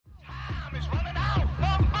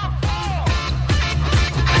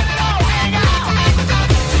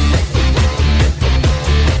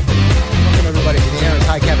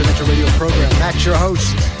program. Max, your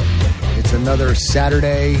host. It's another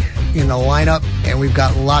Saturday in the lineup, and we've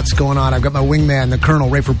got lots going on. I've got my wingman, the Colonel,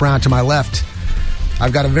 Rayford Brown, to my left.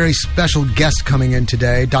 I've got a very special guest coming in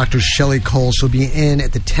today, Dr. Shelley Cole. She'll be in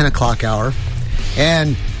at the 10 o'clock hour.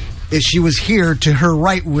 And if she was here, to her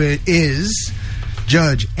right is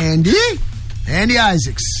Judge Andy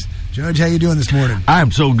Isaacs. Judge, how you doing this morning?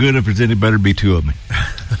 I'm so good, if it's any better, be two of me.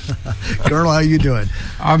 Colonel, how you doing?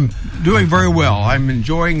 I'm doing very well. I'm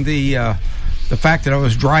enjoying the fact that I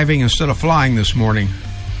was driving instead of flying this morning.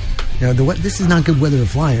 You know, this is not good weather to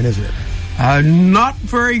fly in, is it? Not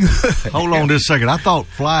very good. Hold on just a second. I thought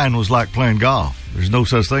flying was like playing golf. There's no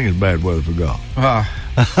such thing as bad weather for golf.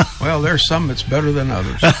 Well, there's some that's better than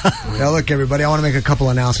others. Now, look, everybody, I want to make a couple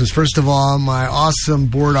announcements. First of all, my awesome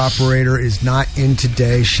board operator is not in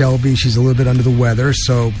today, Shelby. She's a little bit under the weather,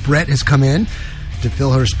 so Brett has come in to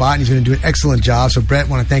fill her spot, and he's going to do an excellent job. So, Brett, I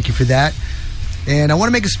want to thank you for that. And I want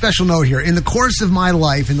to make a special note here. In the course of my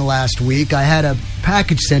life in the last week, I had a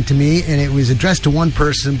package sent to me, and it was addressed to one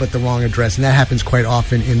person but the wrong address. And that happens quite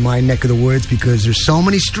often in my neck of the woods because there's so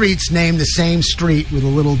many streets named the same street with a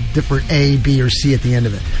little different A, B, or C at the end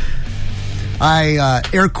of it. I,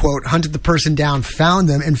 air quote, hunted the person down, found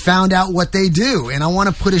them, and found out what they do. And I want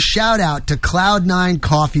to put a shout out to Cloud9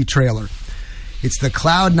 Coffee Trailer. It's the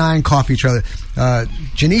Cloud9 Coffee Trailer.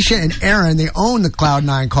 Janisha and Aaron, they own the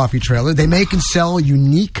Cloud9 Coffee Trailer. They make and sell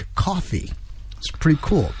unique coffee. It's pretty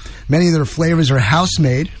cool. Many of their flavors are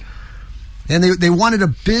house-made. And they wanted a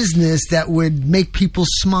business that would make people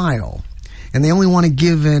smile. And they only want to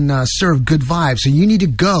give and serve good vibes. So you need to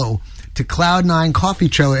go to Cloud9 Coffee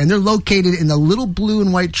Trailer. And they're located in the little blue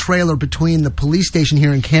and white trailer between the police station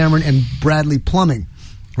here in Cameron and Bradley Plumbing,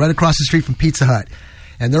 right across the street from Pizza Hut.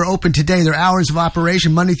 And they're open today. Their hours of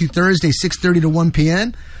operation, Monday through Thursday, 6:30 to 1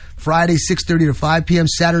 p.m., Friday, 6:30 to 5 p.m.,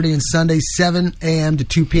 Saturday and Sunday, 7 a.m. to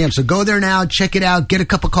 2 p.m. So go there now, check it out, get a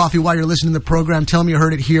cup of coffee while you're listening to the program. Tell them you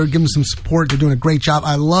heard it here. Give them some support. They're doing a great job.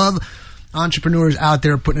 I love entrepreneurs out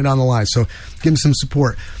there putting it on the line, so give them some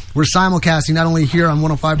support. We're simulcasting not only here on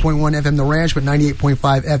 105.1 FM The Ranch, but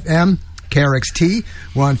 98.5 FM, KRXT.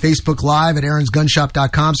 We're on Facebook Live at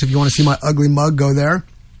aaronsgunshop.com, so if you want to see my ugly mug, go there.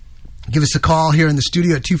 Give us a call here in the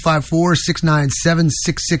studio at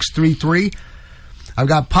 254-697-6633. I've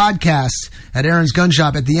got podcasts at Aaron's Gun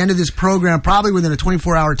Shop. At the end of this program, probably within a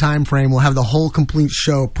 24-hour time frame, we'll have the whole complete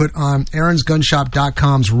show put on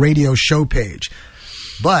aaronsgunshop.com's radio show page.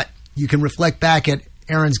 But you can reflect back at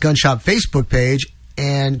Aaron's Gun Shop Facebook page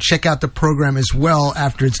and check out the program as well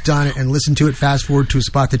after it's done and listen to it, fast forward to a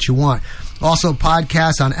spot that you want. Also,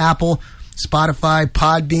 podcasts on Apple, Spotify,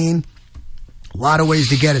 Podbean. A lot of ways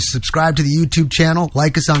to get us. Subscribe to the YouTube channel.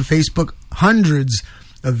 Like us on Facebook. Hundreds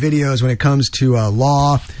of videos when it comes to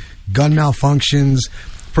law, gun malfunctions,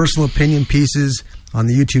 personal opinion pieces on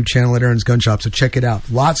the YouTube channel at Aaron's Gun Shop. So check it out.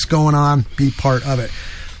 Lots going on. Be part of it.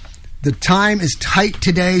 The time is tight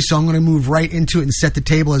today, so I'm going to move right into it and set the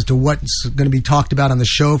table as to what's going to be talked about on the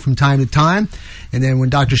show from time to time. And then when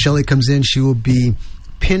Dr. Shelley comes in, she will be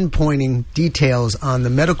pinpointing details on the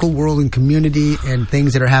medical world and community and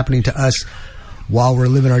things that are happening to us while we're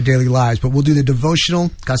living our daily lives. But we'll do the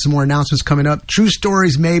devotional. Got some more announcements coming up. True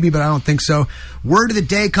stories, maybe, but I don't think so. Word of the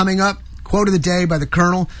day coming up. Quote of the day by the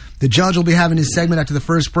Colonel. The Judge will be having his segment after the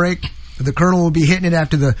first break. The Colonel will be hitting it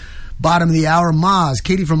after the bottom of the hour. Maz,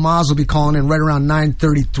 Katie from Maz will be calling in right around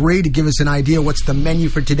 9:33 to give us an idea what's the menu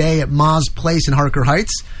for today at Maz Place in Harker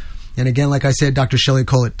Heights. And again, like I said, Dr. Shelley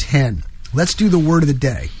Cole at 10. Let's do the word of the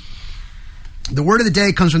day. The word of the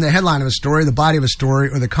day comes from the headline of a story, the body of a story,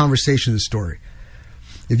 or the conversation of the story.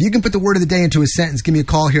 If you can put the word of the day into a sentence, give me a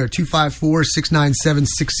call here at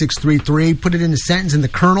 254-697-6633. Put it in a sentence and the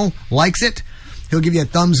Colonel likes it. He'll give you a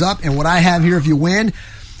thumbs up. And what I have here, if you win,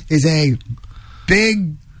 is a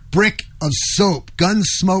big brick of soap. Gun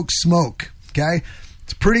Smoke Smoke. Okay?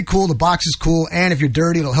 It's pretty cool. The box is cool. And if you're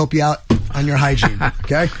dirty, it'll help you out on your hygiene.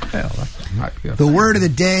 Okay? The word of the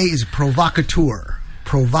day is provocateur.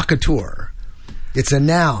 Provocateur. It's a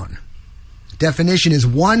noun. Definition is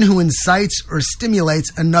one who incites or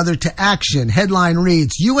stimulates another to action. Headline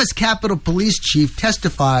reads, U.S. Capitol Police Chief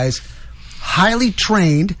testifies highly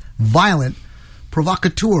trained, violent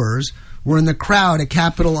provocateurs were in the crowd at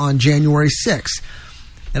Capitol on January 6th.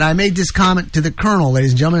 And I made this comment to the Colonel,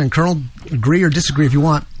 ladies and gentlemen, and Colonel, agree or disagree if you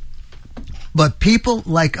want. But people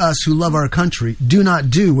like us who love our country do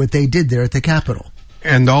not do what they did there at the Capitol.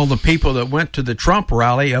 And all the people that went to the Trump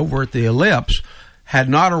rally over at the Ellipse had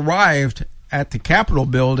not arrived at the Capitol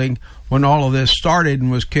building when all of this started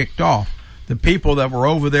and was kicked off. The people that were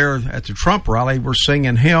over there at the Trump rally were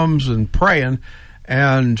singing hymns and praying,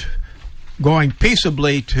 and going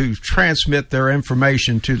peaceably to transmit their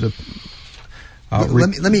information to the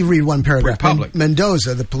let me read one paragraph. Republic.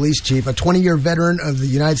 Mendoza, the police chief, a 20-year veteran of the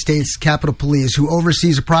United States Capitol Police who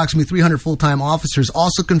oversees approximately 300 full-time officers,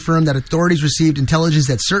 also confirmed that authorities received intelligence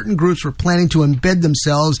that certain groups were planning to embed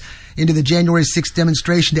themselves into the January 6th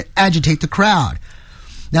demonstration to agitate the crowd.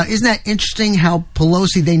 Now, isn't that interesting how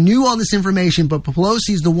Pelosi, they knew all this information, but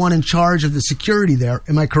Pelosi's the one in charge of the security there.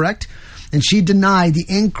 Am I correct? And she denied the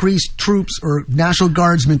increased troops or National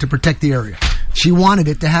Guardsmen to protect the area. She wanted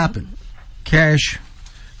it to happen. Cash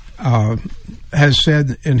has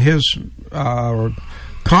said in his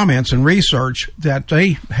comments and research that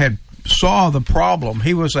they had saw the problem.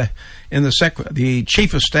 He was the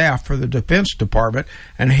chief of staff for the Defense Department,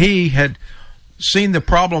 and he had seen the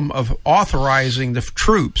problem of authorizing the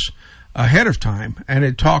troops ahead of time and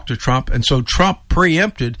had talked to Trump, and so Trump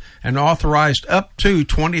preempted and authorized up to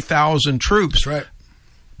 20,000 troops. That's right.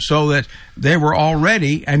 So that they were all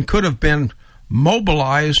ready and could have been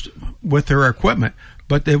mobilized with their equipment,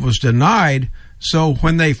 but it was denied. So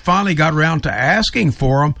when they finally got around to asking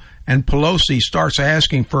for them, and Pelosi starts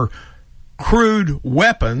asking for crude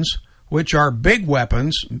weapons, which are big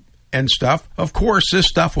weapons and stuff, of course this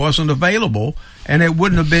stuff wasn't available, and it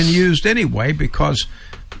wouldn't have been used anyway because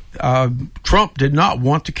Trump did not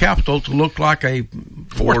want the Capitol to look like a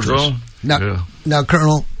fortress. Now,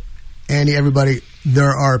 Colonel, Andy, everybody,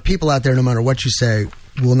 there are people out there, no matter what you say,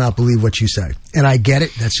 will not believe what you say. And I get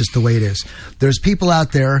it. That's just the way it is. There's people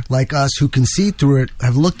out there like us who can see through it,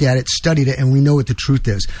 have looked at it, studied it, and we know what the truth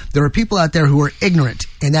is. There are people out there who are ignorant,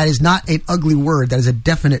 and that is not an ugly word. That is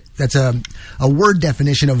that's a word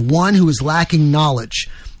definition of one who is lacking knowledge.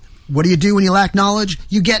 What do you do when you lack knowledge?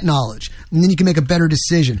 You get knowledge, and then you can make a better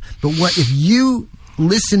decision. But what if you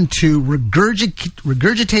listen to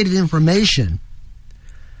regurgitated information,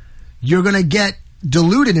 you're going to get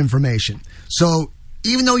diluted information. So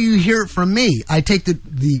even though you hear it from me, I take the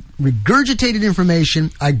regurgitated information,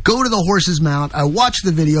 I go to the horse's mouth, I watch the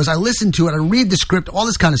videos, I listen to it, I read the script, all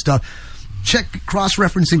this kind of stuff, check,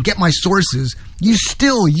 cross-reference, and get my sources. You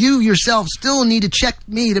yourself still need to check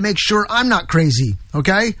me to make sure I'm not crazy,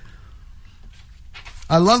 okay?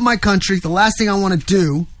 I love my country. The last thing I want to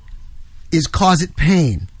do is cause it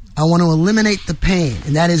pain. I want to eliminate the pain,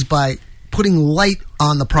 and that is by putting light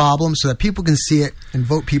on the problem so that people can see it and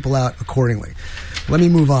vote people out accordingly. Let me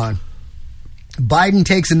move on. Biden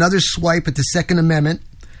takes another swipe at the Second Amendment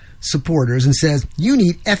supporters and says, you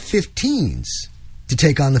need F-15s to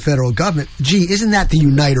take on the federal government. Gee, isn't that the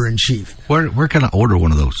uniter-in-chief? Where can I order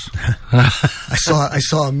one of those? I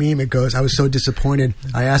saw a meme. It goes, I was so disappointed.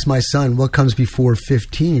 I asked my son, what comes before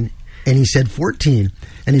 15? And he said 14.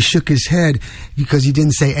 And he shook his head because he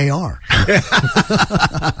didn't say AR.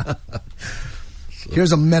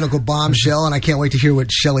 Here's a medical bombshell, and I can't wait to hear what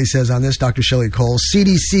Shelley says on this. Dr. Shelley Cole.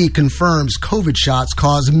 CDC confirms COVID shots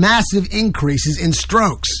cause massive increases in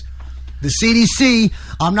strokes. The CDC,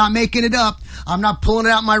 I'm not making it up. I'm not pulling it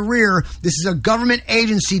out my rear. This is a government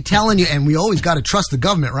agency telling you, and we always got to trust the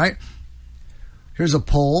government, right? Here's a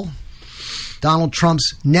poll. Donald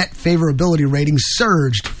Trump's net favorability rating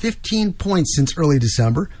surged 15 points since early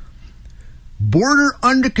December. Border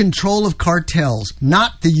under control of cartels,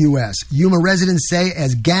 not the U.S. Yuma residents say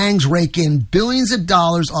as gangs rake in billions of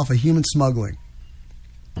dollars off of human smuggling.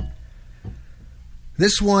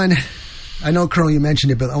 This one, I know, Colonel, you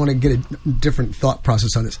mentioned it, but I want to get a different thought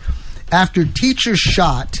process on this. After teacher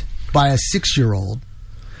shot by a 6-year-old,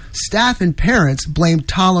 staff and parents blame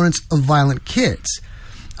tolerance of violent kids.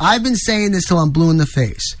 I've been saying this till I'm blue in the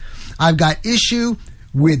face. I've got issue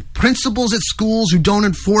with principals at schools who don't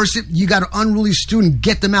enforce it. You got an unruly student,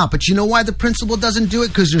 get them out. But you know why the principal doesn't do it?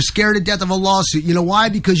 Because they're scared to death of a lawsuit. You know why?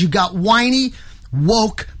 Because you got whiny,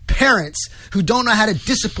 woke parents who don't know how to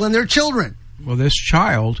discipline their children. Well, this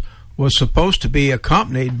child was supposed to be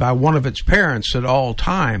accompanied by one of its parents at all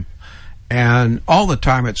time, and all the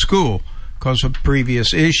time at school because of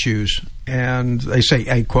previous issues. And they say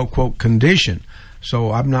a quote condition.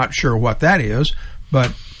 So I'm not sure what that is,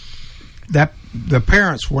 but that the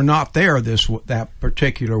parents were not there that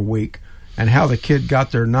particular week, and how the kid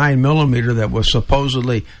got their 9mm that was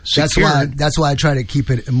supposedly secured. That's why I try to keep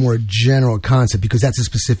it a more general concept, because that's a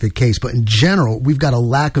specific case. But in general, we've got a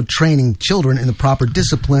lack of training children in the proper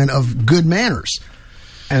discipline of good manners.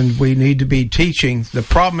 And we need to be teaching. The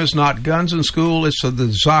problem is not guns in school; it's the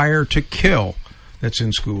desire to kill that's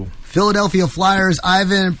in school. Philadelphia Flyers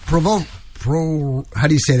Ivan how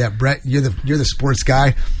do you say that, Brett? You're the sports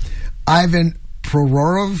guy. Ivan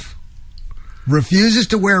Provorov refuses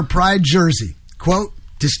to wear a pride jersey. Quote,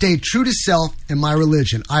 to stay true to self and my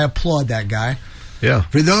religion. I applaud that guy. Yeah.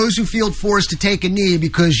 For those who feel forced to take a knee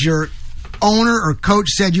because you're owner or coach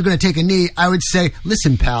said you're going to take a knee, I would say,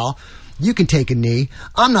 listen, pal, you can take a knee.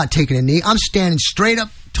 I'm not taking a knee. I'm standing straight up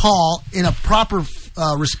tall in a proper,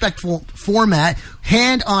 respectful format,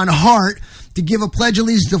 hand on heart, to give a pledge of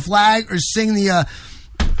allegiance to the flag or sing the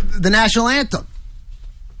national anthem.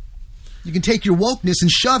 You can take your wokeness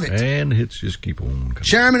and shove it. And hits just keep on coming.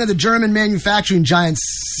 Chairman of the German manufacturing giant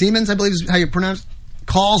Siemens, I believe is how you pronounce it,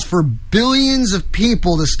 calls for billions of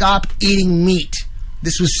people to stop eating meat.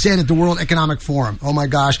 This was said at the World Economic Forum. Oh my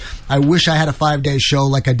gosh, I wish I had a 5-day show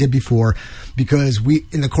like I did before, because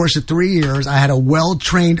in the course of 3 years, I had a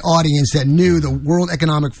well-trained audience that knew the World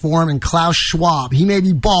Economic Forum and Klaus Schwab. He may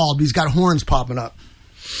be bald, but he's got horns popping up.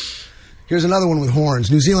 Here's another one with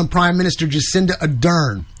horns. New Zealand Prime Minister Jacinda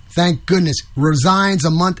Ardern, thank goodness, resigns a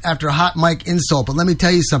month after a hot mic insult. But let me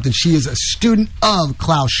tell you something. She is a student of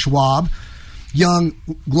Klaus Schwab, young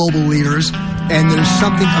global leaders, and there's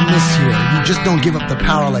something amiss here. You just don't give up the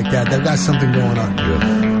power like that. They've got something going on.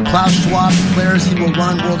 Yeah. Klaus Schwab declares he will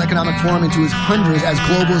run World Economic Forum into his hundreds as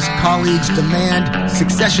globalist colleagues demand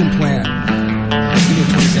succession plan. Give me a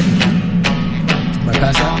 20-second. Am I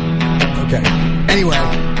past that? Okay. Anyway,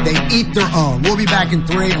 they eat their own. We'll be back in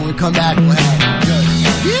 3, and when we come back, we'll have good.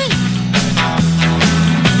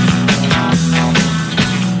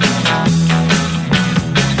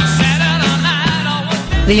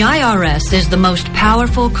 The IRS is the most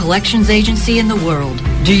powerful collections agency in the world.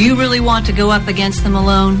 Do you really want to go up against them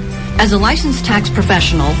alone? As a licensed tax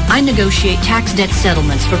professional, I negotiate tax debt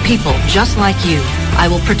settlements for people just like you. I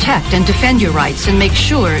will protect and defend your rights and make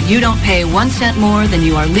sure you don't pay 1 cent more than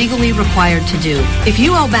you are legally required to do. If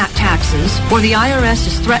you owe back taxes or the IRS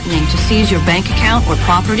is threatening to seize your bank account or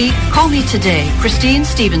property, call me today, Christine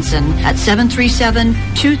Stevenson, at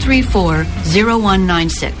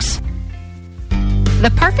 737-234-0196. The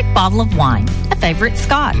perfect bottle of wine, a favorite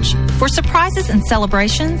scotch, for surprises and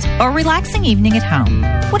celebrations or a relaxing evening at home.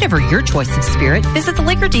 Whatever your choice of spirit, visit the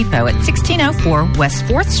Liquor Depot at 1604 West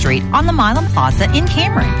 4th Street on the Milan Plaza in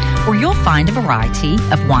Cameron, where you'll find a variety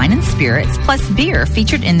of wine and spirits plus beer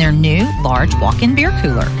featured in their new large walk-in beer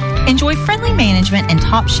cooler. Enjoy friendly management and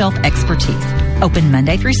top-shelf expertise. Open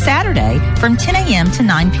Monday through Saturday from 10 a.m. to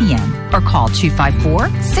 9 p.m. or call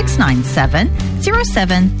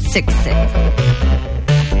 254-697-0766.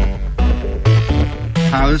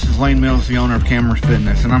 Hi, this is Lane Mills, the owner of Cameron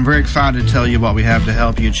Fitness, and I'm very excited to tell you what we have to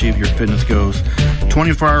help you achieve your fitness goals.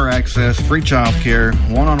 24-hour access, free child care,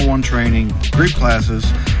 one-on-one training, group classes,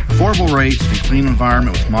 affordable rates, and clean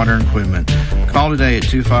environment with modern equipment. Call today at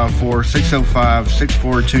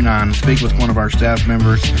 254-605-6429 and speak with one of our staff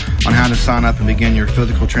members on how to sign up and begin your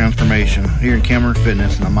physical transformation here in Cameron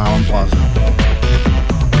Fitness in the Milan Plaza.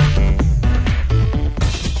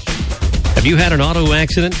 Have you had an auto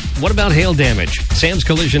accident? What about hail damage? Sam's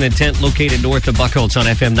Collision and Tent, located north of Buckholz on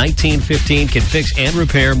FM 1915, can fix and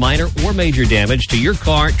repair minor or major damage to your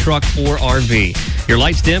car, truck, or RV. Your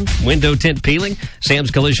lights dim, window tint peeling? Sam's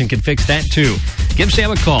Collision can fix that too. Give Sam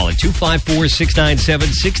a call at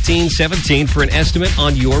 254-697-1617 for an estimate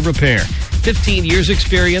on your repair. 15 years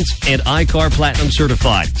experience and iCar Platinum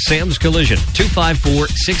certified. Sam's Collision,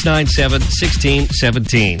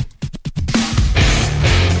 254-697-1617.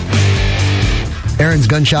 Aaron's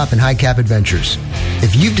Gun Shop and High Cap Adventures.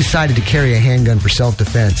 If you've decided to carry a handgun for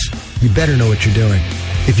self-defense, you better know what you're doing.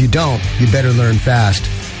 If you don't, you better learn fast.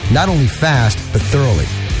 Not only fast, but thoroughly.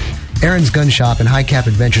 Aaron's Gun Shop and High Cap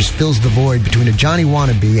Adventures fills the void between a Johnny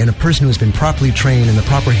wannabe and a person who has been properly trained in the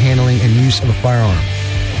proper handling and use of a firearm.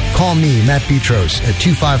 Call me, Matt Petros, at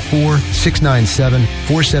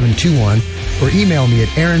 254-697-4721 or email me at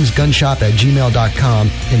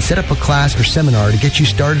aaronsgunshop@gmail.com and set up a class or seminar to get you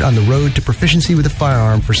started on the road to proficiency with a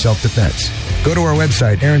firearm for self-defense. Go to our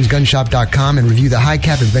website, aaronsgunshop.com, and review the High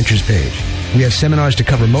Cap Adventures page. We have seminars to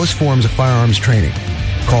cover most forms of firearms training.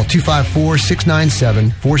 Call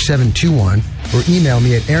 254-697-4721 or email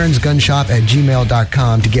me at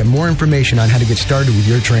aaronsgunshop@gmail.com to get more information on how to get started with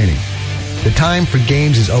your training. The time for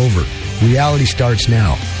games is over. Reality starts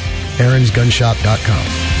now. aaronsgunshop.com.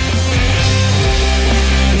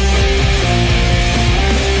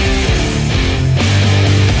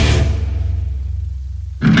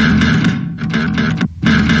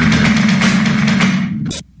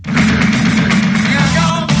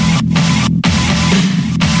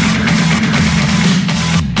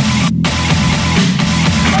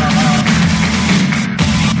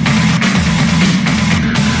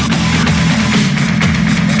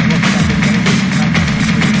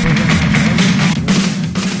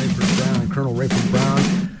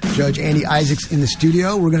 Judge Andy Isaacs in the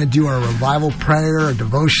studio. We're going to do our revival prayer, a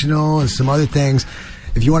devotional, and some other things.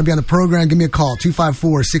 If you want to be on the program, give me a call,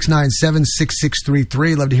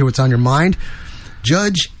 254-697-6633. Love to hear what's on your mind.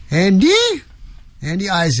 Judge Andy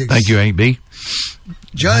Isaacs. Thank you, Aunt B.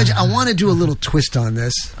 Judge, I want to do a little twist on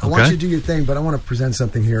this. I want you to do your thing, but I want to present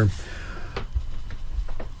something here.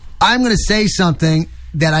 I'm going to say something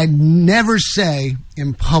that I never say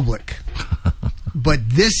in public, but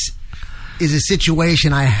this is a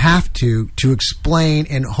situation I have to explain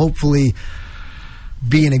and hopefully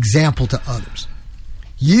be an example to others.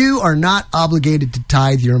 You are not obligated to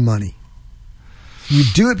tithe your money. You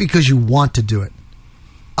do it because you want to do it.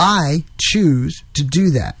 I choose to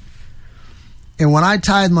do that. And when I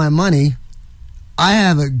tithe my money, I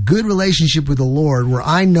have a good relationship with the Lord where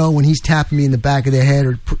I know when he's tapping me in the back of the head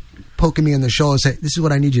or poking me on the shoulder and say, this is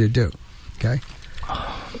what I need you to do. Okay?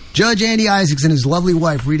 Judge Andy Isaacs and his lovely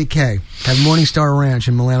wife, Rita Kay, have Morningstar Ranch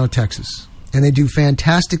in Milano, Texas. And they do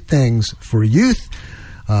fantastic things for youth,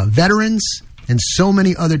 veterans, and so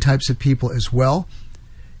many other types of people as well.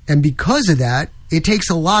 And because of that, it takes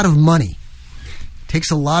a lot of money. It takes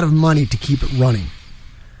a lot of money to keep it running.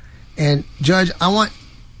 And, Judge, I want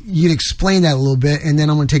you to explain that a little bit, and then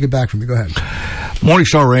I'm going to take it back from you. Go ahead.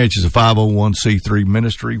 Morningstar Ranch is a 501c3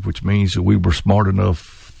 ministry, which means that we were smart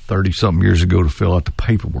enough 30-something years ago to fill out the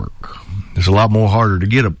paperwork. It's a lot more harder to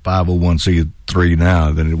get a 501c3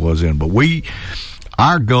 now than it was then. But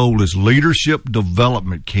our goal is leadership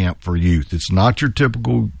development camp for youth. It's not your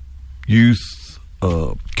typical youth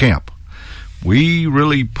camp. We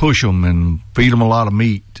really push them and feed them a lot of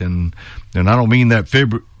meat, and I don't mean that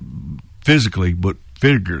physically, but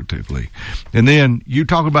figuratively. And then you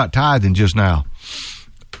talk about tithing just now,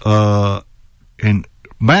 and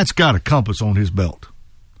Matt's got a compass on his belt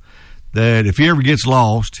that if he ever gets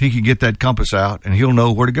lost, he can get that compass out and he'll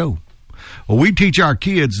know where to go. Well, we teach our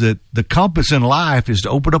kids that the compass in life is to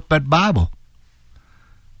open up that Bible.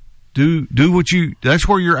 Do that's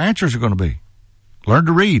where your answers are going to be. Learn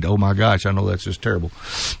to read. Oh my gosh, I know that's just terrible.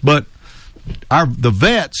 But the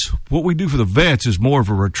vets, what we do for the vets is more of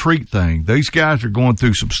a retreat thing. These guys are going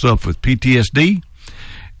through some stuff with PTSD,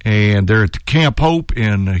 and they're at the Camp Hope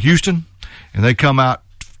in Houston, and they come out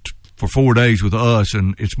for 4 days with us,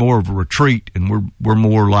 and it's more of a retreat, and we're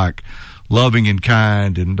more like loving and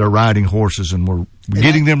kind, and they're riding horses, and we're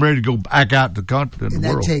getting them ready to go back out to the world. And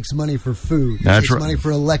that takes money for food. That's it takes right. money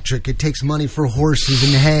for electric. It takes money for horses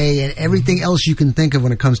and hay and everything else you can think of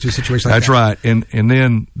when it comes to a situation like that. That's right. And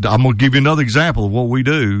then I'm going to give you another example of what we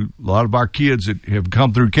do. A lot of our kids that have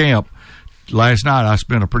come through camp, last night I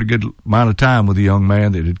spent a pretty good amount of time with a young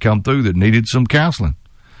man that had come through that needed some counseling.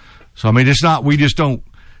 So, I mean, it's not, we just don't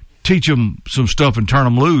teach them some stuff and turn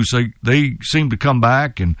them loose. They seem to come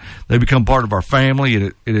back and they become part of our family,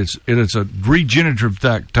 and it's a regenerative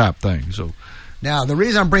type thing. So now the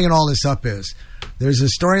reason I'm bringing all this up is there's a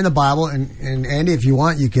story in the Bible, and Andy, if you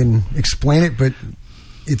want, you can explain it, but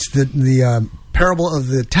it's the parable of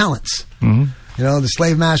the talents. Mm-hmm. You know, the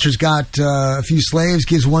slave master's got a few slaves,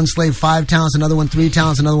 gives one slave 5 talents, another one 3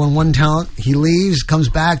 talents, another one 1 talent. He leaves, comes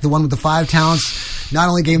back. The one with the 5 talents not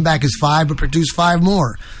only gave him back his 5, but produced 5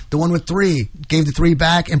 more. The one with 3 gave the 3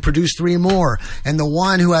 back and produced 3 more. And the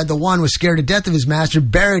one who had the 1 was scared to death of his master,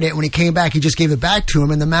 buried it. When he came back, he just gave it back to him.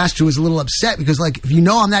 And the master was a little upset because, like, if you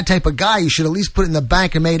know I'm that type of guy, you should at least put it in the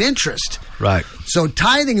bank and made interest. Right. So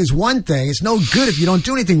tithing is one thing. It's no good if you don't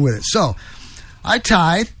do anything with it. So I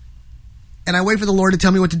tithe, and I wait for the Lord to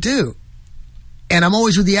tell me what to do. And I'm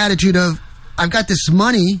always with the attitude of, I've got this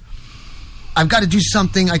money, I've got to do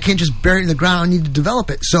something, I can't just bury it in the ground, I need to develop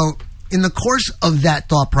it. So in the course of that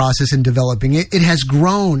thought process and developing it, it has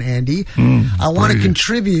grown, Andy. I want to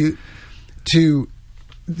contribute to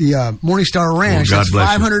the Morningstar Ranch. That's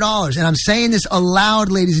 $500. And I'm saying this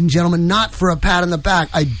aloud, ladies and gentlemen, not for a pat on the back.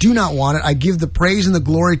 I do not want it. I give the praise and the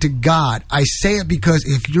glory to God. I say it because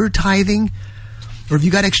if you're tithing, or if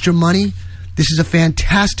you got extra money, this is a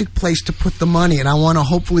fantastic place to put the money, and I want to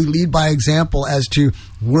hopefully lead by example as to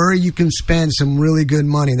where you can spend some really good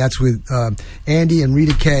money. That's with Andy and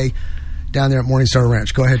Rita Kay down there at Morningstar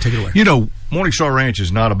Ranch. Go ahead, take it away. You know, Morningstar Ranch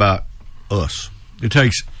is not about us. It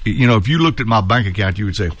takes, you know, if you looked at my bank account, you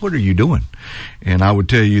would say, what are you doing? And I would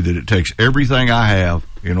tell you that it takes everything I have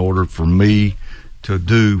in order for me to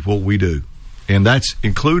do what we do. And that's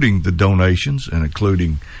including the donations and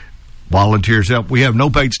including volunteers help. We have no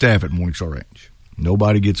paid staff at Morningstar Ranch.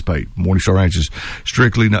 Nobody gets paid. Morningstar Ranch is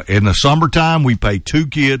strictly, in the summertime, we pay 2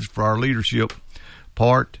 kids for our leadership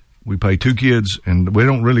part. We pay 2 kids, and we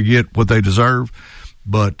don't really get what they deserve,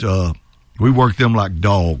 but we work them like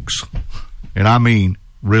dogs. And I mean,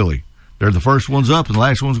 really. They're the first ones up and the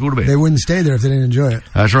last ones go to bed. They wouldn't stay there if they didn't enjoy it.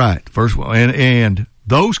 That's right. First one. And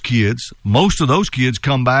those kids, most of those kids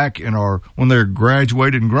come back and are, when they're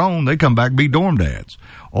graduated and grown, they come back and be dorm dads,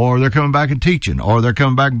 or they're coming back and teaching, or they're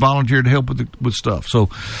coming back and volunteer to help with stuff. So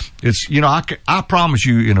it's, I promise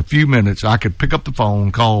you in a few minutes I could pick up the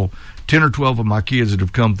phone, call 10 or 12 of my kids that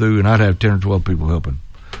have come through, and I'd have 10 or 12 people helping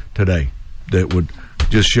today that would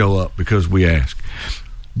just show up because we ask.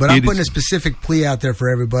 But I'm putting a specific plea out there for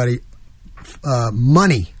everybody.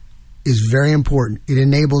 Money is very important. It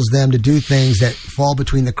enables them to do things that fall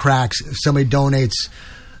between the cracks. If somebody donates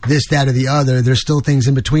this, that, or the other, there's still things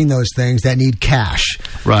in between those things that need cash.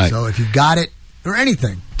 Right. So if you've got it, or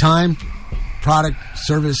anything, time, product,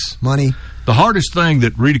 service, money. The hardest thing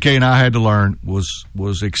that Rita Kay and I had to learn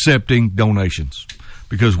was accepting donations,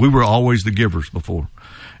 because we were always the givers before.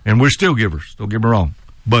 And we're still givers, don't get me wrong.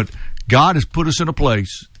 But God has put us in a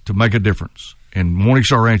place to make a difference. And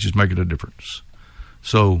Morningstar Ranch is making a difference.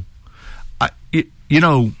 So,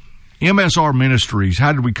 MSR Ministries,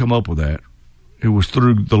 how did we come up with that? It was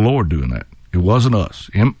through the Lord doing that. It wasn't us.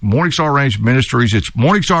 Morningstar Ranch Ministries, it's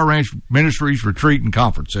Morningstar Ranch Ministries Retreat and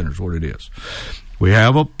Conference Center is what it is. We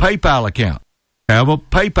have a PayPal account.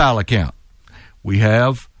 We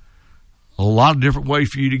have a lot of different ways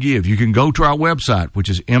for you to give. You can go to our website, which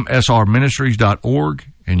is msrministries.org,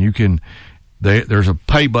 and you can... There's a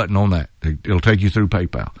pay button on that. It'll take you through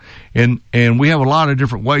PayPal. And we have a lot of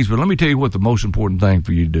different ways, but let me tell you what the most important thing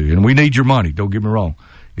for you to do, and we need your money, don't get me wrong,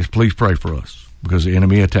 is please pray for us, because the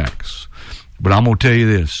enemy attacks. But I'm going to tell you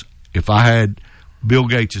this. If I had Bill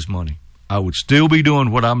Gates' money, I would still be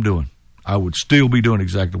doing what I'm doing. I would still be doing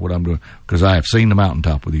exactly what I'm doing, because I have seen the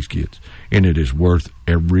mountaintop with these kids, and it is worth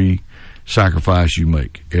every sacrifice you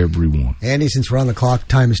make, everyone. Andy, since we're on the clock,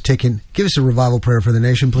 time is ticking. Give us a revival prayer for the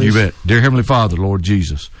nation, please. You bet. Dear Heavenly Father, Lord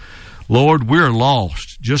Jesus, Lord, we're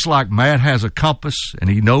lost. Just like Matt has a compass and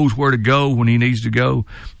he knows where to go when he needs to go,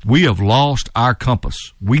 we have lost our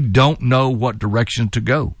compass. We don't know what direction to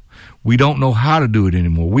go. We don't know how to do it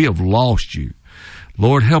anymore. We have lost you.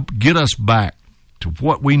 Lord, help get us back to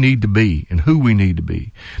what we need to be and who we need to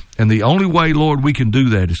be. And the only way, Lord, we can do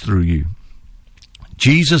that is through you.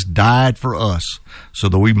 Jesus died for us so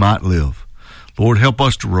that we might live. Lord, help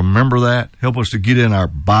us to remember that. Help us to get in our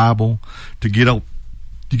Bible, to get on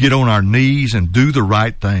our knees and do the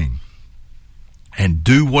right thing and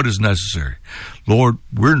do what is necessary. Lord,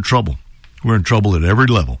 we're in trouble. We're in trouble at every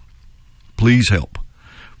level. Please help.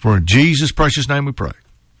 For in Jesus' precious name we pray.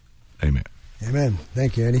 Amen. Amen.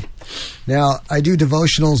 Thank you, Andy. Now, I do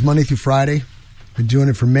devotionals Monday through Friday. Been doing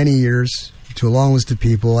it for many years to a long list of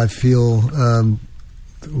people. I feel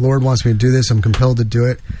the Lord wants me to do this. I'm compelled to do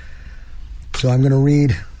it. So I'm going to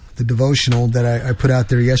read the devotional that I put out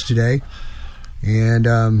there yesterday. And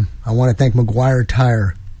I want to thank McGuire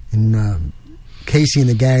Tire and Casey and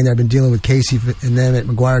the gang. I've been dealing with Casey and them at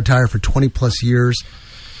McGuire Tire for 20-plus years.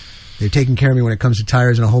 They've taken care of me when it comes to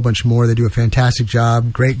tires and a whole bunch more. They do a fantastic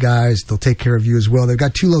job. Great guys. They'll take care of you as well. They've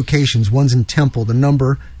got 2 locations. One's in Temple. The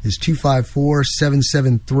number is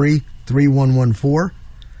 254-773-3114.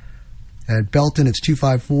 At Belton, it's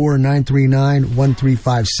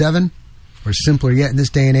 254-939-1357. Or simpler yet, in this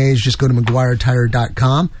day and age, just go to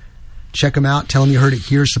McGuireTire.com. Check them out. Tell them you heard it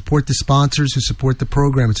here. Support the sponsors who support the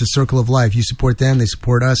program. It's a circle of life. You support them, they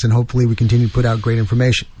support us, and hopefully we continue to put out great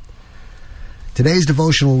information. Today's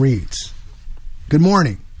devotional reads, Good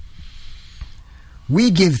morning.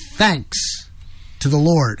 We give thanks to the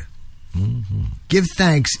Lord. Mm-hmm. Give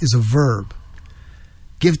thanks is a verb.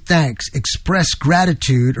 Give thanks, express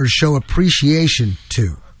gratitude, or show appreciation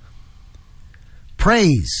to.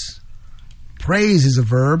 Praise. Praise is a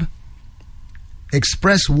verb.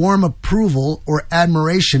 Express warm approval or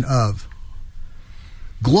admiration of.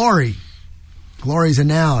 Glory. Glory is a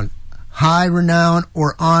noun. High renown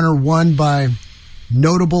or honor won by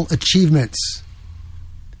notable achievements.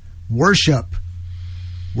 Worship.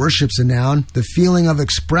 Worship's a noun. The feeling of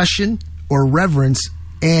expression or reverence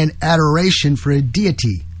and adoration for a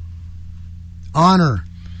deity. Honor.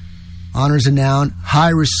 Honor is a noun.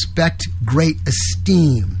 High respect, great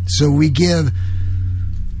esteem. So we give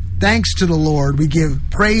thanks to the Lord. We give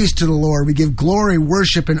praise to the Lord. We give glory,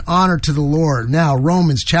 worship, and honor to the Lord. Now,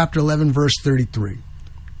 Romans chapter 11, verse 33.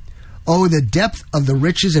 Oh, the depth of the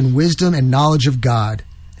riches and wisdom and knowledge of God.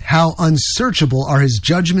 How unsearchable are his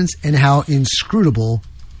judgments and how inscrutable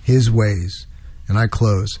his ways. And I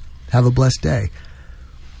close. Have a blessed day.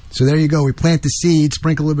 So there you go. We plant the seed,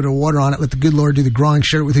 sprinkle a little bit of water on it, let the good Lord do the growing,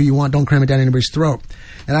 share it with who you want, don't cram it down anybody's throat.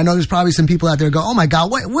 And I know there's probably some people out there who go, oh my God,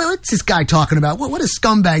 what's this guy talking about? What a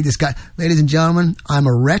scumbag this guy. Ladies and gentlemen, I'm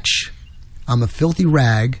a wretch. I'm a filthy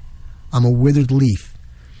rag. I'm a withered leaf.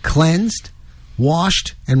 Cleansed,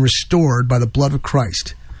 washed, and restored by the blood of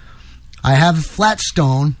Christ. I have a flat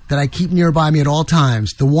stone that I keep nearby me at all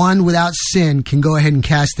times. The one without sin can go ahead and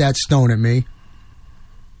cast that stone at me.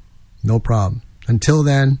 No problem. Until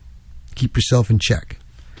then, keep yourself in check.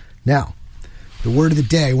 Now, the word of the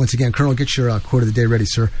day. Once again, Colonel, get your quote of the day ready,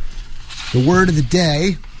 sir. The word of the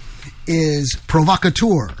day is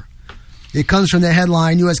provocateur. It comes from the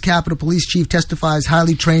headline, U.S. Capitol Police Chief testifies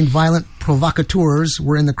highly trained violent provocateurs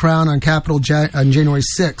were in the Crown on Capitol on January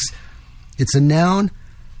 6th. It's a noun.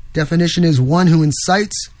 Definition is one who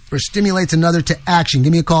incites or stimulates another to action.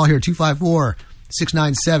 Give me a call here,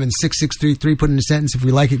 254-697-6633. Put in a sentence. If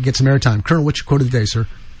we like it, get some airtime. Colonel, what's your quote of the day, sir?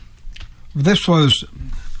 This was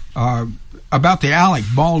about the Alec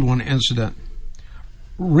Baldwin incident.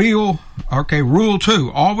 Rule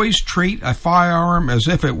 2, always treat a firearm as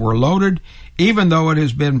if it were loaded, even though it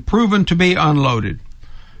has been proven to be unloaded.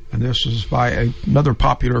 And this is by another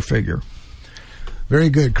popular figure. Very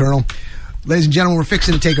good, Colonel. Ladies and gentlemen, we're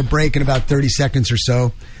fixing to take a break in about 30 seconds or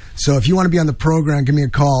so. So if you want to be on the program, give me a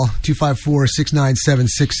call,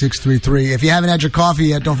 254-697-6633. If you haven't had your coffee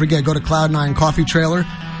yet, don't forget, go to Cloud9 Coffee Trailer.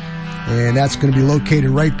 And that's going to be located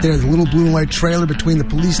right there, the little blue and white trailer between the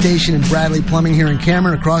police station and Bradley Plumbing here in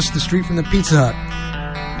Cameron, across the street from the Pizza Hut.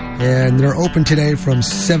 And they're open today from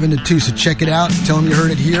 7 to 2, so check it out. Tell them you heard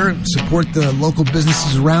it here. Support the local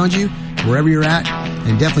businesses around you, wherever you're at,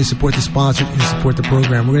 and definitely support the sponsor and support the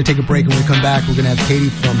program. We're going to take a break, and when we come back, we're going to have Katie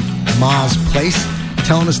from Ma's Place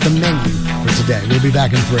telling us the menu for today. We'll be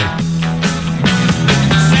back in 3.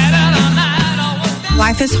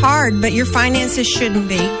 Life is hard, but your finances shouldn't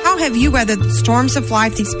be. How have you weathered the storms of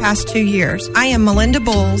life these past 2 years? I am Melinda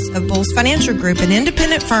Bowles of Bowles Financial Group, an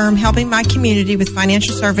independent firm helping my community with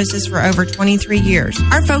financial services for over 23 years.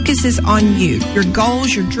 Our focus is on you, your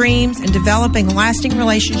goals, your dreams, and developing a lasting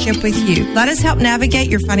relationship with you. Let us help navigate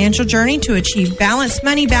your financial journey to achieve balanced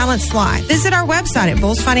money, balanced life. Visit our website at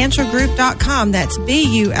BowlesFinancialGroup.com. That's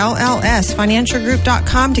BULLS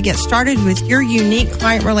FinancialGroup.com to get started with your unique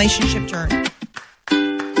client relationship journey.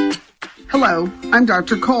 Hello, I'm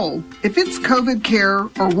Dr. Cole. If it's COVID care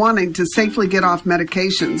or wanting to safely get off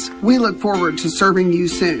medications, we look forward to serving you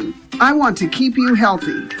soon. I want to keep you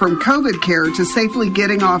healthy. From COVID care to safely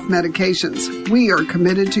getting off medications, we are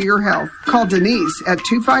committed to your health. Call Denise at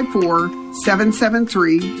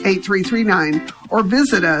 254-773-8339 or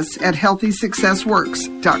visit us at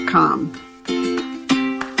healthysuccessworks.com.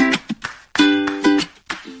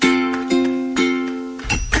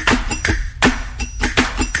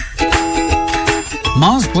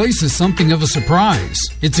 Ma's Place is something of a surprise.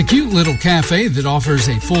 It's a cute little cafe that offers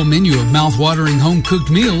a full menu of mouth-watering home-cooked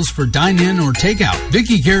meals for dine-in or takeout.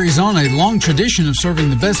 Vicky carries on a long tradition of serving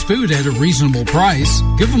the best food at a reasonable price.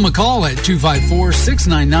 Give them a call at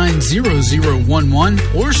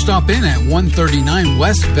 254-699-0011 or stop in at 139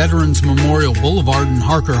 West Veterans Memorial Boulevard in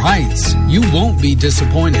Harker Heights. You won't be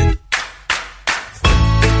disappointed.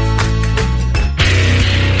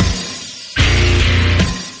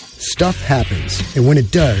 Stuff happens, and when it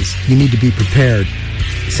does, you need to be prepared.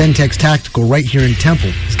 Centex Tactical right here in Temple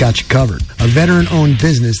has got you covered. A veteran-owned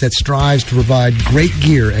business that strives to provide great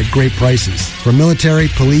gear at great prices. From military,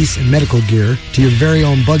 police, and medical gear to your very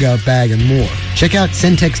own bug-out bag and more. Check out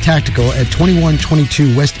Centex Tactical at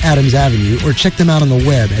 2122 West Adams Avenue or check them out on the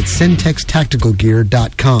web at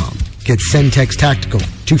CentexTacticalGear.com. Get Centex Tactical,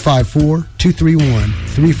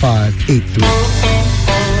 254-231-3583.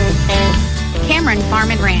 Cameron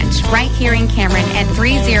Farm and Ranch, right here in Cameron at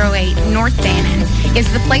 308 North Bannon, is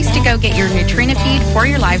the place to go get your Nutrina feed for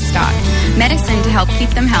your livestock, medicine to help keep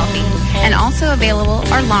them healthy, and also available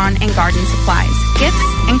are lawn and garden supplies, gifts,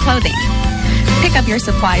 and clothing. Pick up your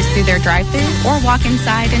supplies through their drive-thru or walk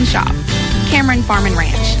inside and shop. Cameron Farm and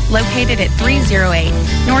Ranch, located at 308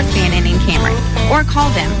 North Bannon in Cameron, or call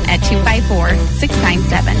them at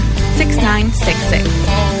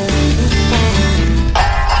 254-697-6966.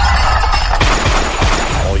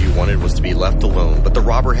 Wanted was to be left alone, but the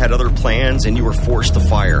robber had other plans and you were forced to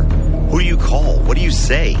fire. Who do you call? What do you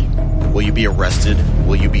say? Will you be arrested?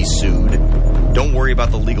 Will you be sued? Don't worry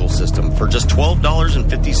about the legal system. For just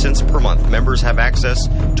 $12.50 per month, members have access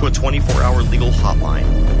to a 24-hour legal hotline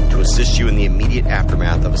to assist you in the immediate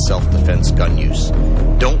aftermath of a self-defense gun use.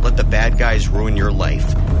 Don't let the bad guys ruin your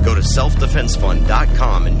life. Go to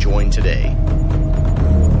selfdefensefund.com and join today.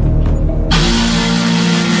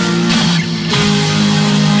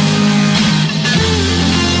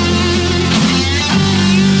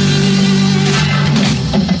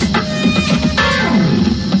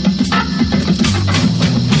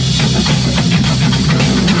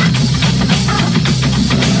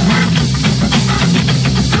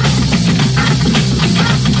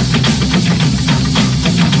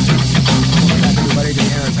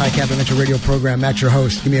 Amateur Radio Program. Matt, your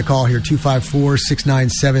host. Give me a call here,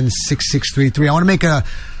 254-697-6633. I want to make a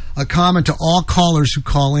comment to all callers who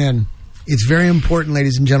call in. It's very important,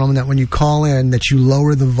 ladies and gentlemen, that when you call in, that you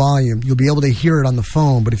lower the volume. You'll be able to hear it on the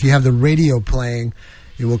phone, but if you have the radio playing,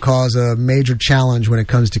 it will cause a major challenge when it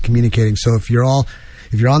comes to communicating. So if you're on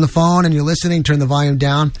the phone and you're listening, turn the volume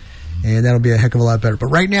down, and that'll be a heck of a lot better. But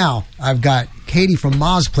right now, I've got Katie from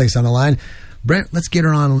Ma's Place on the line. Brent, let's get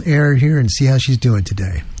her on air here and see how she's doing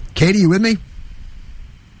today. Katie, you with me?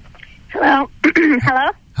 Hello.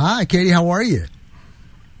 Hello? Hi, Katie. How are you?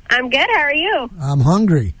 I'm good. How are you? I'm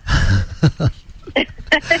hungry.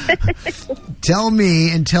 Tell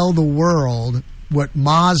me and tell the world what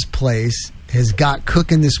Ma's Place has got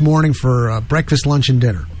cooking this morning for breakfast, lunch, and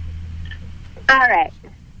dinner. All right.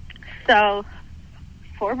 So,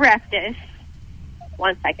 for breakfast,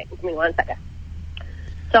 give me 1 second.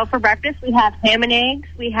 So, for breakfast, we have ham and eggs.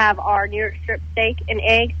 We have our New York strip steak and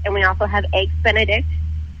eggs, and we also have eggs Benedict.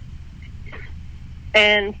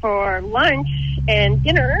 And for lunch and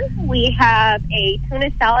dinner, we have a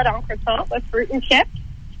tuna salad en croissant with fruit and chips.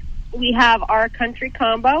 We have our country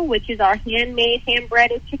combo, which is our handmade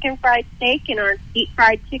hand-breaded chicken fried steak and our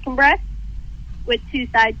deep-fried chicken breast with 2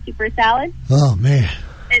 sides super salad. Oh, man.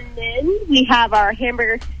 And then we have our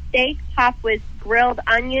hamburger steak topped with grilled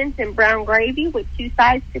onions and brown gravy with 2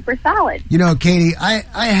 sides super salad. You know, Katie,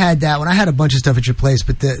 I had that when I had a bunch of stuff at your place,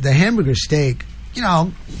 but the hamburger steak, you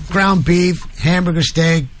know, ground beef, hamburger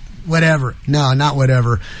steak, whatever. No, not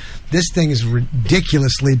whatever. This thing is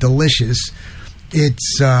ridiculously delicious.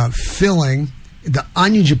 It's filling. The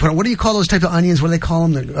onions you put on, what do you call those type of onions? What do they call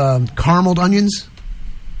them? The carameled onions?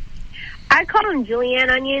 I call them julienne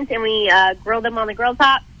onions, and we grill them on the grill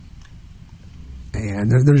top. Man,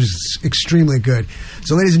 they're just extremely good.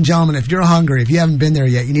 So, ladies and gentlemen, if you're hungry, if you haven't been there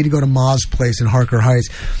yet, you need to go to Ma's Place in Harker Heights.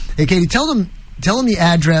 Hey, Katie, tell them the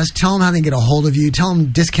address. Tell them how they can get a hold of you. Tell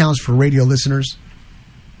them discounts for radio listeners.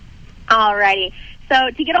 All righty. So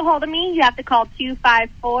to get a hold of me, you have to call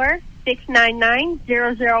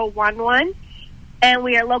 254-699-0011. And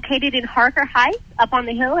we are located in Harker Heights, up on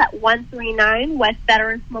the hill at 139 West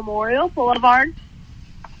Veterans Memorial Boulevard.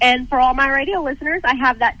 And for all my radio listeners, I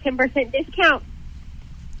have that 10% discount.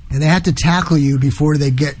 And they have to tackle you before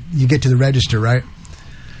you get to the register, right?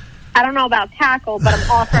 I don't know about tackle, but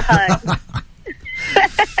I'm all for hugs.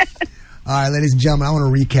 All right, ladies and gentlemen, I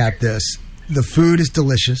want to recap this. The food is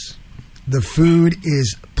delicious. The food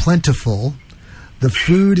is plentiful. The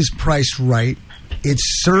food is priced right. It's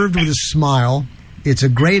served with a smile. It's a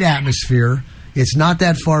great atmosphere. It's not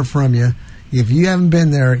that far from you. If you haven't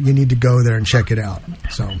been there, you need to go there and check it out.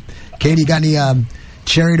 So, Katie, you got any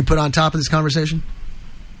cherry to put on top of this conversation?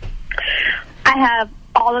 I have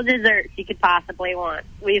all the desserts you could possibly want.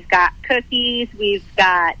 We've got cookies. We've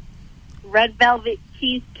got red velvet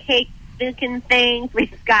cheesecake looking things.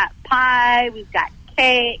 We've got pie. We've got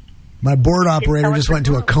cake. My board operator just went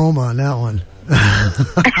into a coma on that one.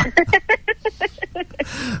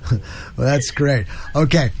 Well, that's great.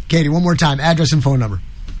 Okay, Katie, one more time. Address and phone number.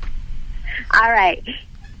 All right.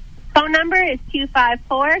 Phone number is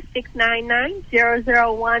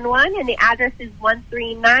 254-699-0011, and the address is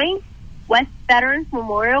 139 West Veterans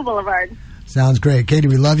Memorial Boulevard. Sounds great. Katie,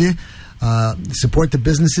 we love you. Support the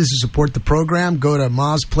businesses who support the program. Go to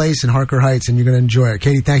Ma's Place in Harker Heights, and you're going to enjoy it.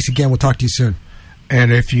 Katie, thanks again. We'll talk to you soon.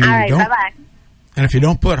 And if you bye-bye. And if you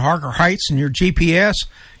don't put Harker Heights in your GPS,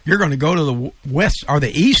 you're going to go to the west or the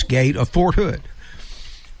east gate of Fort Hood.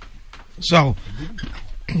 So,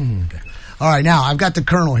 all right, now I've got the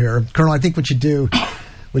Colonel here. Colonel, I think what you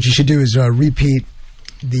should do is repeat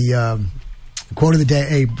the quote of the day.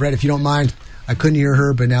 Hey, Brett, if you don't mind, I couldn't hear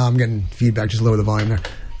her, but now I'm getting feedback. Just lower the volume there.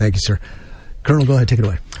 Thank you, sir. Colonel, go ahead, take it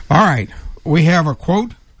away. All right, we have a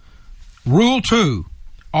quote. Rule 2,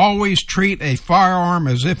 always treat a firearm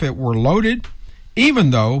as if it were loaded, even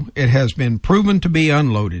though it has been proven to be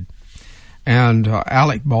unloaded. And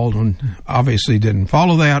Alec Baldwin obviously didn't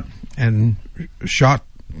follow that and shot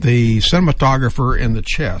the cinematographer in the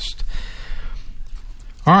chest.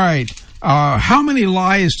 All right. How many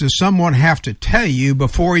lies does someone have to tell you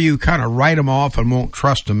before you kind of write them off and won't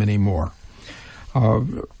trust them anymore?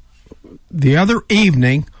 The other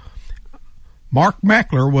evening, Mark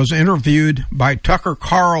Meckler was interviewed by Tucker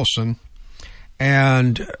Carlson,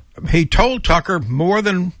 and he told Tucker more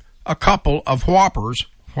than a couple of whoppers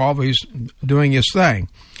while he's doing his thing.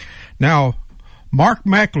 Now, Mark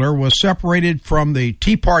Meckler was separated from the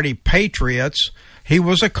Tea Party Patriots. He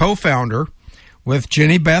was a co-founder with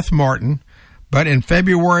Jenny Beth Martin, but in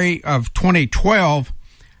February of 2012,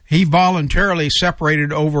 he voluntarily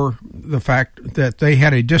separated over the fact that they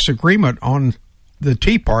had a disagreement on the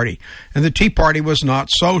Tea Party, and the Tea Party was not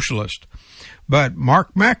socialist. But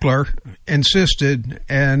Mark Meckler insisted,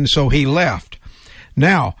 and so he left.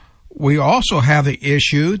 Now, we also have the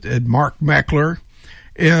issue that Mark Meckler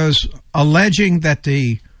is alleging that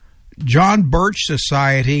the John Birch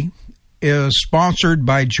Society is sponsored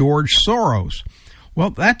by George Soros.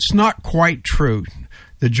 Well, that's not quite true.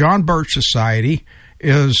 The John Birch Society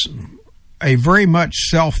is a very much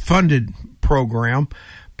self-funded program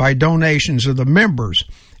by donations of the members.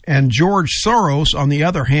 And George Soros, on the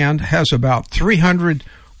other hand, has about 300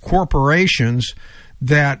 corporations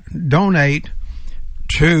that donate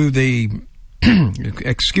to the,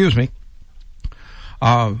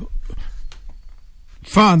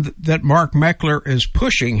 fund that Mark Meckler is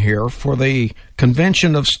pushing here for the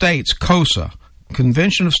Convention of States, COSA,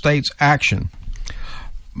 Convention of States Action.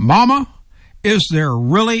 Mama, is there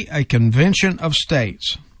really a Convention of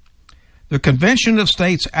States? The Convention of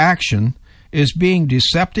States Action is being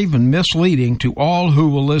deceptive and misleading to all who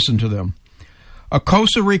will listen to them. A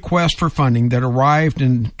COSA request for funding that arrived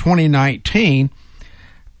in 2019,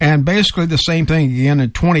 and basically the same thing again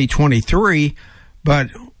in 2023, but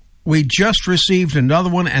we just received another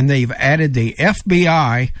one, and they've added the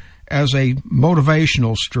FBI as a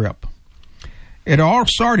motivational strip. It all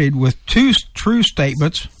started with two true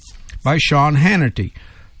statements by Sean Hannity.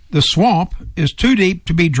 The swamp is too deep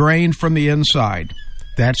to be drained from the inside.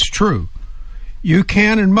 That's true. You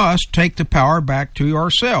can and must take the power back to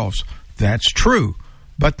yourselves. That's true.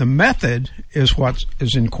 But the method is what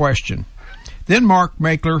is in question. Then Mark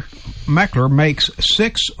Meckler makes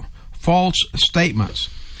 6 false statements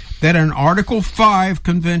that an Article 5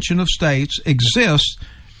 Convention of States exists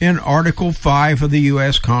in Article 5 of the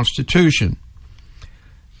U.S. Constitution.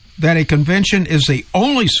 That a convention is the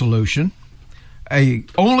only solution, a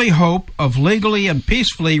only hope of legally and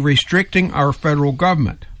peacefully restricting our federal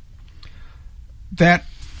government. That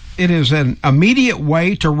it is an immediate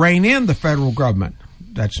way to rein in the federal government.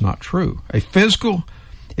 That's not true.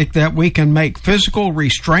 That we can make physical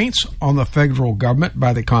restraints on the federal government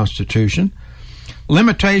by the Constitution,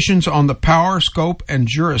 limitations on the power, scope, and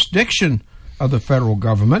jurisdiction of the federal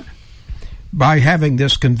government by having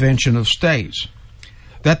this Convention of States.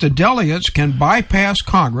 That the delegates can bypass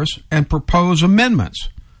Congress and propose amendments.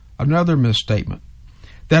 Another misstatement.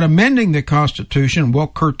 That amending the Constitution will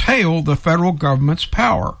curtail the federal government's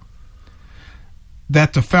power.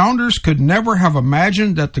 That the founders could never have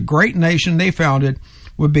imagined that the great nation they founded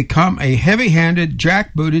would become a heavy-handed,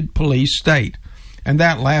 jackbooted police state. And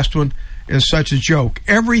that last one is such a joke.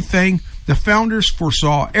 Everything, the founders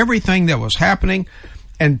foresaw everything that was happening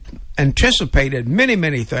and anticipated many,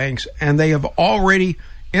 many things, and they have already,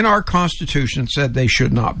 in our Constitution, said they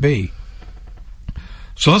should not be.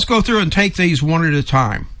 So let's go through and take these one at a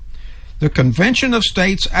time. The Convention of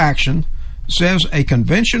States Action says a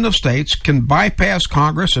Convention of States can bypass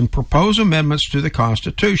Congress and propose amendments to the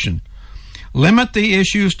Constitution, limit the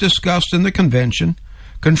issues discussed in the Convention,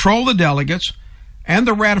 control the delegates, and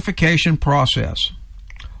the ratification process.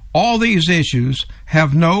 All these issues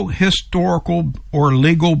have no historical or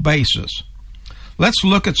legal basis. Let's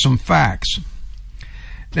look at some facts.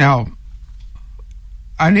 Now,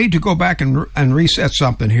 I need to go back and reset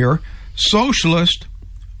something here. Socialists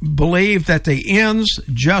believe that the ends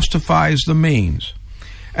justifies the means,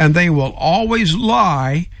 and they will always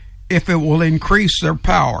lie if it will increase their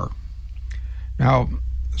power. Now,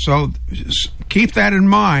 so keep that in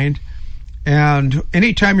mind, and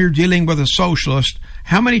anytime you're dealing with a socialist,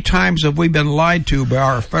 how many times have we been lied to by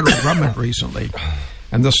our federal government recently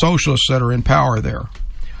and the socialists that are in power there?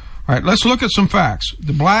 All right, let's look at some facts.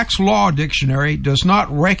 The Black's Law Dictionary does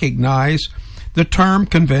not recognize the term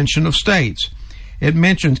Convention of States. It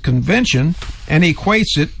mentions convention and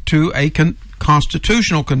equates it to a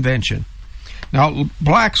constitutional convention. Now,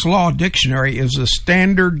 Black's Law Dictionary is a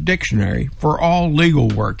standard dictionary for all legal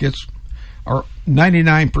work. It's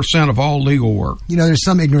 99% of all legal work. You know, there's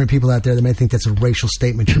some ignorant people out there that may think that's a racial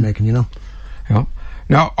statement you're making, you know? Yeah.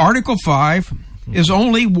 Now, Article 5 is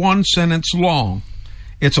only one sentence long.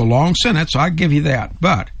 It's a long sentence, I give you that.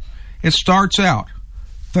 But it starts out,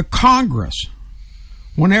 the Congress,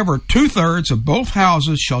 whenever 2/3 of both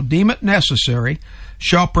houses shall deem it necessary,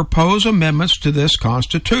 shall propose amendments to this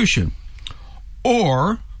Constitution,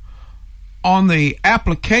 or on the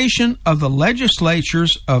application of the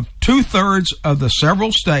legislatures of 2/3 of the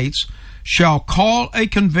several states, shall call a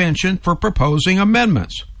convention for proposing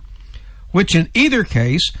amendments, which in either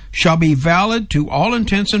case shall be valid to all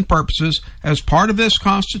intents and purposes as part of this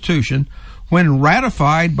Constitution when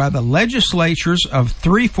ratified by the legislatures of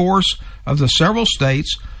 3/4 of the several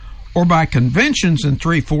states, or by conventions in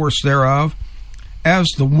 3/4 thereof, as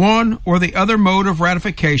the one or the other mode of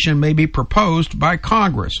ratification may be proposed by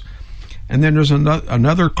Congress. And then there's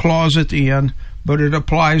another clause at the end, but it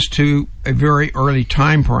applies to a very early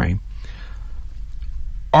time frame.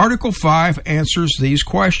 Article 5 answers these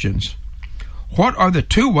questions. What are the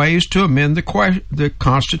two ways to amend the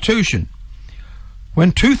Constitution?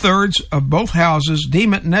 When 2/3 of both houses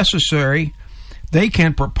deem it necessary, they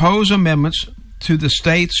can propose amendments to the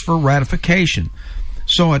states for ratification.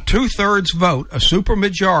 So a 2/3 vote, a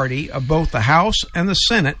supermajority of both the House and the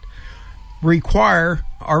Senate,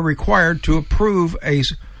 are required to approve a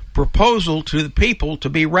proposal to the people to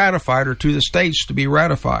be ratified, or to the states to be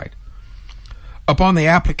ratified. Upon the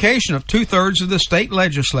application of 2/3 of the state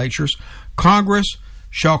legislatures, Congress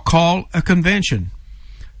shall call a convention.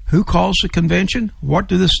 Who calls the convention? What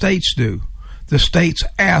do the states do? The states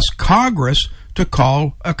ask Congress to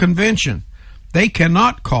call a convention. They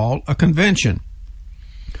cannot call a convention.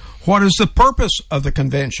 What is the purpose of the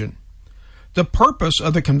convention? The purpose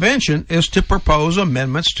of the convention is to propose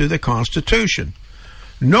amendments to the Constitution.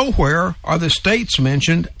 Nowhere are the states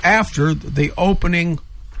mentioned after the opening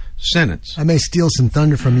sentence. I may steal some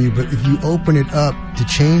thunder from you, but if you open it up to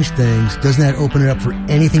change things, doesn't that open it up for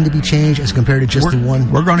anything to be changed as compared to just the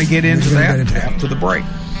one? We're going to get into that after the break.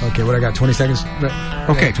 Okay, what I got, 20 seconds?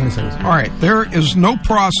 Okay. Yeah, 20 seconds. All right. There is no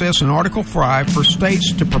process in Article 5 for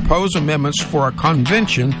states to propose amendments for a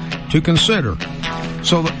convention to consider.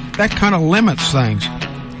 So that kind of limits things.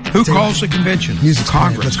 Who calls the convention? Music's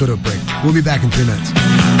Congress. Playing. Let's go to a break. We'll be back in 3 minutes.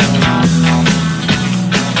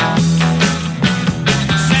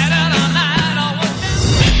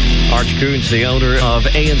 Arch Coons, the owner of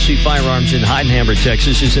A&C Firearms in Heidenhammer,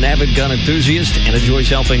 Texas, is an avid gun enthusiast and enjoys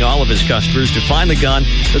helping all of his customers to find the gun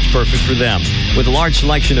that's perfect for them. With a large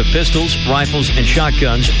selection of pistols, rifles, and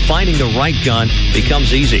shotguns, finding the right gun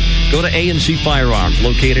becomes easy. Go to A&C Firearms,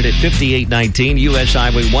 located at 5819 U.S.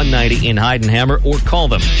 Highway 190 in Heidenhammer, or call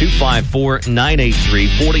them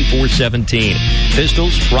 254-983-4417.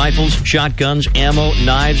 Pistols, rifles, shotguns, ammo,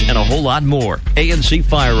 knives, and a whole lot more. A&C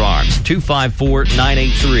Firearms,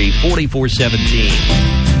 254-983-4417.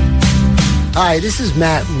 Hi, this is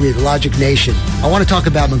Matt with Logic Nation. I want to talk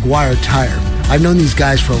about McGuire Tire. I've known these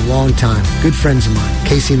guys for a long time. Good friends of mine,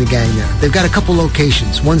 Casey and the gang there. They've got a couple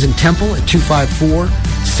locations. One's in Temple at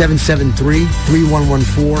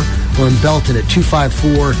 254-773-3114, or in Belton at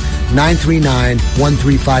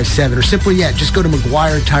 254-939-1357. Or simply yet, just go to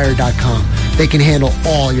McGuireTire.com. They can handle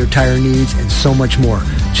all your tire needs and so much more.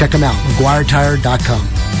 Check them out, McGuireTire.com.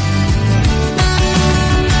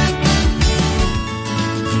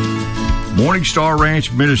 Morning Star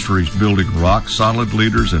Ranch Ministries, building rock-solid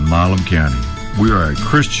leaders in Milam County. We are a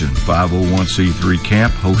Christian 501c3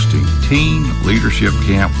 camp hosting teen leadership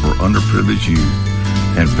camp for underprivileged youth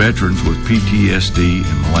and veterans with PTSD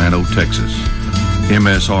in Milano, Texas.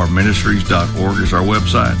 MSRministries.org is our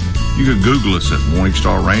website. You can Google us at Morning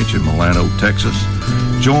Star Ranch in Milano, Texas.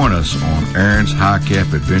 Join us on Aaron's High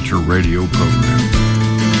Cap Adventure radio program.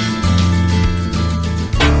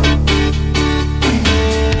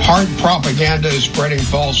 Hard propaganda is spreading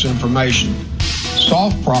false information.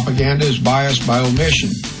 Soft propaganda is biased by omission.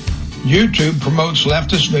 YouTube promotes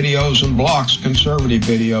leftist videos and blocks conservative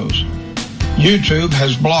videos. YouTube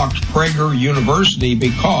has blocked Prager University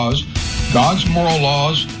because God's moral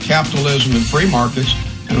laws, capitalism, and free markets,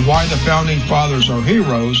 and why the Founding Fathers are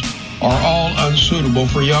heroes, are all unsuitable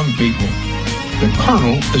for young people. The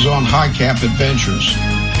Colonel is on High Cap Adventures.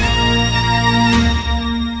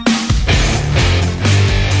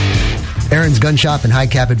 Aaron's Gun Shop and High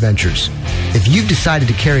Cap Adventures. If you've decided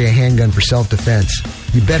to carry a handgun for self-defense,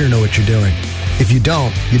 you better know what you're doing. If you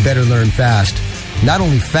don't, you better learn fast. Not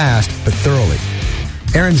only fast, but thoroughly.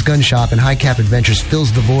 Aaron's Gun Shop and High Cap Adventures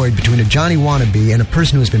fills the void between a Johnny wannabe and a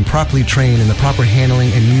person who has been properly trained in the proper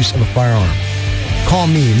handling and use of a firearm. Call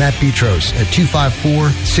me, Matt Petros, at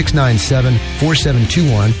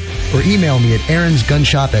 254-697-4721 or email me at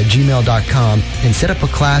aaronsgunshop@gmail.com and set up a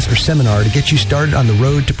class or seminar to get you started on the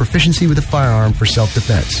road to proficiency with a firearm for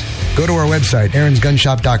self-defense. Go to our website,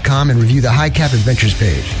 aaronsgunshop.com, and review the High Cap Adventures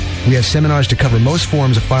page. We have seminars to cover most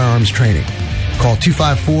forms of firearms training. Call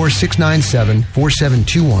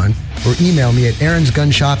 254-697-4721 or email me at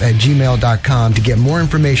aaronsgunshop@gmail.com to get more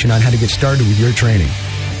information on how to get started with your training.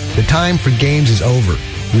 The time for games is over.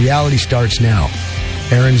 Reality starts now.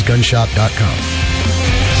 aaronsgunshop.com.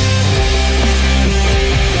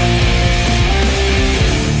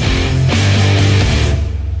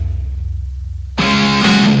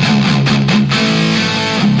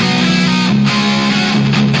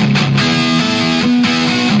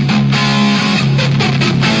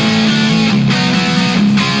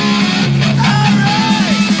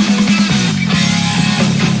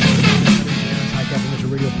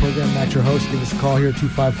 call here at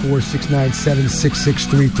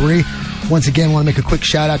 254-697-6633. Once again, want to make a quick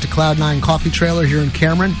shout out to Cloud9 Coffee Trailer here in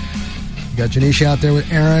Cameron. You got Janisha out there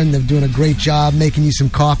with Aaron. They're doing a great job making you some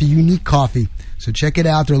coffee, unique coffee. So check it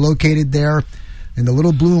out. They're located there in the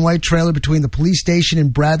little blue and white trailer between the police station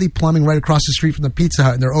and Bradley Plumbing, right across the street from the Pizza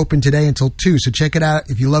Hut. And they're open today until 2. So check it out.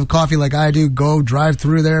 If you love coffee like I do, go drive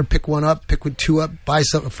through there, pick one up, pick two up, buy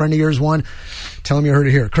a friend of yours one. Tell them you heard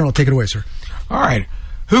it here. Colonel, take it away, sir. All right.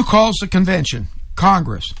 Who calls the convention?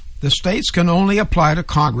 Congress. The states can only apply to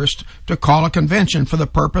Congress to call a convention for the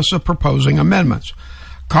purpose of proposing amendments.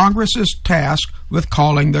 Congress is tasked with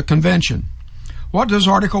calling the convention. What does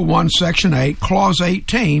Article 1, Section 8, Clause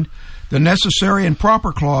 18, the necessary and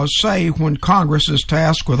proper clause, say when Congress is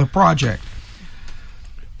tasked with a project?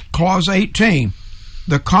 Clause 18,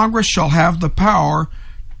 the Congress shall have the power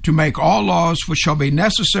to make all laws which shall be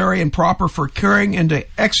necessary and proper for carrying into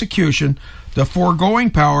execution the foregoing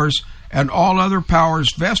powers and all other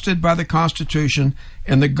powers vested by the Constitution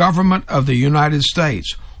in the government of the United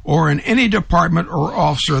States, or in any department or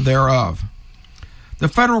officer thereof. The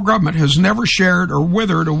federal government has never shared or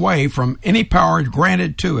withered away from any power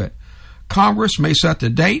granted to it. Congress may set the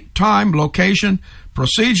date, time, location,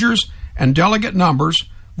 procedures, and delegate numbers,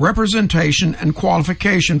 representation, and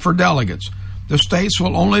qualification for delegates. The states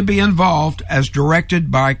will only be involved as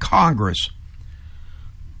directed by Congress.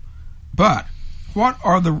 But what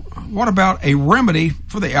about a remedy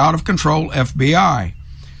for the out-of-control FBI?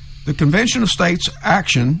 The Convention of States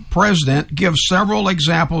Action President gives several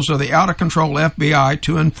examples of the out-of-control FBI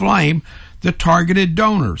to inflame the targeted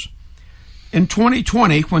donors. In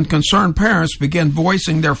 2020, when concerned parents began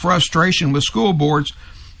voicing their frustration with school boards,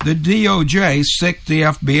 the DOJ sicked the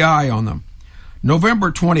FBI on them.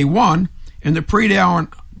 November 21, in the pre-dawn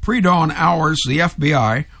hours, the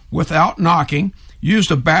FBI, without knocking,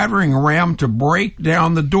 used a battering ram to break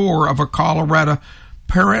down the door of a Colorado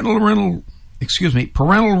parental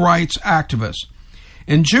rights activist.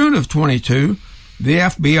 In June of 22, the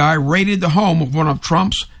FBI raided the home of one of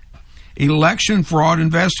Trump's election fraud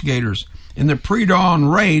investigators. In the pre-dawn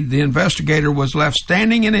raid, the investigator was left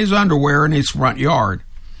standing in his underwear in his front yard.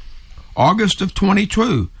 August of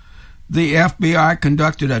 22, the FBI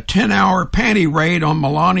conducted a 10-hour panty raid on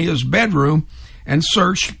Melania's bedroom and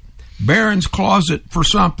searched Barron's closet for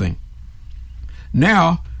something.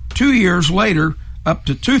 Now, 2 years later, up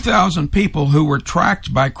to 2,000 people who were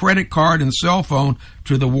tracked by credit card and cell phone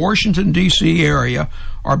to the Washington, D.C. area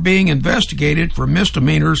are being investigated for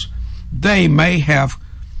misdemeanors they may have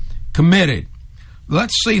committed.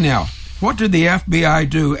 Let's see now. What did the FBI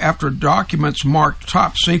do after documents marked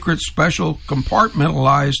top secret special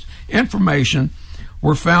compartmentalized information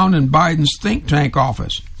were found in Biden's think tank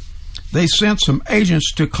office? They sent some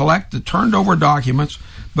agents to collect the turned over documents,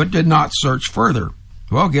 but did not search further.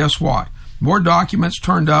 Well, guess what? More documents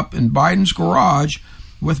turned up in Biden's garage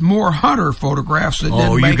with more Hunter photographs that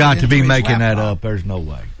didn't make it. You got to be making laptop. that up. There's no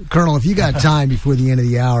way. Colonel, if you got time before the end of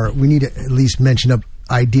the hour, we need to at least mention up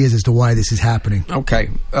ideas as to why this is happening. Okay.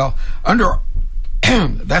 Well,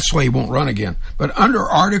 that's why he won't run again. But under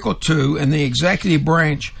Article 2, and the executive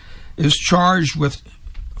branch is charged with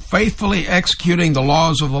faithfully executing the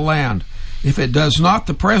laws of the land. If it does not,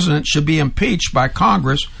 the president should be impeached by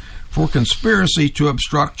Congress for conspiracy to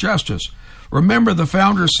obstruct justice. Remember, the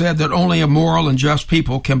founders said that only a moral and just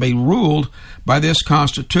people can be ruled by this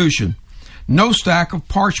Constitution. No stack of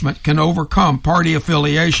parchment can overcome party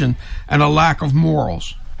affiliation and a lack of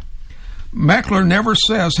morals. Meckler never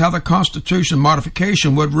says how the Constitution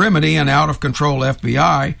modification would remedy an out-of-control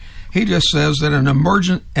FBI. He just says that an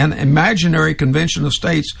imaginary convention of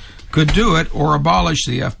states could do it or abolish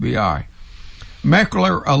the FBI.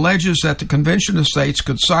 Meckler alleges that the Convention of States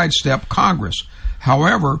could sidestep Congress.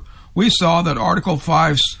 However, we saw that Article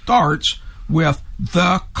 5 starts with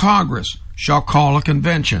the Congress shall call a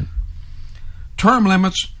convention. Term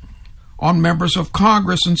limits on members of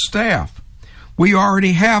Congress and staff. We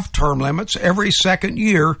already have term limits. Every second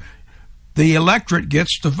year, the electorate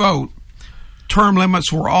gets to vote. Term limits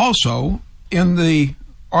were also in the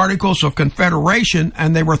Articles of Confederation,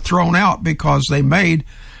 and they were thrown out because they made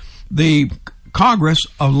the Congress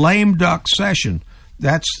a lame duck session.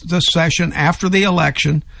 That's the session after the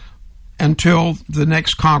election until the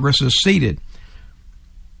next Congress is seated.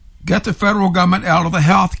 Get the federal government out of the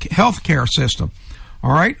health care system.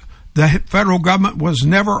 All right? The federal government was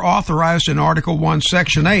never authorized in Article 1,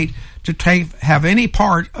 Section 8 to have any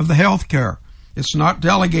part of the health care. It's not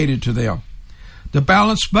delegated to them. The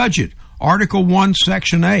balanced budget, Article 1,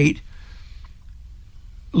 Section 8,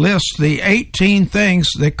 lists the 18 things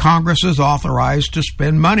that Congress is authorized to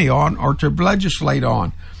spend money on or to legislate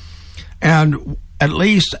on. And at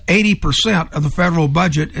least 80% of the federal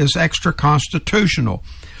budget is extra constitutional.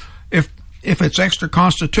 If it's extra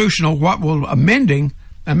constitutional, what will amending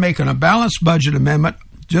and making a balanced budget amendment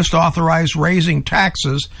just authorize raising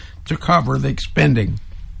taxes to cover the spending?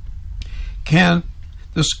 Can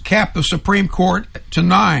this cap the Supreme Court to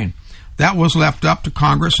 9? That was left up to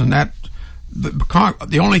Congress, and that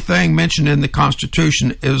the only thing mentioned in the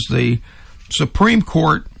Constitution is the Supreme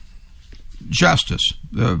Court justice,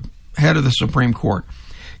 the head of the Supreme Court.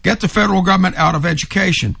 Get the federal government out of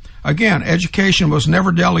education. Again, education was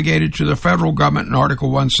never delegated to the federal government in Article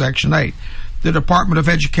 1, Section 8. The Department of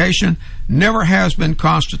Education never has been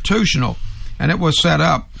constitutional, and it was set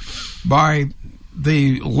up by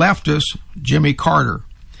the leftist Jimmy Carter.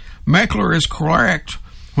 Meckler is correct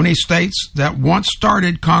when he states that once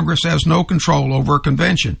started, Congress has no control over a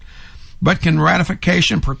convention. But can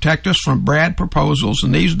ratification protect us from bad proposals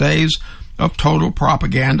in these days of total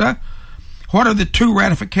propaganda? What are the 2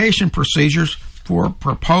 ratification procedures for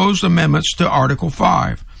proposed amendments to Article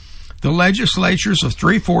 5? The legislatures of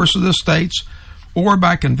 3/4 of the states, or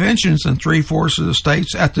by conventions in 3/4 of the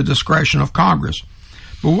states at the discretion of Congress.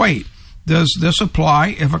 But wait, does this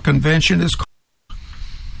apply if a convention is called?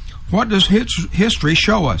 What does history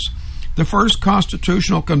show us? The first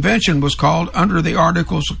constitutional convention was called under the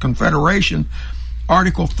Articles of Confederation,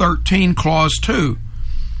 Article 13, Clause 2.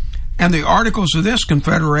 And the articles of this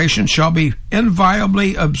confederation shall be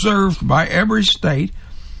inviolably observed by every state,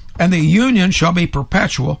 and the union shall be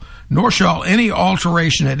perpetual, nor shall any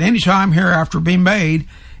alteration at any time hereafter be made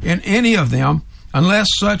in any of them, unless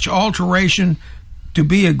such alteration to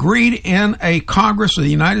be agreed in a Congress of the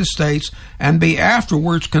United States and be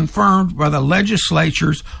afterwards confirmed by the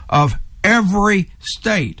legislatures of every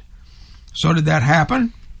state. So did that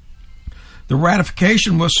happen? The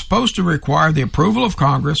ratification was supposed to require the approval of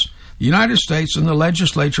Congress, the United States, and the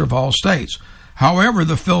legislature of all states. However,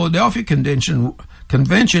 the Philadelphia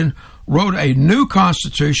Convention wrote a new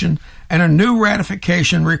constitution and a new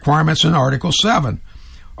ratification requirements in Article 7.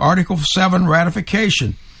 Article 7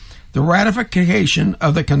 ratification. The ratification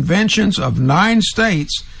of the conventions of 9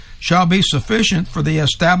 states shall be sufficient for the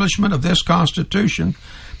establishment of this Constitution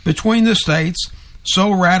between the states,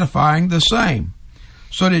 so ratifying the same.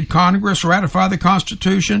 So did Congress ratify the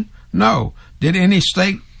Constitution? No. Did any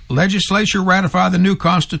state legislature ratify the new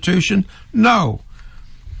Constitution? No.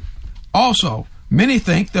 Also, many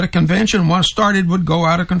think that a convention once started would go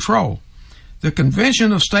out of control. The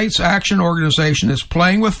Convention of States Action Organization is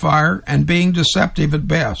playing with fire and being deceptive at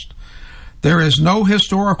best. There is no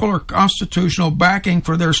historical or constitutional backing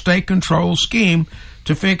for their state control scheme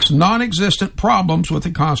to fix non-existent problems with the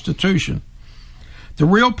Constitution. The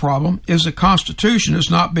real problem is the Constitution is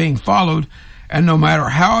not being followed, and no matter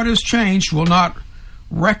how it is changed, will not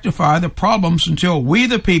rectify the problems until we,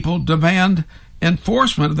 the people, demand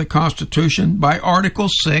enforcement of the Constitution by Article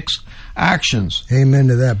 6 actions. Amen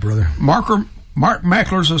to that, brother. Mark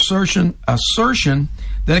Meckler's assertion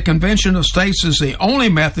that a convention of states is the only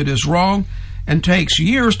method is wrong and takes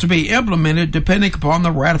years to be implemented depending upon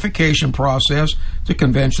the ratification process the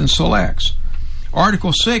convention selects.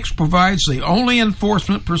 Article 6 provides the only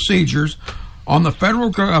enforcement procedures on the federal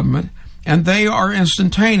government, and they are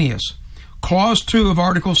instantaneous. Clause 2 of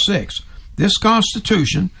Article 6. This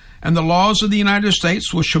Constitution and the laws of the United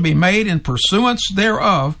States which shall be made in pursuance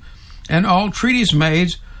thereof, and all treaties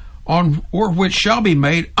made on or which shall be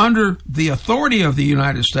made under the authority of the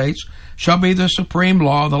United States shall be the supreme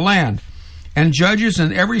law of the land, and judges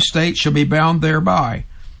in every state shall be bound thereby.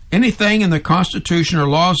 Anything in the Constitution or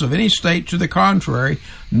laws of any state to the contrary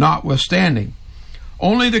notwithstanding.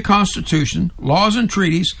 Only the Constitution, laws, and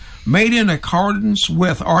treaties made in accordance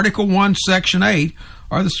with Article 1, Section 8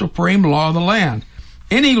 are the supreme law of the land.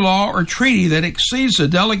 Any law or treaty that exceeds the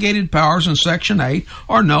delegated powers in Section 8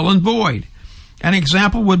 are null and void. An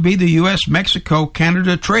example would be the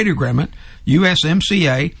U.S.-Mexico-Canada Trade Agreement,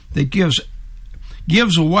 USMCA, that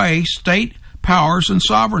gives away state powers and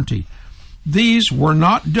sovereignty. These were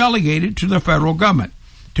not delegated to the federal government,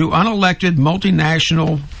 to unelected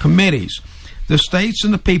multinational committees. The states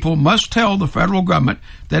and the people must tell the federal government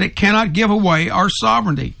that it cannot give away our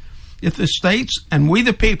sovereignty. If the states and we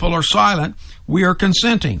the people are silent, we are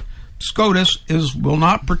consenting. SCOTUS will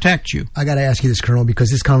not protect you. I got to ask you this, Colonel, because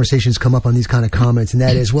this conversation's come up on these kind of comments, and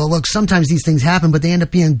that is, well, look, sometimes these things happen, but they end up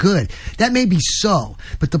being good. That may be so,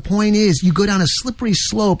 but the point is, you go down a slippery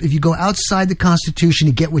slope if you go outside the Constitution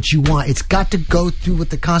to get what you want. It's got to go through what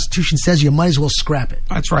the Constitution says. You might as well scrap it.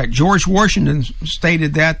 That's right. George Washington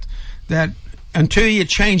stated that until you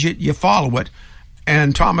change it, you follow it.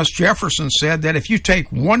 And Thomas Jefferson said that if you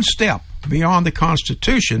take one step beyond the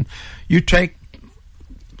Constitution, you take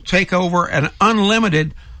take over an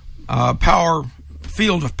unlimited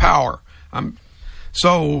field of power.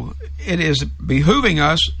 So it is behooving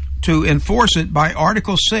us to enforce it by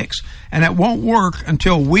Article 6, and it won't work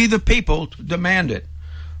until we the people demand it.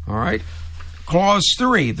 All right? Clause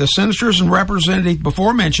 3, the senators and representatives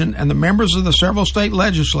before mentioned and the members of the several state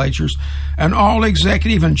legislatures and all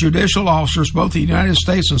executive and judicial officers, both the United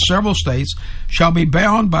States and several states, shall be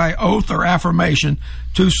bound by oath or affirmation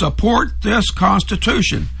to support this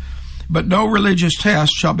Constitution, but no religious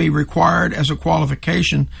test shall be required as a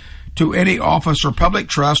qualification to any office or public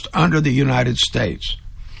trust under the United States.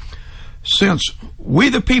 Since we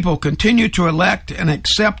the people continue to elect and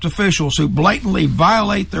accept officials who blatantly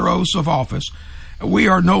violate their oaths of office, we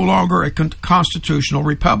are no longer a constitutional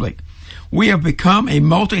republic. We have become a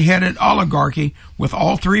multi-headed oligarchy with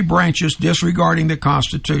all three branches disregarding the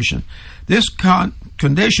Constitution. This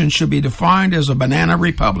condition should be defined as a banana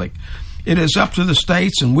republic. It is up to the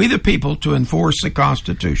states and we the people to enforce the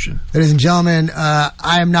Constitution. Ladies and gentlemen,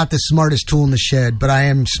 I am not the smartest tool in the shed, but I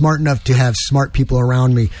am smart enough to have smart people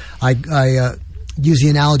around me. I use the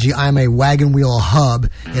analogy, I'm a wagon wheel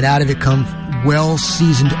hub, and out of it come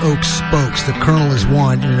well-seasoned oak spokes. The kernel is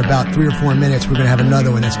one, and in about 3 or 4 minutes, we're going to have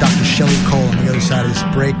another one. That's Dr. Shelley Cole on the other side of this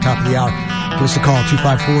break, top of the hour. Give us a call,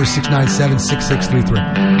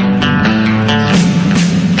 254-697-6633.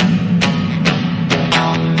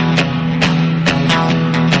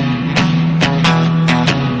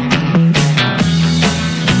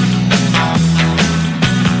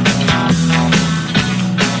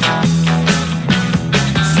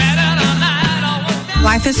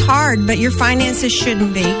 Life is hard, but your finances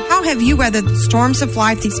shouldn't be. How have you weathered the storms of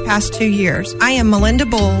life these past 2 years? I am Melinda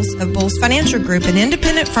Bowles of Bowles Financial Group, an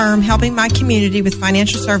independent firm helping my community with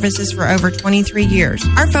financial services for over 23 years.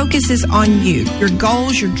 Our focus is on you, your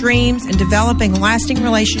goals, your dreams, and developing a lasting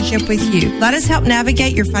relationship with you. Let us help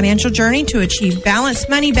navigate your financial journey to achieve balanced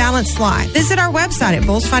money, balanced life. Visit our website at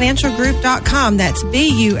BowlesFinancialGroup.com. That's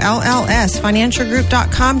BULLS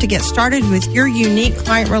FinancialGroup.com to get started with your unique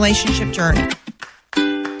client relationship journey.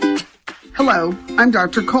 Hello, I'm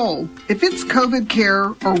Dr. Cole. If it's COVID care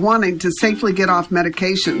or wanting to safely get off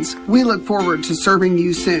medications, we look forward to serving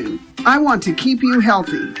you soon. I want to keep you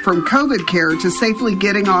healthy. From COVID care to safely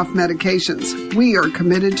getting off medications, we are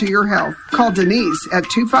committed to your health. Call Denise at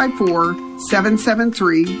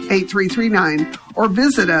 254-773-8339 or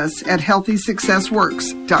visit us at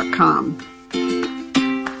healthysuccessworks.com.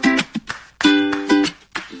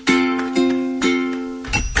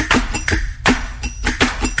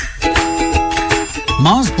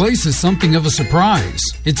 Ma's Place is something of a surprise.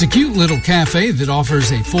 It's a cute little cafe that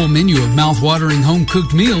offers a full menu of mouth-watering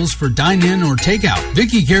home-cooked meals for dine-in or takeout.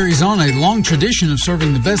 Vicky carries on a long tradition of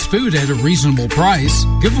serving the best food at a reasonable price.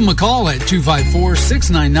 Give them a call at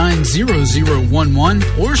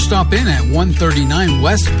 254-699-0011 or stop in at 139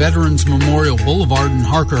 West Veterans Memorial Boulevard in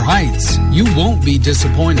Harker Heights. You won't be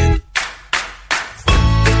disappointed.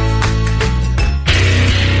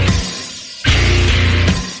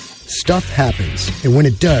 Stuff happens, and when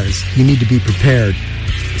it does, you need to be prepared.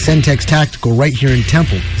 Centex Tactical right here in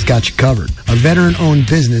Temple has got you covered. A veteran-owned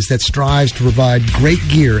business that strives to provide great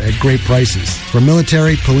gear at great prices. From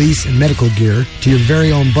military, police, and medical gear to your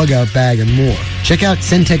very own bug-out bag and more. Check out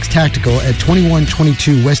Centex Tactical at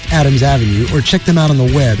 2122 West Adams Avenue or check them out on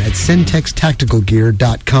the web at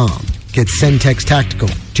centextacticalgear.com. Get Centex Tactical,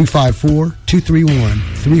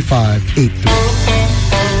 254-231-3583.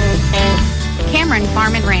 Cameron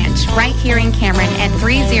Farm and Ranch, right here in Cameron at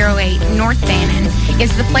 308 North Bannon,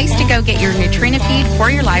 is the place to go get your Nutrina feed for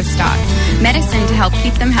your livestock, medicine to help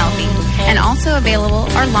keep them healthy, and also available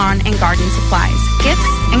are lawn and garden supplies, gifts,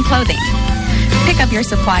 and clothing. Pick up your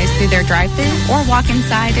supplies through their drive-thru or walk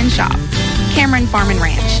inside and shop. Cameron Farm and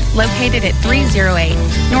Ranch, located at 308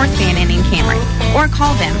 North Bannon in Cameron, or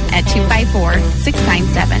call them at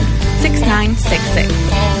 254-697-6966.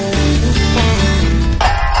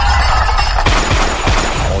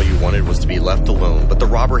 Wanted was to be left alone, but the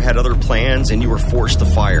robber had other plans and you were forced to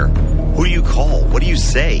fire. Who do you call? What do you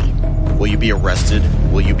say? Will you be arrested?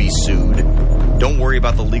 Will you be sued? Don't worry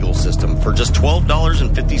about the legal system. For just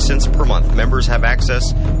 $12.50 per month, members have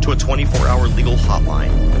access to a 24-hour legal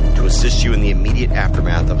hotline to assist you in the immediate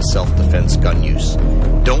aftermath of a self-defense gun use.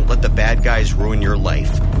 Don't let the bad guys ruin your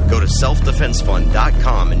life. Go to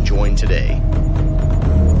selfdefensefund.com and join today.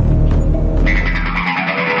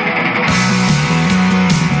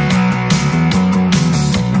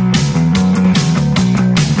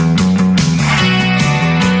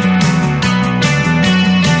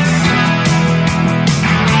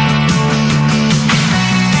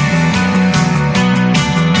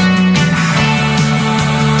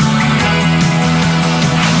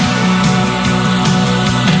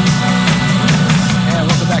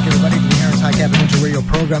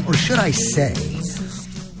 should I say,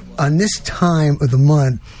 on this time of the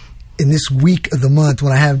month, in this week of the month,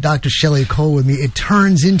 when I have Dr. Shelley Cole with me, it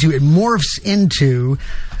morphs into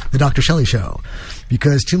the Dr. Shelley Show.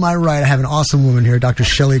 Because to my right, I have an awesome woman here, Dr.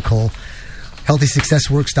 Shelley Cole.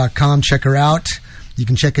 HealthySuccessWorks.com. Check her out. You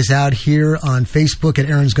can check us out here on Facebook at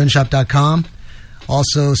aaronsgunshop.com.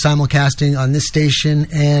 Also simulcasting on this station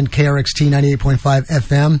and KRXT 98.5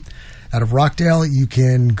 FM out of Rockdale. You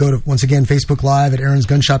can go to, once again, Facebook Live at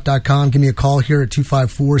aaronsgunshop.com. Give me a call here at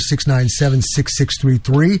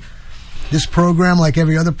 254-697-6633. This program, like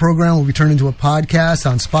every other program, will be turned into a podcast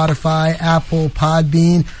on Spotify, Apple,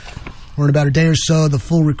 Podbean. Or in about a day or so, the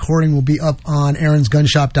full recording will be up on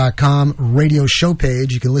aaronsgunshop.com radio show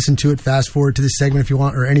page. You can listen to it, fast forward to this segment if you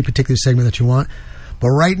want, or any particular segment that you want. But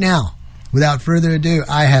right now, without further ado,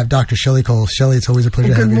 I have Dr. Shelley Cole. Shelley, it's always a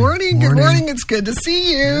pleasure to have you. Good morning. It's good to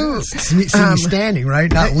see you. Yes. See me standing, right?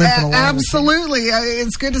 Not limping along. Absolutely.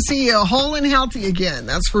 It's good to see you whole and healthy again.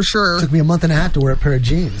 That's for sure. It took me a month and a half to wear a pair of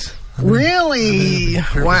jeans. Really?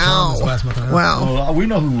 Wow. Well, we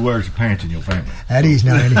know who wears the pants in your family. Eddie's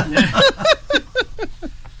not Eddie.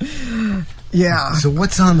 Yeah. So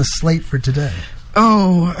what's on the slate for today?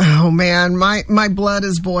 Oh man, my blood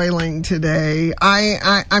is boiling today.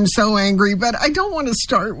 I'm so angry, but I don't want to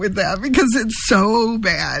start with that because it's so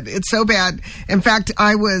bad. It's so bad. In fact,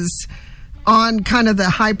 I was on kind of the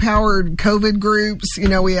high-powered COVID groups. You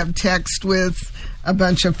know, we have text with a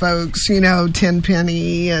bunch of folks, you know,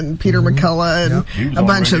 Tenpenny and Peter McCullough and a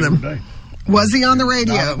bunch of them. Today. Was he on the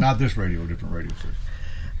radio? Not this radio, different radio station.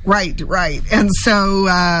 Right. And so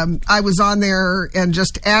I was on there and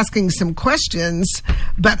just asking some questions,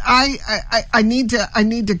 but I need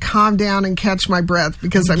to calm down and catch my breath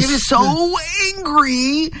because I'm so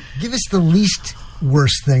angry. Give us the least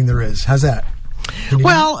worst thing there is. How's that?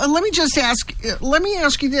 Well, let me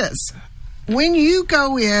ask you this. When you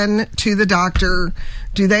go in to the doctor,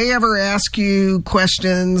 do they ever ask you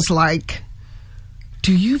questions like,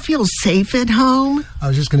 do you feel safe at home? I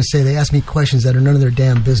was just going to say, they ask me questions that are none of their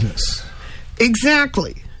damn business.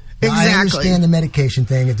 Exactly. Now, I understand the medication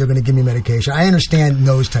thing, if they're going to give me medication. I understand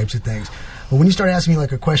those types of things. But when you start asking me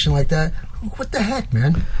like a question like that, what the heck,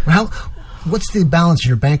 man? What's the balance in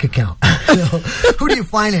your bank account? Who do you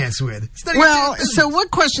finance with? Well, so what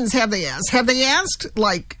questions have they asked? Have they asked,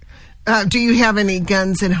 like, do you have any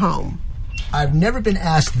guns at home? I've never been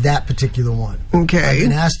asked that particular one. Okay. I've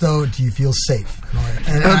been asked, though, do you feel safe?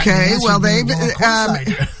 Okay. Well, they've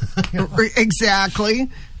exactly.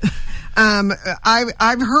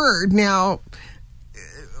 I've heard. Now,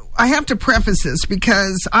 I have to preface this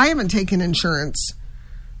because I haven't taken insurance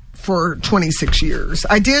for 26 years.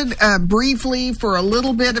 I did briefly for a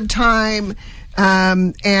little bit of time.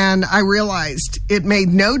 And I realized it made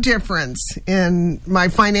no difference in my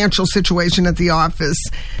financial situation at the office.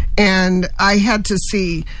 And I had to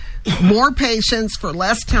see more patients for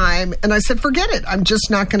less time. And I said, forget it. I'm just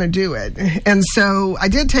not going to do it. And so I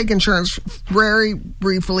did take insurance very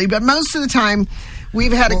briefly, but most of the time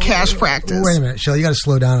we've had a cash practice. Wait a minute, Shelley, you got to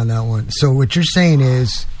slow down on that one. So what you're saying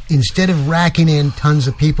is, instead of racking in tons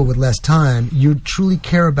of people with less time, you truly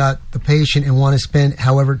care about the patient and want to spend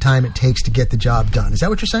however time it takes to get the job done. Is that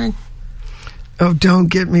what you're saying? Oh, don't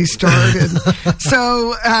get me started.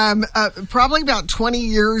 So probably about 20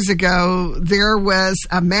 years ago, there was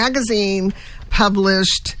a magazine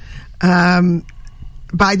published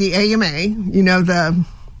by the AMA, you know, the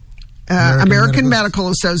American Medical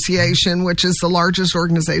Association, which is the largest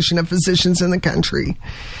organization of physicians in the country.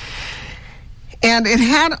 And it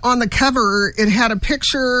had on the cover, it had a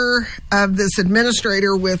picture of this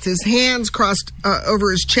administrator with his hands crossed over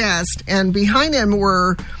his chest. And behind him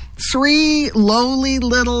were three lowly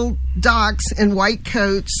little docs in white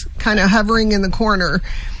coats kind of hovering in the corner.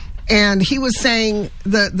 And he was saying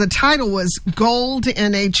the title was Gold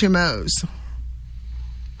in HMOs.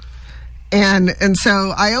 And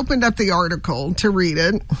so I opened up the article to read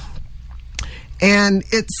it. And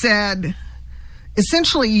it said,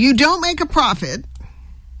 essentially, you don't make a profit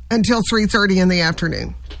until 3:30 in the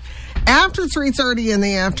afternoon. After 3:30 in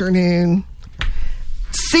the afternoon,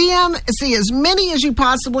 see as many as you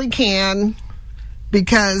possibly can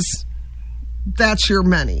because that's your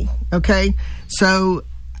money, okay? So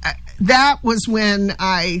that was when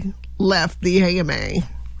I left the AMA.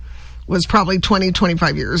 Was probably 20,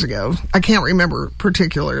 25 years ago. I can't remember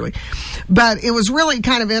particularly. But it was really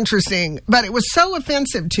kind of interesting. But it was so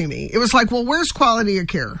offensive to me. It was like, well, where's quality of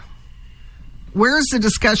care? Where's the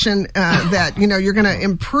discussion that, you know, you're going to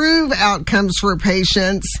improve outcomes for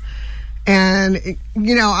patients? And,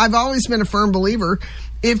 you know, I've always been a firm believer,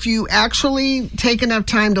 if you actually take enough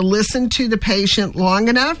time to listen to the patient long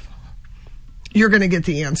enough, you're going to get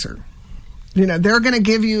the answer. You know, they're going to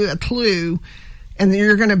give you a clue, and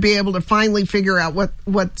you're going to be able to finally figure out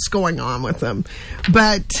what's going on with them.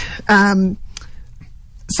 But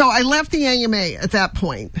so I left the AMA at that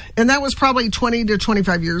point, and that was probably 20 to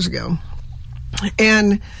 25 years ago.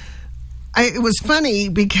 And it was funny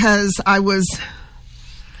because I was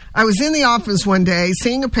in the office one day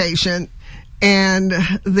seeing a patient, and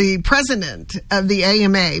the president of the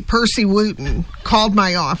AMA, Percy Wooten, called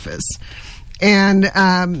my office. And,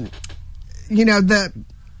 you know,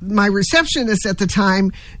 my receptionist at the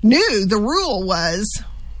time knew the rule was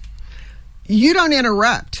you don't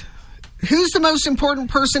interrupt. Who's the most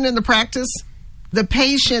important person in the practice? The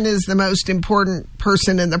patient is the most important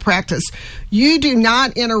person in the practice. You do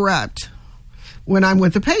not interrupt when I'm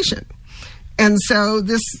with the patient. And so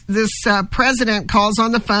this president calls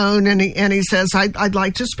on the phone, and he says, I'd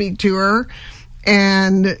like to speak to her.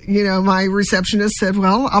 And, you know, my receptionist said,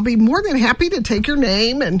 well, I'll be more than happy to take your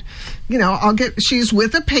name. And, you know, she's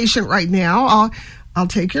with a patient right now. I'll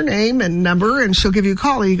take your name and number, and she'll give you a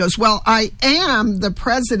call. And he goes, well, I am the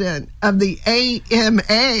president of the AMA.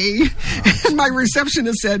 And my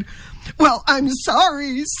receptionist said, well, I'm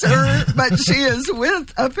sorry, sir, but she is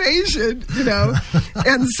with a patient, you know.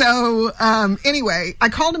 And so, anyway, I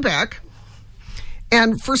called him back.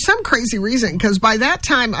 And for some crazy reason, because by that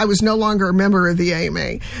time I was no longer a member of the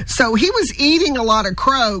AMA. So he was eating a lot of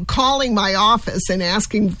crow, calling my office and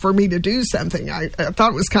asking for me to do something. I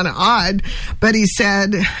thought it was kind of odd. But he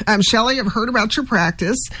said, Shelley, I've heard about your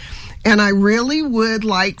practice, and I really would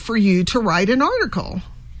like for you to write an article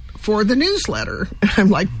for the newsletter. And I'm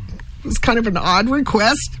like, it was kind of an odd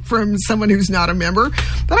request from someone who's not a member.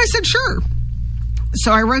 But I said, sure.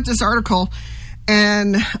 So I wrote this article,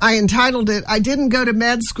 and I entitled it, I Didn't Go to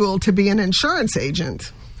Med School to Be an Insurance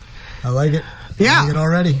Agent. I like it. Yeah. I like it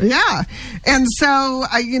already. Yeah. And so,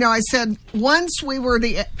 I said, once we were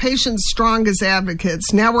the patient's strongest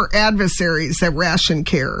advocates, now we're adversaries that ration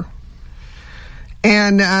care.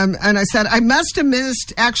 And I said, I must have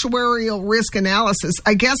missed actuarial risk analysis.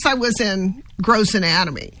 I guess I was in gross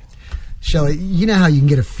anatomy. Shelley, you know how you can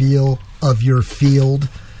get a feel of your field?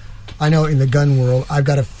 I know in the gun world, I've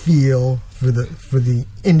got a feel for the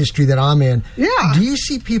industry that I'm in. Yeah. Do you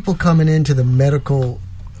see people coming into the medical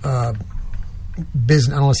business,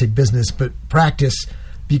 I don't want to say business, but practice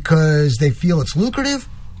because they feel it's lucrative,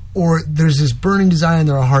 or there's this burning desire in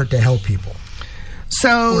their heart to help people?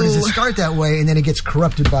 So, or does it start that way and then it gets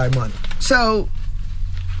corrupted by money? So,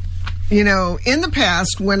 in the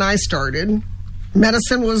past, when I started,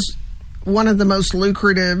 medicine was one of the most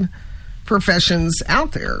lucrative professions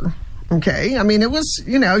out there. Okay. I mean, it was,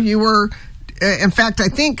 you were, in fact, I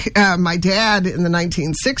think my dad in the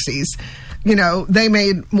 1960s, they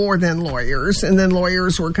made more than lawyers, and then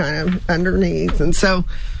lawyers were kind of underneath. And so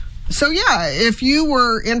yeah, if you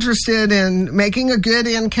were interested in making a good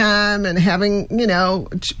income and having,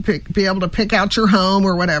 be able to pick out your home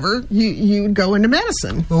or whatever, you'd go into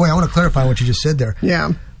medicine. Well, wait, I want to clarify what you just said there.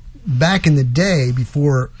 Yeah. Back in the day,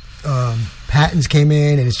 before patents came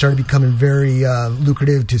in and it started becoming very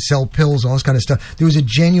lucrative to sell pills, all this kind of stuff, there was a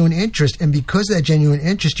genuine interest. And because of that genuine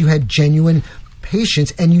interest, you had genuine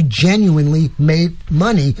patients and you genuinely made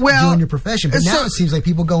money doing your profession. But now it seems like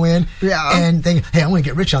people go in and think, hey, I want to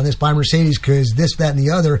get rich on this, buy Mercedes because this, that, and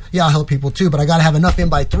the other. Yeah, I'll help people too, but I got to have enough in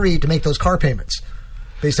by 3 to make those car payments.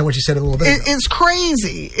 Based on what you said a little bit ago. It's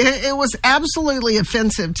crazy. It was absolutely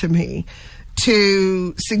offensive to me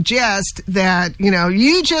to suggest that,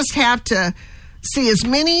 you just have to see as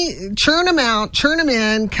many, churn them out, churn them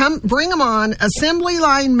in, bring them on assembly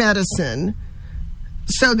line medicine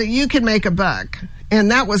so that you can make a buck.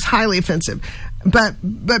 And that was highly offensive. But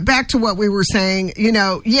back to what we were saying,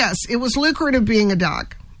 yes, it was lucrative being a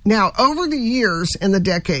doc. Now, over the years and the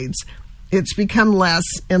decades, it's become less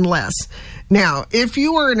and less. Now, if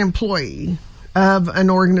you are an employee of an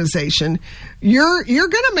organization, you're going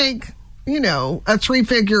to make, a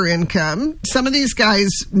 3-figure income. Some of these guys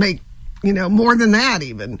make, more than that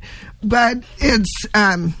even. But it's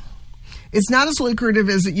not as lucrative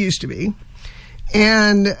as it used to be.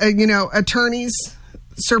 And, attorneys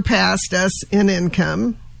surpassed us in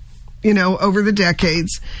income, over the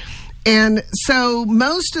decades. And so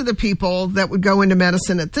most of the people that would go into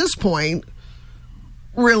medicine at this point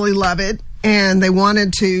really love it, and they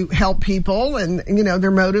wanted to help people, and,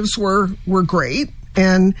 their motives were great.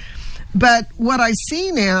 But what I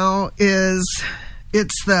see now is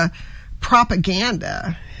it's the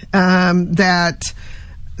propaganda that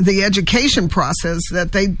the education process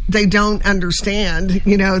that they don't understand.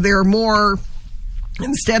 They're more,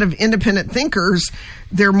 instead of independent thinkers,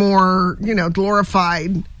 they're more,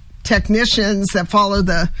 glorified technicians that follow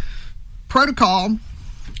the protocol,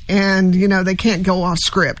 and, they can't go off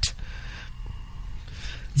script.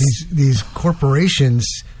 These corporations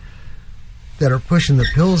that are pushing the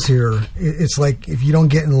pills here, it's like if you don't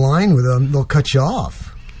get in line with them, they'll cut you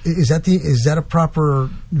off. Is that a proper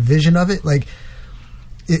vision of it? Like,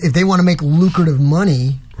 if they want to make lucrative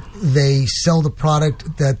money, they sell the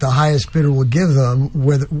product that the highest bidder will give them,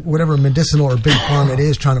 whatever medicinal or big pharma it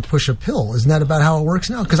is trying to push a pill. Isn't that about how it works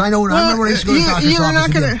now? Because I remember when I used to go to the doctor's office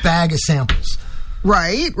and get a bag of samples.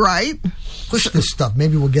 Right. Push this stuff.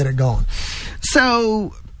 Maybe we'll get it going.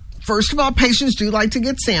 So, first of all, patients do like to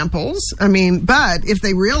get samples. I mean, but if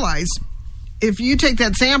they realize, if you take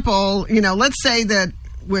that sample, let's say that,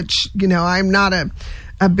 which, I'm not a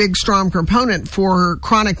big, strong proponent for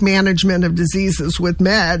chronic management of diseases with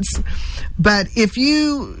meds. But if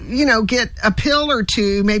you, get a pill or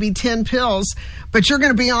two, maybe 10 pills, but you're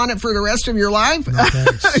going to be on it for the rest of your life,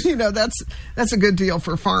 that's a good deal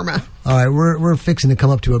for pharma. All right, we're fixing to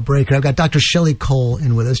come up to a break. I've got Dr. Shelley Cole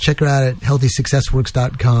in with us. Check her out at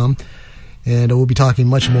healthysuccessworks.com. And we'll be talking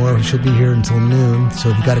much more. She'll be here until noon. So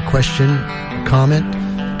if you got a question, comment,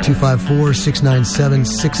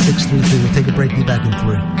 254-697-6633. We'll take a break. Be back in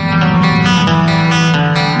 3.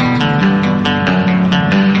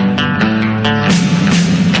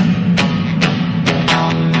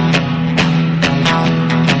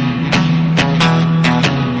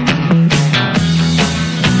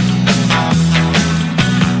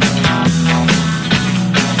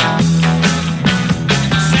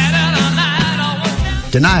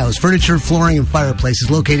 Denials Furniture, Flooring, and Fireplace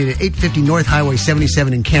is located at 850 North Highway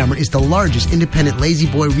 77 in Cameron. Is the largest independent Lazy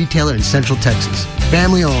Boy retailer in Central Texas.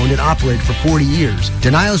 Family owned and operated for 40 years.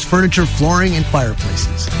 Denials Furniture, Flooring, and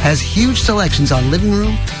Fireplaces has huge selections on living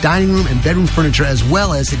room, dining room, and bedroom furniture, as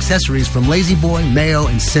well as accessories from Lazy Boy, Mayo,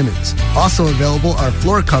 and Simmons. Also available are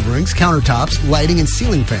floor coverings, countertops, lighting, and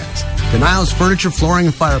ceiling fans. Denials Furniture, Flooring,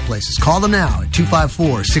 and Fireplaces. Call them now at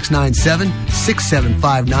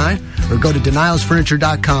 254-697-6759 or go to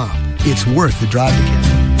denialsfurniture.com. It's worth the drive to get.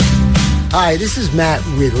 Hi, this is Matt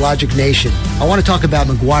with Logic Nation. I want to talk about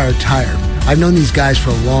McGuire Tire. I've known these guys for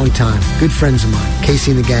a long time. Good friends of mine,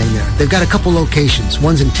 Casey and the gang there. They've got a couple locations.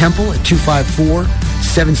 One's in Temple at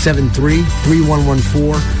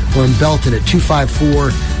 254-773-3114 or in Belton at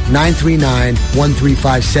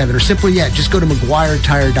 254-939-1357. Or simply just go to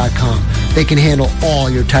McGuireTire.com. They can handle all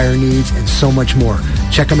your tire needs and so much more.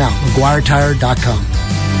 Check them out, McGuireTire.com.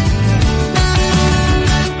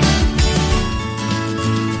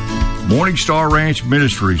 Morning Star Ranch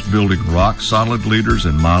Ministries, building rock-solid leaders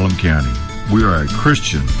in Milam County. We are a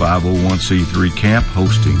Christian 501c3 camp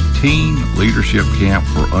hosting teen leadership camp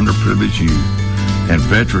for underprivileged youth and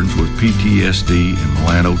veterans with PTSD in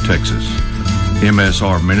Milano, Texas.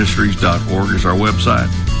 MSRministries.org is our website.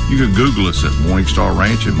 You can Google us at Morning Star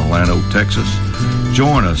Ranch in Milano, Texas.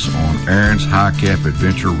 Join us on Aaron's High Cap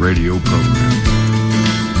Adventure radio program.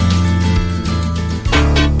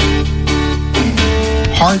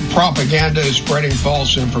 Hard propaganda is spreading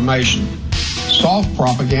false information. Soft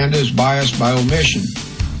propaganda is biased by omission.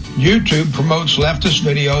 YouTube promotes leftist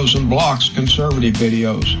videos and blocks conservative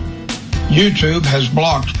videos. YouTube has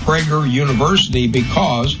blocked Prager University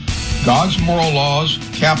because God's moral laws,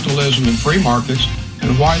 capitalism, and free markets,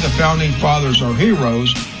 and why the Founding Fathers are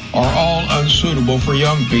heroes, are all unsuitable for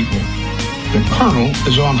young people. The Colonel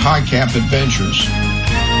is on High Cap Adventures.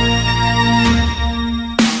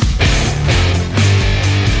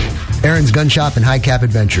 Aaron's Gun Shop and High Cap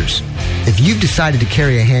Adventures. If you've decided to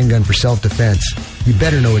carry a handgun for self-defense, you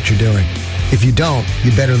better know what you're doing. If you don't,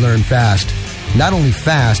 you better learn fast. Not only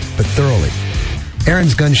fast, but thoroughly.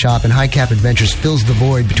 Aaron's Gun Shop and High Cap Adventures fills the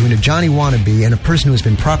void between a Johnny wannabe and a person who has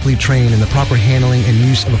been properly trained in the proper handling and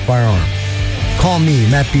use of a firearm. Call me,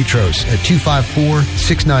 Matt Petros, at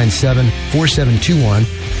 254-697-4721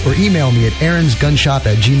 or email me at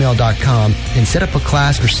aaronsgunshop@gmail.com and set up a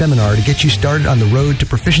class or seminar to get you started on the road to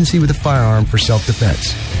proficiency with a firearm for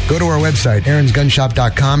self-defense. Go to our website,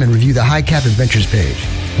 aaronsgunshop.com, and review the High Cap Adventures page.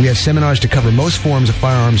 We have seminars to cover most forms of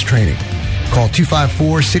firearms training. Call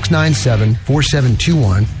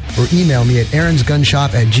 254-697-4721 or email me at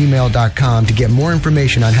aaronsgunshop@gmail.com to get more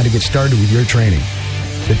information on how to get started with your training.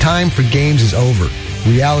 The time for games is over.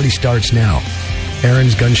 Reality starts now.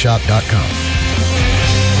 aaronsgunshop.com.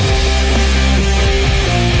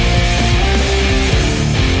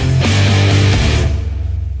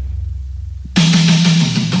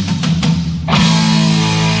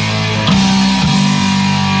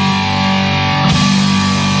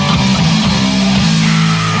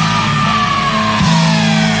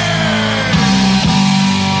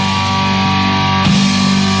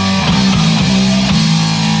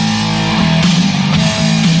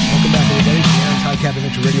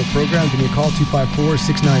 a call,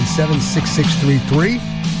 254-697-6633.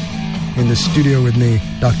 In the studio with me,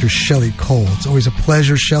 Dr. Shelley Cole. It's always a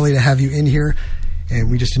pleasure, Shelley, to have you in here,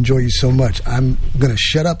 and we just enjoy you so much. I'm going to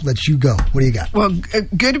shut up, let you go. What do you got? Well,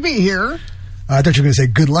 good to be here. I thought you were going to say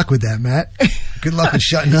good luck with that, Matt. Good luck with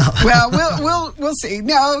shutting up. Well, we'll see.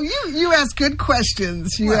 No, you ask good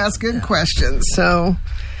questions. You ask good questions. So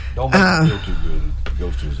don't make it feel too good. It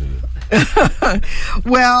goes to his head.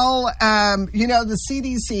 Well, the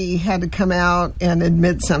CDC had to come out and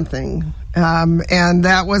admit something. And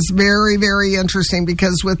that was very, very interesting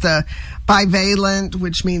because with the bivalent,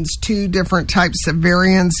 which means 2 different types of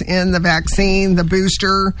variants in the vaccine, the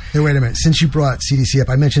booster. Hey, wait a minute. Since you brought CDC up,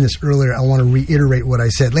 I mentioned this earlier. I want to reiterate what I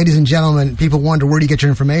said. Ladies and gentlemen, people wonder, where do you get your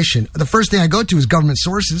information? The first thing I go to is government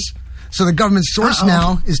sources. So the government source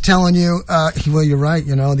now is telling you, well, you're right.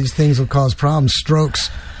 These things will cause problems, strokes.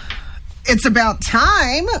 It's about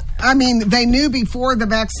time. I mean, they knew before the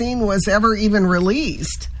vaccine was ever even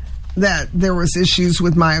released that there was issues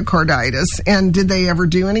with myocarditis. And did they ever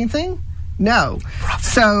do anything? No.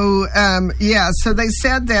 So, so they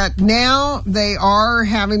said that now they are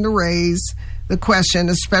having to raise the question,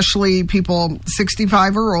 especially people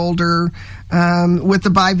 65 or older, with the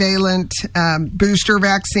bivalent booster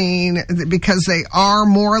vaccine, because they are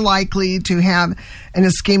more likely to have an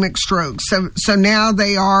ischemic stroke. So now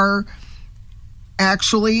they are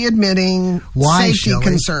actually admitting safety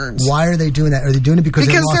concerns. Why are they doing that? Are they doing it because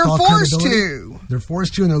they're forced to? They're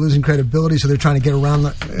forced to, and they're losing credibility, so they're trying to get around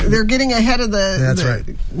they're getting ahead of the... That's right.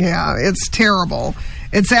 Yeah, it's terrible.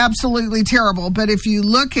 It's absolutely terrible. But if you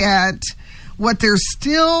look at what they're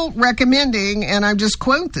still recommending, and I just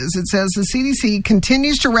quote this, it says, the CDC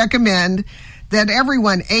continues to recommend that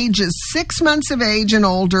everyone ages 6 months of age and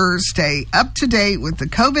older stay up to date with the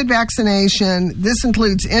COVID vaccination. This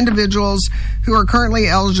includes individuals who are currently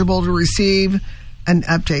eligible to receive an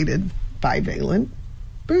updated bivalent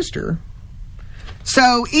booster.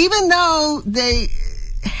 So even though they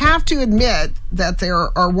have to admit that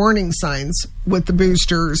there are warning signs with the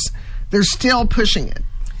boosters, they're still pushing it.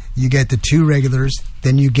 You get the 2 regulars,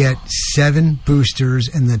 then you get 7 boosters,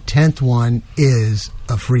 and the 10th one is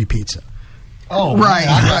a free pizza. Oh, right.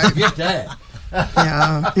 Man, I get that.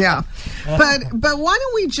 Yeah. But why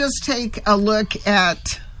don't we just take a look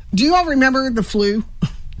at? Do you all remember the flu?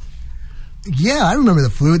 Yeah, I remember the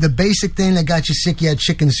flu. The basic thing that got you sick. You had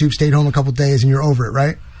chicken soup, stayed home a couple days, and you're over it,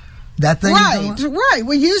 right? That thing. Right.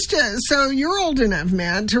 We used to. So you're old enough,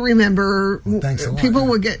 Matt, to remember. Thanks a lot. People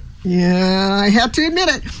would get. Yeah, I have to admit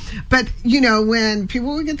it. But when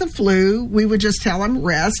people would get the flu, we would just tell them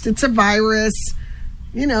rest. It's a virus.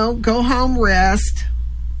 Go home, rest.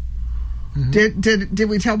 Mm-hmm. Did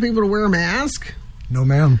we tell people to wear a mask? No,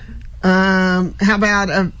 ma'am. How about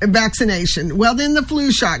a vaccination? Well, then the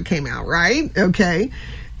flu shot came out, right? Okay.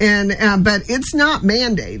 And but it's not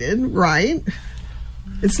mandated, right?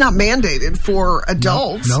 It's not mandated for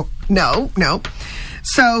adults. No.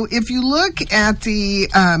 So if you look at the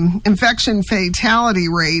infection fatality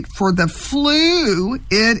rate for the flu,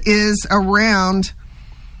 it is around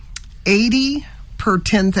 80 per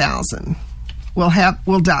 10,000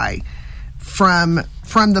 will die from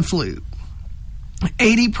the flu.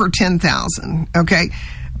 80 per 10,000. Okay.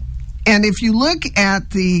 And if you look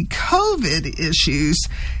at the COVID issues,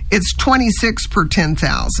 it's 26 per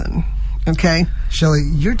 10,000. Okay. Shelley,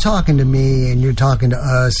 you're talking to me and you're talking to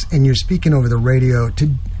us and you're speaking over the radio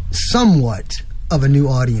to somewhat of a new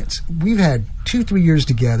audience. We've had 2-3 years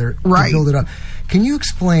together to build it up. Can you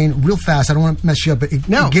explain real fast? I don't want to mess you up, but it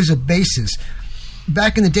gives a basis.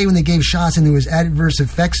 Back in the day when they gave shots and there was adverse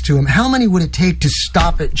effects to them, how many would it take to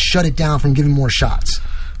stop it, shut it down from giving more shots?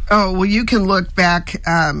 Oh, well, you can look back,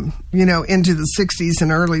 into the 60s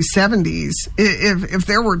and early 70s. If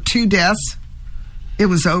there were 2 deaths, it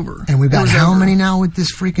was over. And we've got how many now with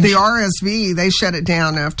this freaking The RSV, they shut it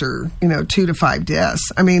down after, 2 to 5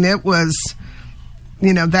 deaths. I mean, it was,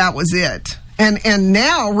 that was it. And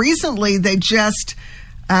now, recently, they just...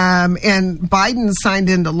 and Biden signed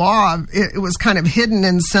into law. It was kind of hidden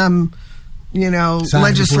in some,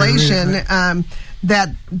 legislation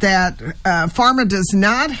that pharma does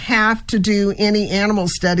not have to do any animal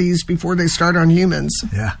studies before they start on humans.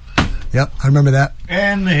 Yeah. Yep, I remember that.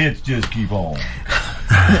 And the hits just keep on.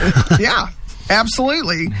 Yeah,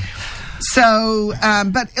 absolutely. So,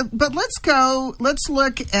 but let's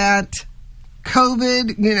look at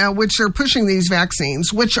COVID, which are pushing these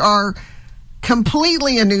vaccines, which are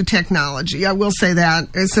completely a new technology. I will say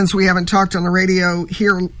that, since we haven't talked on the radio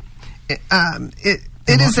here, it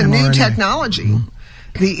is a new technology,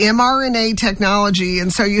 the mRNA technology.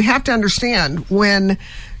 And so you have to understand when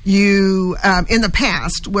you, in the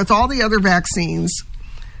past, with all the other vaccines,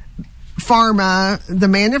 pharma, the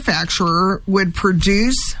manufacturer, would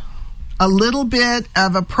produce a little bit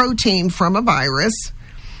of a protein from a virus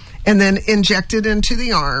and then inject it into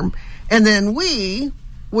the arm, and then we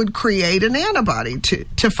would create an antibody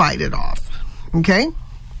to fight it off, okay?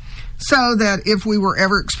 So that if we were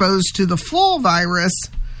ever exposed to the full virus,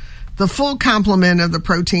 the full complement of the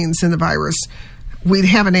proteins in the virus, we'd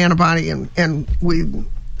have an antibody and we'd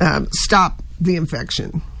stop the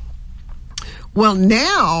infection. Well,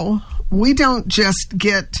 now we don't just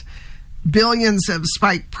get billions of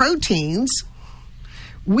spike proteins.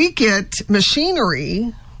 We get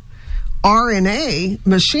machinery, RNA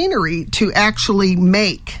machinery, to actually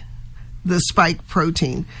make the spike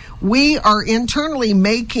protein. We are internally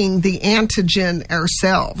making the antigen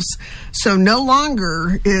ourselves. So no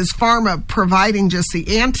longer is pharma providing just the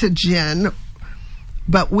antigen,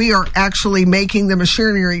 but we are actually making the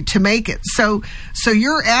machinery to make it. So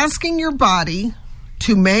you're asking your body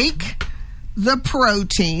to make the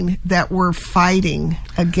protein that we're fighting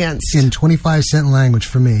against. In 25-cent language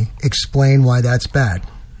for me, explain why that's bad.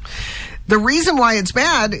 The reason why it's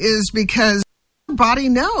bad is because your body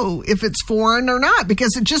know if it's foreign or not,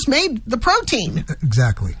 because it just made the protein.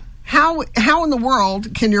 Exactly. How in the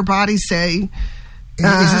world can your body say...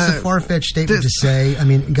 Is this a far-fetched statement to say? I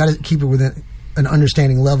mean, you got to keep it within an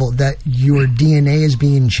understanding level that your DNA is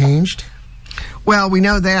being changed? Well, we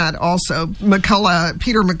know that also.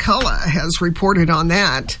 Peter McCullough has reported on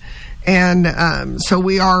that. And so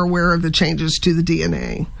we are aware of the changes to the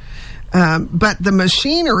DNA. But the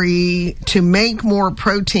machinery to make more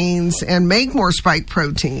proteins and make more spike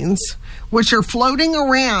proteins, which are floating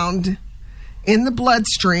around in the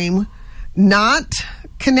bloodstream, not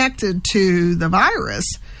connected to the virus,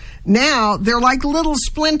 now they're like little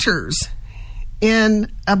splinters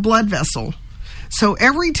in a blood vessel. So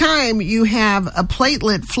every time you have a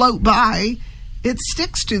platelet float by, it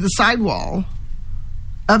sticks to the sidewall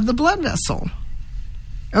of the blood vessel.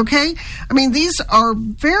 Okay? I mean, these are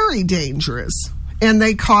very dangerous, and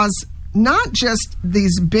they cause not just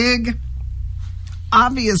these big,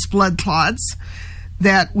 obvious blood clots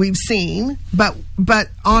that we've seen, but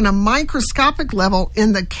on a microscopic level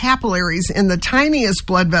in the capillaries, in the tiniest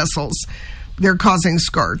blood vessels, they're causing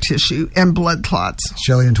scar tissue and blood clots.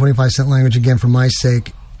 Shelley, in 25-cent language, again, for my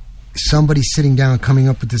sake, somebody sitting down coming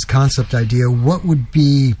up with this concept idea, what would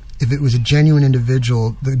be, if it was a genuine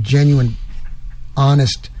individual, the genuine,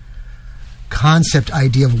 honest concept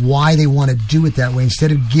idea of why they want to do it that way?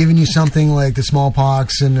 Instead of giving you something like the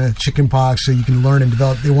smallpox and the chicken pox so you can learn and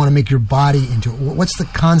develop, they want to make your body into it. What's the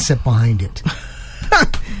concept behind it?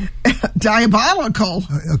 Diabolical.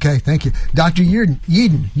 Okay, thank you. Dr.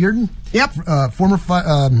 Yerden? Yep.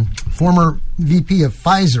 Former VP of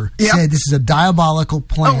Pfizer said this is a diabolical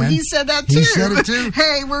plan. Oh, he said that too. He said it too.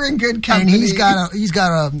 Hey, we're in good company. And he's got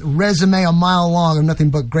a resume a mile long of nothing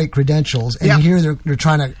but great credentials. And here they're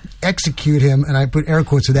trying to execute him, and I put air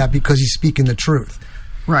quotes with that because he's speaking the truth.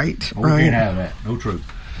 Right. We can't have that. No truth.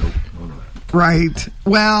 No. Right.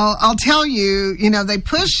 Well, I'll tell you,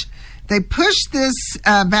 they push this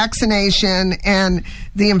vaccination, and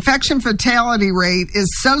the infection fatality rate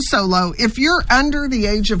is so low. If you're under the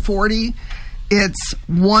age of 40, it's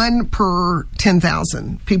 1 per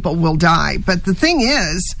 10,000 people will die. But the thing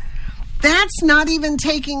is, that's not even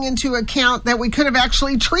taking into account that we could have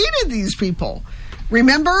actually treated these people.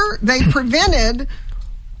 Remember, they prevented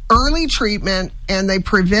early treatment, and they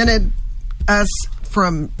prevented us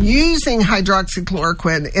from using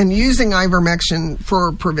hydroxychloroquine and using ivermectin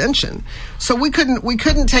for prevention. So we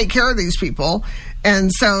couldn't take care of these people. And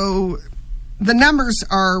so the numbers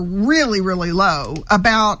are really, really low,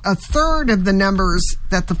 about a third of the numbers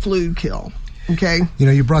that the flu kill. Okay.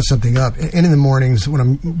 You brought something up. And in the mornings when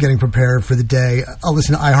I'm getting prepared for the day, I'll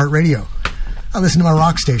listen to iHeartRadio. I'll listen to my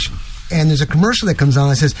rock station. And there's a commercial that comes on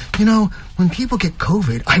that says, when people get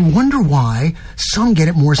COVID, I wonder why some get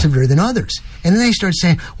it more severe than others. And then they start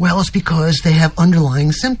saying, well, it's because they have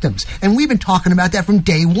underlying symptoms. And we've been talking about that from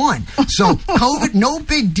day one. So COVID, no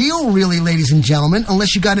big deal really, ladies and gentlemen,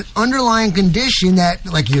 unless you got an underlying condition that,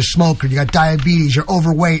 like you're a smoker, you got diabetes, you're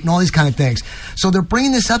overweight, and all these kind of things. So they're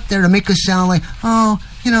bringing this up there to make us sound like,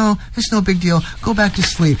 it's no big deal. Go back to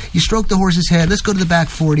sleep. You stroke the horse's head. Let's go to the back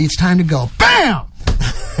 40. It's time to go. Bam!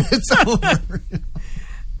 It's over.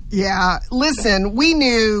 Yeah, listen, we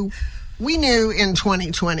knew in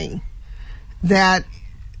 2020 that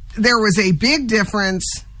there was a big difference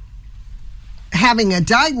having a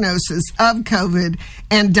diagnosis of COVID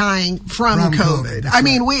and dying from COVID. I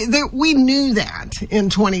mean, we knew that in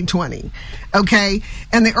 2020, okay?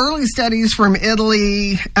 And the early studies from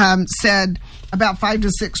Italy said about 5 to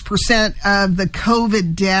 6% of the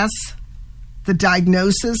COVID deaths, the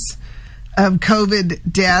diagnosis, of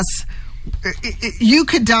COVID deaths. You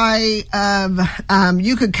could die of,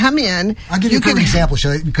 you could come in. I'll give you a good example,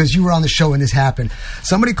 Shelley, because you were on the show when this happened.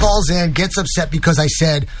 Somebody calls in, gets upset because I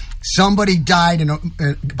said somebody died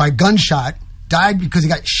by gunshot, died because he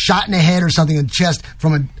got shot in the head or something in the chest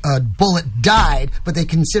from a bullet, died, but they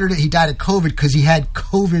considered it he died of COVID because he had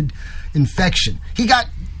COVID infection. He got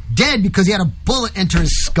dead because he had a bullet enter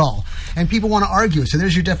his skull. And people want to argue. So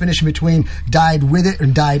there's your definition between died with it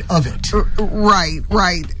and died of it.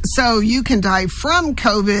 Right. So you can die from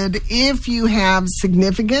COVID if you have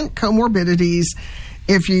significant comorbidities,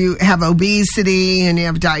 if you have obesity and you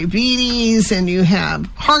have diabetes and you have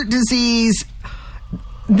heart disease,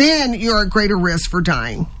 then you're at greater risk for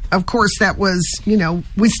dying. Of course, that was,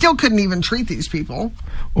 we still couldn't even treat these people.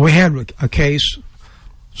 We had a case.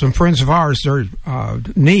 Some friends of ours, their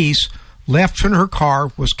niece left in her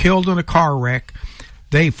car, was killed in a car wreck.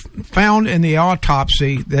 They found in the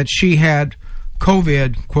autopsy that she had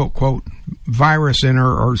COVID, quote, quote, virus in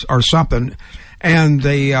her or something. And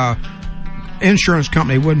the insurance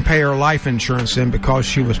company wouldn't pay her life insurance in because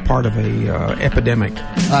she was part of a epidemic. All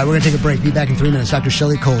right, we're going to take a break. Be back in 3 minutes. Dr.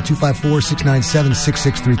 Shelley Cole,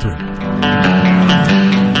 254-697-6633.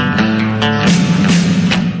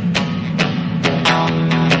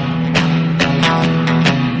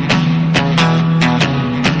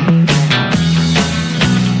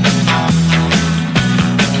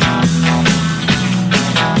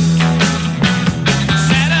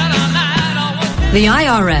 The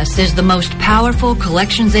IRS is the most powerful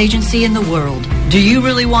collections agency in the world. Do you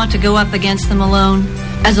really want to go up against them alone?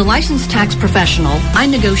 As a licensed tax professional, I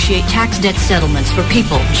negotiate tax debt settlements for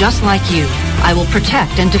people just like you. I will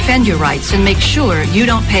protect and defend your rights and make sure you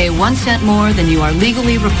don't pay 1 cent more than you are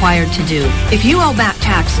legally required to do. If you owe back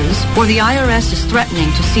taxes or the IRS is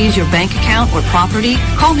threatening to seize your bank account or property,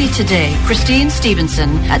 call me today, Christine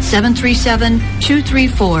Stevenson, at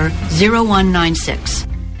 737-234-0196.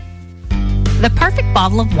 The perfect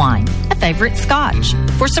bottle of wine, a favorite scotch,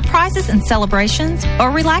 for surprises and celebrations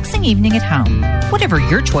or relaxing evening at home. Whatever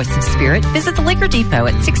your choice of spirit, visit the Liquor Depot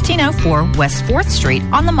at 1604 West 4th Street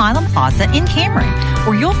on the Milam Plaza in Cameron,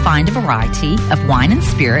 where you'll find a variety of wine and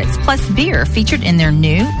spirits plus beer featured in their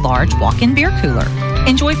new large walk-in beer cooler.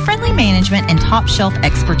 Enjoy friendly management and top shelf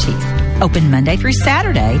expertise. Open Monday through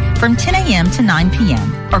Saturday from 10 a.m. to 9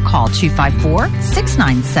 p.m. or call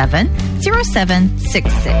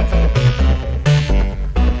 254-697-0766.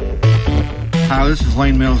 Hi, this is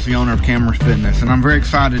Lane Mills, the owner of Cameron's Fitness, and I'm very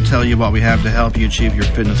excited to tell you what we have to help you achieve your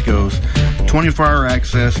fitness goals. 24-hour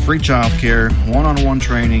access, free child care, one-on-one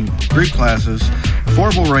training, group classes,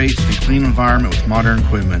 affordable rates, and clean environment with modern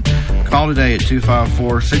equipment. Call today at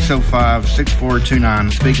 254-605-6429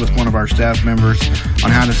 and speak with one of our staff members on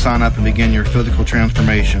how to sign up and begin your physical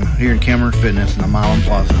transformation here in Cameron Fitness in the Milam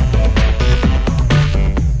Plaza.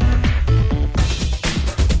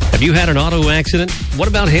 Have you had an auto accident? What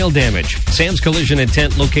about hail damage? Sam's Collision and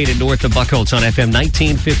Tent, located north of Buckholz on FM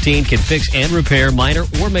 1915, can fix and repair minor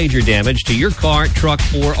or major damage to your car, truck,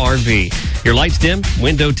 or RV. Your lights dim,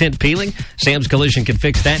 window tint peeling? Sam's Collision can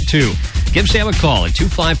fix that too. Give Sam a call at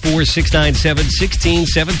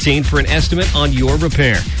 254-697-1617 for an estimate on your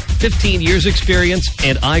repair. 15 years experience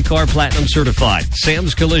and iCar Platinum certified.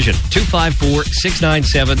 Sam's Collision,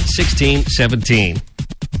 254-697-1617.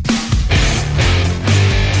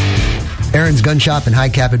 Aaron's Gun Shop and High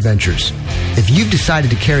Cap Adventures. If you've decided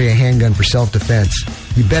to carry a handgun for self-defense,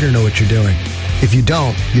 you better know what you're doing. If you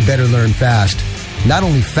don't, you better learn fast. Not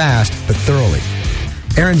only fast, but thoroughly.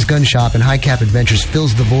 Aaron's Gun Shop and High Cap Adventures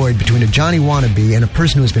fills the void between a Johnny wannabe and a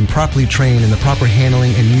person who has been properly trained in the proper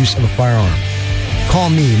handling and use of a firearm. Call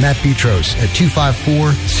me, Matt Petros, at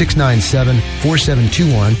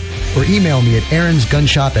 254-697-4721 or email me at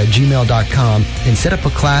aaronsgunshop@gmail.com and set up a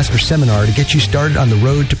class or seminar to get you started on the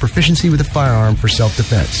road to proficiency with a firearm for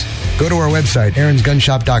self-defense. Go to our website,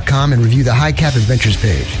 aaronsgunshop.com, and review the High Cap Adventures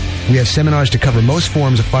page. We have seminars to cover most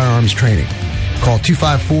forms of firearms training. Call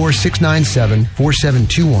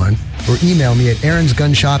 254-697-4721 or email me at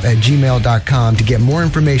aaronsgunshop@gmail.com to get more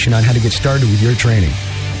information on how to get started with your training.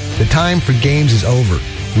 The time for games is over.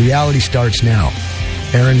 Reality starts now.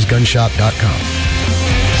 aaronsgunshop.com.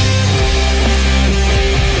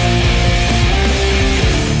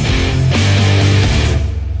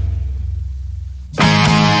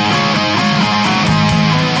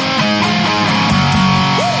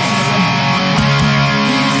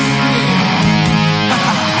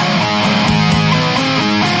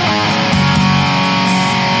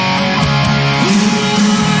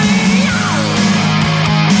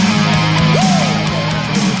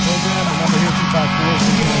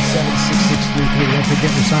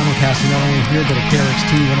 broadcasting not only here, but at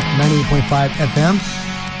KRXT 98.5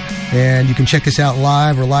 FM. And you can check us out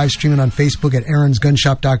live or live streaming on Facebook at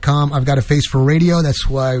aaronsgunshop.com. I've got a face for radio. That's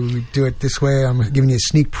why we do it this way. I'm giving you a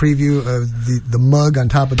sneak preview of the mug on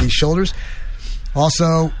top of these shoulders.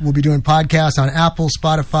 Also, we'll be doing podcasts on Apple,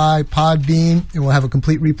 Spotify, Podbean, and we'll have a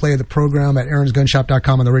complete replay of the program at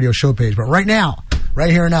aaronsgunshop.com on the radio show page. But right now,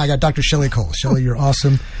 right here and now, I got Dr. Shelley Cole. Shelley, you're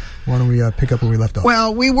awesome. Why don't we pick up where we left off?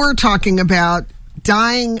 Well, we were talking about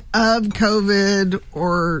dying of COVID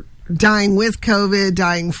or dying with COVID,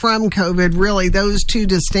 dying from COVID, really those two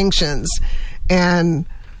distinctions. And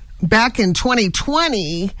back in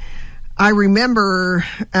 2020, I remember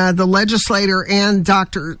the legislator and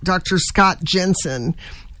Dr. Scott Jensen,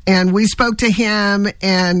 and we spoke to him,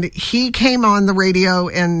 and he came on the radio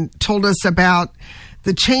and told us about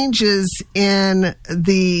the changes in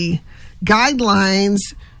the guidelines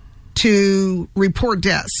to report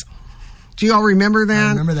deaths. Do you all remember that? I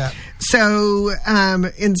remember that. So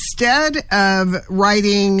instead of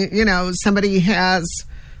writing, somebody has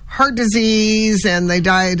heart disease and they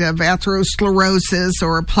died of atherosclerosis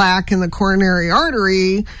or a plaque in the coronary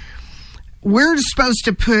artery, we're supposed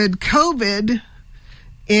to put COVID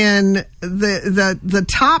in the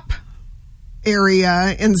top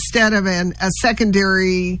area instead of a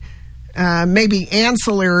secondary, maybe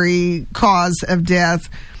ancillary cause of death.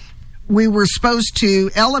 We were supposed to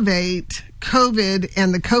elevate COVID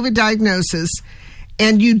and the COVID diagnosis,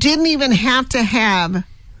 and you didn't even have to have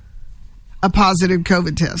a positive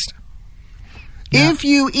COVID test. Yeah. If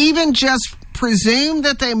you even just presume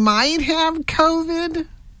that they might have COVID,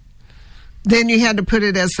 then you had to put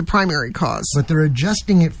it as the primary cause. But they're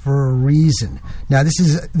adjusting it for a reason. Now, this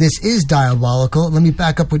is diabolical. Let me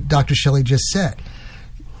back up what Dr. Shelley just said.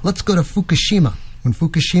 Let's go to Fukushima. When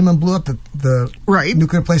Fukushima blew up the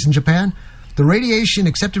nuclear place in Japan, the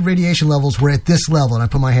accepted radiation levels were at this level, and I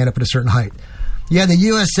put my hand up at a certain height. Yeah, the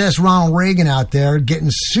USS Ronald Reagan out there getting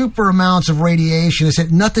super amounts of radiation. They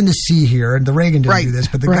said, nothing to see here, and the Reagan didn't do this,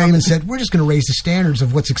 but the government said, we're just going to raise the standards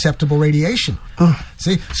of what's acceptable radiation.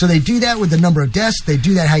 See? So they do that with the number of deaths. They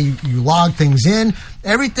do that how you log things in.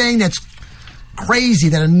 Everything that's crazy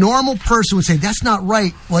that a normal person would say, that's not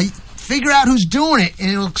right. Well, figure out who's doing it,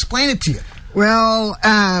 and it'll explain it to you. Well,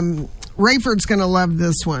 Rayford's going to love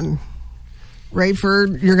this one.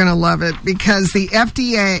 Rayford, you're going to love it because the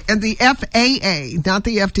FDA and the FAA, not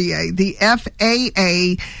the FDA, the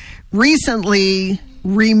FAA recently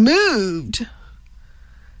removed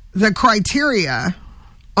the criteria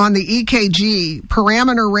on the EKG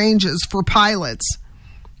parameter ranges for pilots.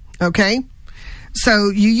 Okay? So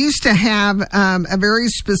you used to have a very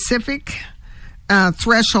specific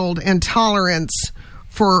threshold and tolerance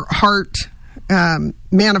for heart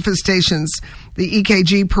manifestations, the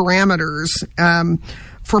EKG parameters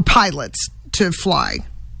for pilots to fly.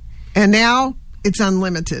 And now it's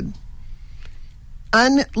unlimited.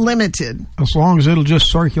 Unlimited. As long as it'll just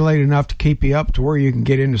circulate enough to keep you up to where you can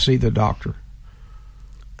get in to see the doctor.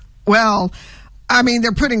 Well, I mean,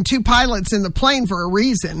 they're putting 2 pilots in the plane for a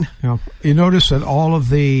reason. You notice that all of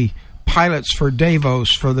the pilots for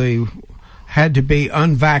Davos had to be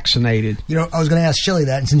unvaccinated. I was going to ask Shelley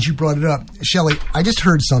that, and since you brought it up, Shelley, I just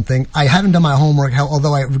heard something. I haven't done my homework,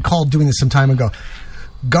 although I recall doing this some time ago.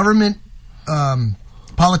 Government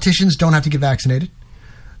politicians don't have to get vaccinated.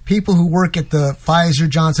 People who work at the Pfizer,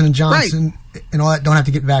 Johnson & Johnson, and all that don't have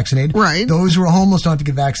to get vaccinated. Right. Those who are homeless don't have to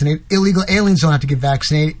get vaccinated. Illegal aliens don't have to get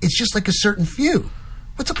vaccinated. It's just like a certain few.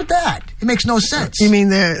 What's up with that? It makes no sense. You mean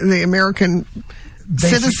the American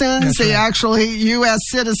citizens, the actually U.S.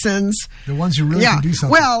 citizens. The ones who really can do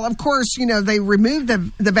something. Well, of course, they removed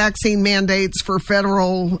the vaccine mandates for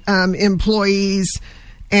federal employees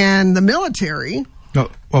and the military. Oh,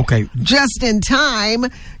 okay. Just in time,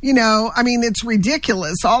 I mean, it's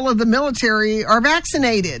ridiculous. All of the military are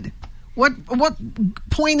vaccinated. What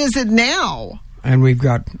point is it now? And we've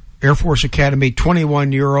got Air Force Academy,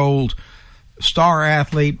 21-year-old star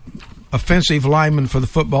athlete, offensive lineman for the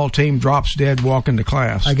football team, drops dead walking to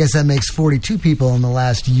class. I guess that makes 42 people in the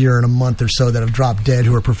last year and a month or so that have dropped dead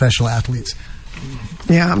who are professional athletes.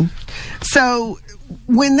 Yeah. So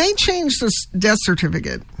when they changed the death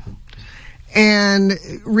certificate, and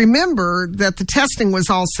remember that the testing was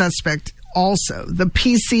all suspect also. The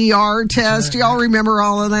PCR test, y'all remember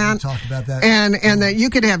all of that? We talked about that. And that you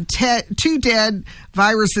could have 2 dead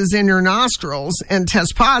viruses in your nostrils and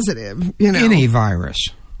test positive. Any virus.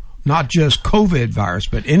 Not just COVID virus,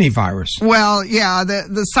 but any virus. Well, yeah,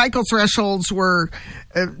 the cycle thresholds were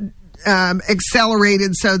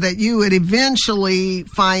accelerated so that you would eventually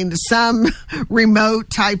find some remote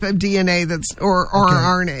type of DNA or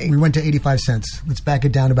RNA. We went to 85 cents. Let's back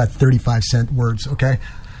it down to about 35-cent words, okay?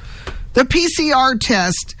 The PCR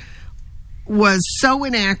test was so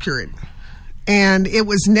inaccurate, and it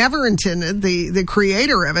was never intended. The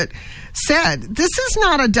creator of it said, this is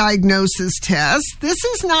not a diagnosis test. This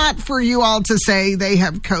is not for you all to say they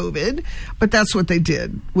have COVID, but that's what they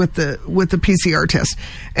did with the PCR test.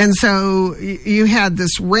 And so you had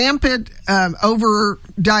this rampant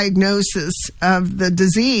over-diagnosis of the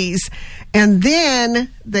disease, and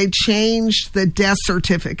then they changed the death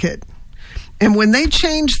certificate. And when they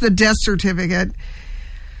changed the death certificate,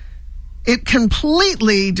 it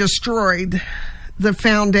completely destroyed the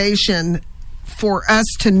foundation for us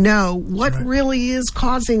to know what really is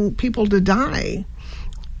causing people to die.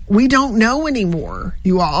 We don't know anymore,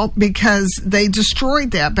 you all, because they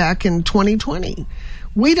destroyed that back in 2020.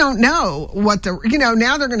 We don't know what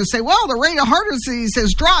now they're going to say, well, the rate of heart disease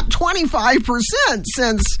has dropped 25%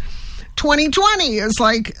 since 2020. It's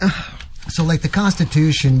like... So like the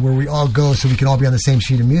Constitution, where we all go so we can all be on the same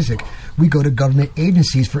sheet of music, we go to government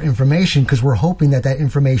agencies for information because we're hoping that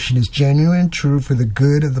information is genuine and true for the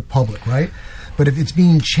good of the public, right? But if it's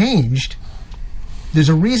being changed, there's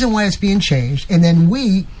a reason why it's being changed, and then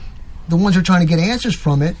we, the ones who are trying to get answers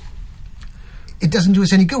from it, it doesn't do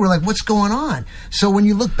us any good. We're like, what's going on? So when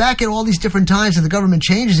you look back at all these different times that the government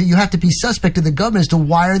changes it, you have to be suspect of the government as to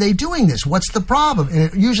why are they doing this? What's the problem? And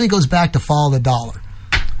it usually goes back to follow the dollar.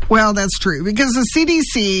 Well, that's true, because the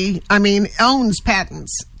CDC, owns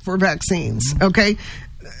patents for vaccines, okay?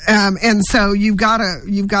 And so you've got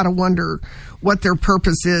to wonder what their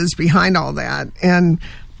purpose is behind all that. And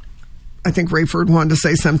I think Rayford wanted to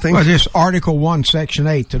say something. Well, this Article 1, Section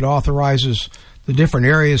 8 that authorizes the different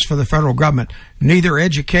areas for the federal government. Neither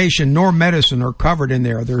education nor medicine are covered in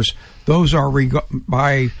there. Those are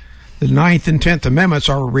by the 9th and 10th Amendments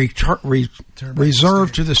are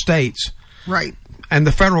reserved to the states. Right. And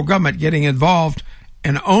the federal government getting involved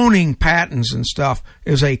and owning patents and stuff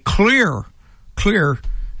is a clear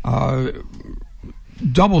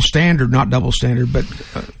double standard, not double standard, but...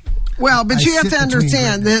 but you have to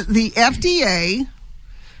understand that the FDA,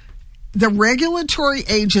 the regulatory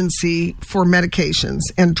agency for medications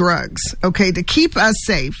and drugs, okay, to keep us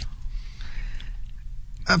safe,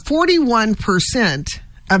 41%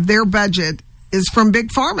 of their budget is from Big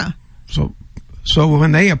Pharma. So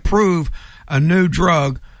when they approve a new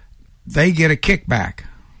drug, they get a kickback,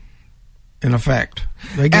 in effect.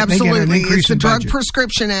 Absolutely. They get an increase it's the in Drug budget.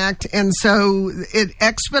 Prescription Act, and so it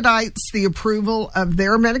expedites the approval of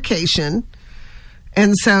their medication.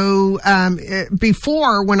 And so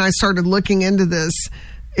before, when I started looking into this,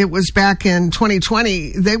 it was back in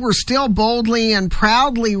 2020, they were still boldly and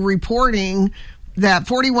proudly reporting that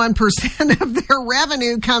 41% of their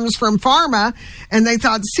revenue comes from pharma, and they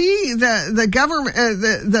thought, see, the government,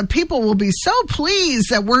 the people will be so pleased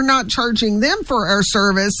that we're not charging them for our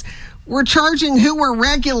service. We're charging who we're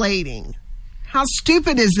regulating. How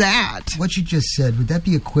stupid is that? What you just said, would that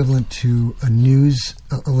be equivalent to a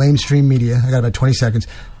lamestream media? I got about 20 seconds.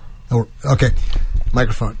 Oh, okay,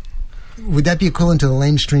 microphone. Would that be equivalent to the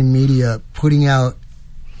lamestream media putting out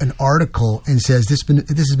an article and says this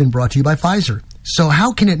has been brought to you by Pfizer? So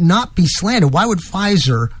how can it not be slander? Why would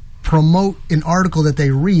Pfizer promote an article that they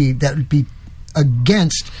read that would be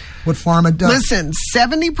against what pharma does? Listen,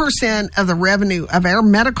 70% of the revenue of our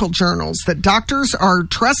medical journals that doctors are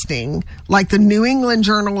trusting, like the New England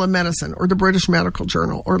Journal of Medicine or the British Medical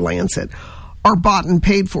Journal or Lancet, are bought and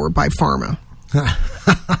paid for by pharma.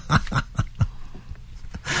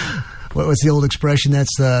 What was the old expression?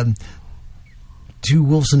 That's two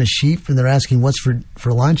wolves in a sheep, and they're asking what's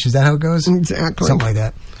for lunch. Is that how it goes? Exactly. Something like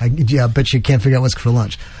that. I bet you can't figure out what's for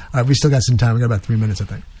lunch. All right, we still got some time. We got about 3 minutes, I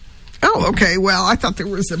think. Oh, okay. Well, I thought there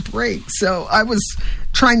was a break, so I was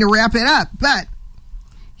trying to wrap it up. But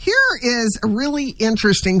here is a really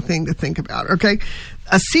interesting thing to think about, okay?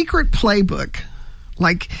 A secret playbook.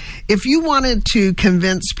 Like, if you wanted to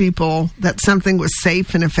convince people that something was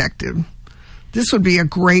safe and effective, this would be a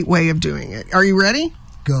great way of doing it. Are you ready?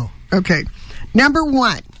 Go. Okay. Number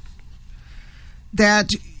one, that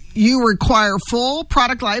you require full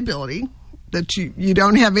product liability, that you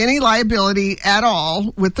don't have any liability at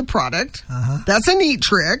all with the product. That's a neat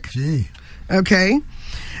trick. Gee. Okay.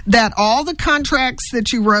 That all the contracts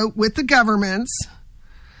that you wrote with the governments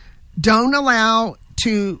don't allow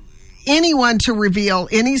anyone to reveal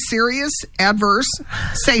any serious adverse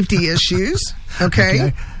safety issues.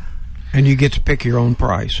 Okay. And you get to pick your own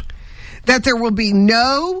price. That there will be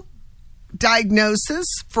no diagnosis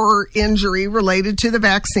for injury related to the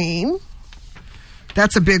vaccine.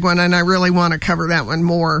 That's a big one, and I really want to cover that one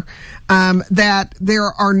more. That there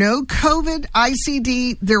are no COVID,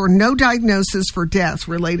 ICD, there are no diagnoses for death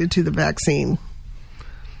related to the vaccine.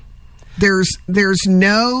 There's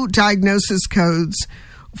no diagnosis codes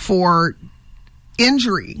for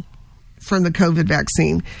injury from the COVID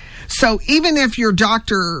vaccine. So even if your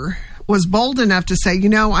doctor was bold enough to say,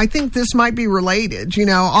 I think this might be related,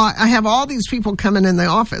 I have all these people coming in the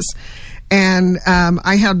office, and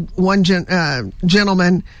I had one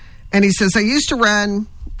gentleman, and he says, I used to run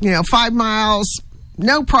 5 miles,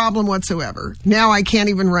 no problem whatsoever. Now I can't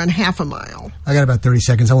even run half a mile. I got about 30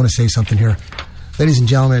 seconds. I want to say something here. Ladies and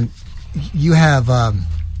gentlemen, you hear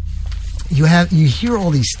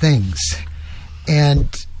all these things, and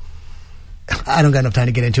I don't got enough time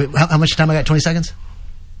to get into it. How much time I got? 20 seconds?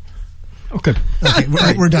 Okay,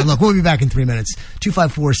 we're done. Look, we'll be back in 3 minutes.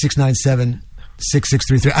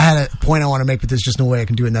 254-697-6633. I had a point I want to make, but there's just no way I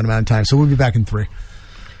can do it in that amount of time. So we'll be back in 3.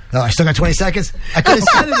 Oh, I still got 20 seconds? I could have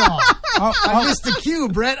said it all. I missed the cue,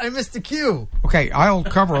 Brett. I missed the cue. Okay, I'll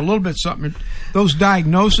cover a little bit something. Those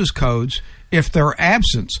diagnosis codes, if they're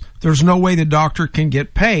absent, there's no way the doctor can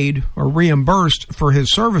get paid or reimbursed for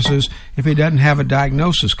his services if he doesn't have a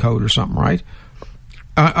diagnosis code or something, right?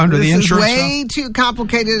 Under the insurance. This is way too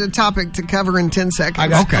complicated a topic to cover in 10 seconds. I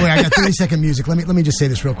got 30-second music. Let me just say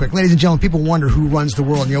this real quick. Ladies and gentlemen, people wonder who runs the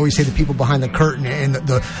world. And you always say the people behind the curtain and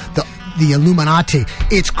the Illuminati.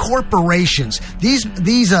 It's corporations. These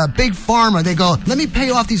big pharma, they go, let me pay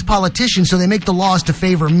off these politicians so they make the laws to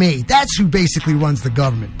favor me. That's who basically runs the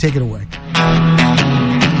government. Take it away.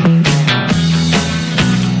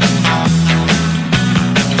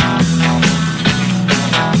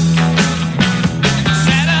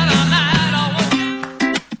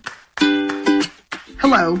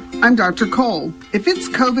 Hello, I'm Dr. Cole. If it's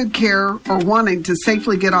COVID care or wanting to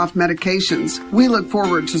safely get off medications, we look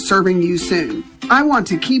forward to serving you soon. I want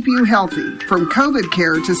to keep you healthy. From COVID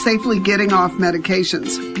care to safely getting off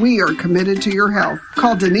medications, we are committed to your health.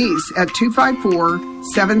 Call Denise at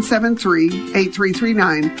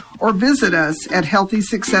 254-773-8339 or visit us at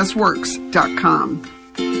healthysuccessworks.com.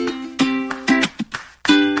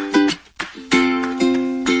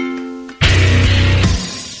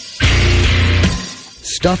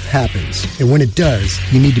 Stuff happens, and when it does,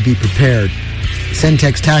 you need to be prepared.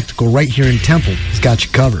 Centex Tactical right here in Temple has got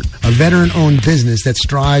you covered. A veteran-owned business that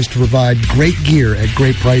strives to provide great gear at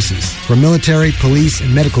great prices. From military, police,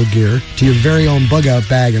 and medical gear to your very own bug-out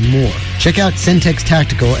bag and more. Check out Centex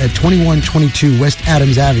Tactical at 2122 West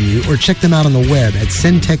Adams Avenue or check them out on the web at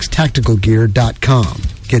centextacticalgear.com.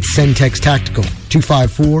 Get Centex Tactical,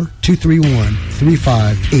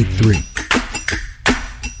 254-231-3583.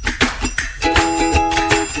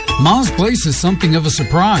 Ma's Place is something of a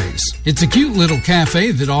surprise. It's a cute little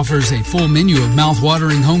cafe that offers a full menu of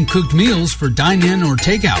mouth-watering home-cooked meals for dine-in or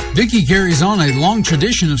takeout. Vicky carries on a long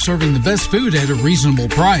tradition of serving the best food at a reasonable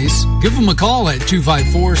price. Give them a call at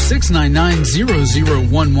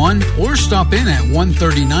 254-699-0011 or stop in at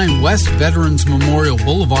 139 West Veterans Memorial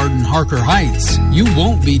Boulevard in Harker Heights. You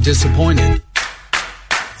won't be disappointed.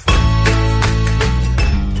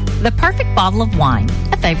 The perfect bottle of wine,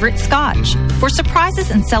 a favorite scotch, for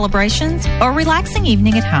surprises and celebrations or a relaxing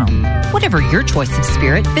evening at home. Whatever your choice of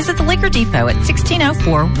spirit, visit the Liquor Depot at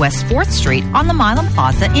 1604 West 4th Street on the Milam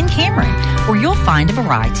Plaza in Cameron, where you'll find a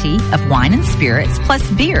variety of wine and spirits plus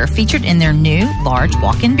beer featured in their new large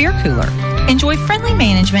walk-in beer cooler. Enjoy friendly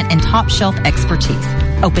management and top-shelf expertise.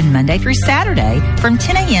 Open Monday through Saturday from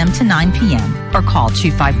 10 a.m. to 9 p.m. or call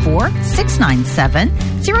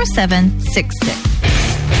 254-697-0766.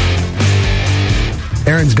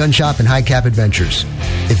 Aaron's Gun Shop and High Cap Adventures.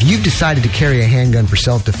 If you've decided to carry a handgun for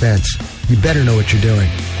self-defense, you better know what you're doing.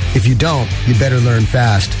 If you don't, you better learn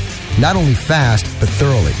fast. Not only fast, but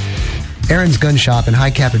thoroughly. Aaron's Gun Shop and High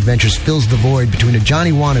Cap Adventures fills the void between a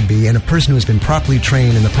Johnny wannabe and a person who has been properly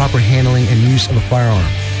trained in the proper handling and use of a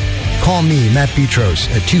firearm. Call me, Matt Petros,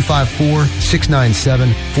 at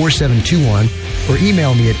 254-697-4721 or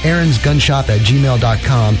email me at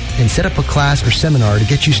aaronsgunshop@gmail.com and set up a class or seminar to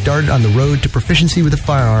get you started on the road to proficiency with a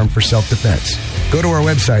firearm for self-defense. Go to our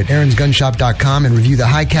website, aaronsgunshop.com, and review the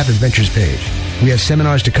High Cap Adventures page. We have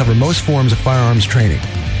seminars to cover most forms of firearms training.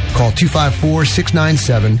 Call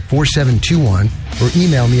 254-697-4721 or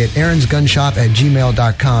email me at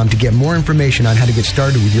aaronsgunshop@gmail.com to get more information on how to get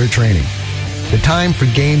started with your training. The time for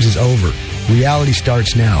games is over. Reality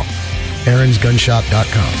starts now.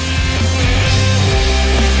 aaronsgunshop.com.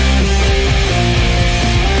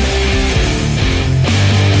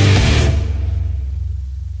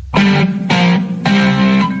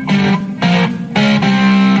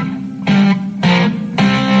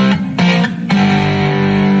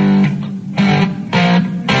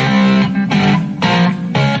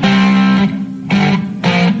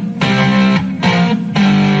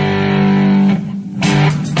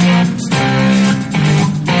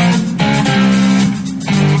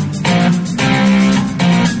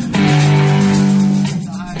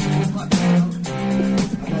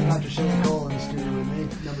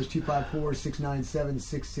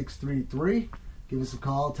 254-697-6633. Give us a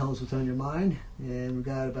call. Tell us what's on your mind. And we've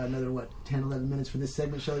got about another, 10, 11 minutes for this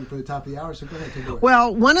segment, Shelley, before the top of the hour. So go ahead, take it away.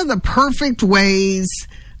 Well, one of the perfect ways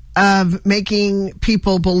of making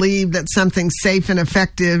people believe that something's safe and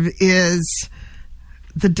effective is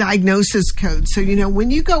the diagnosis code. So,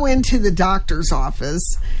 when you go into the doctor's office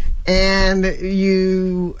and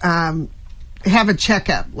you have a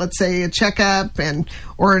checkup, let's say a checkup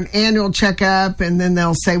or an annual checkup, and then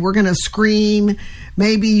they'll say, we're going to screen,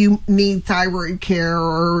 maybe you need thyroid care,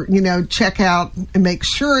 or, check out and make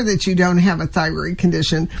sure that you don't have a thyroid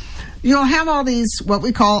condition. You'll have all these, what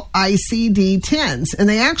we call ICD-10s, and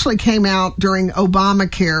they actually came out during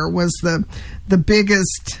Obamacare, was the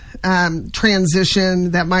biggest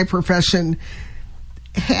transition that my profession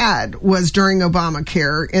had, was during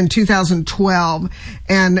Obamacare in 2012.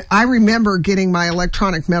 And I remember getting my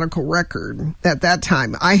electronic medical record at that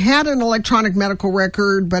time. I had an electronic medical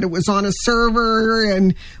record, but it was on a server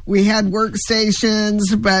and we had workstations,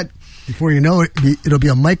 but before you know it, it'll be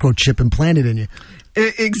a microchip implanted in you.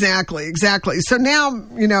 Exactly. So now,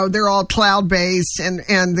 they're all cloud-based,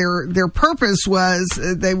 and their purpose was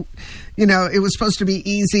it was supposed to be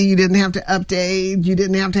easy. You didn't have to update. You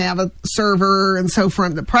didn't have to have a server. And so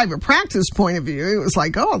from the private practice point of view, it was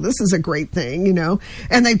like, oh, this is a great thing,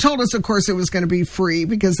 And they told us, of course, it was going to be free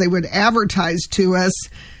because they would advertise to us.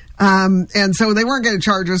 And so they weren't going to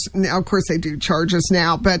charge us. Now, of course, they do charge us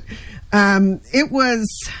now, but it was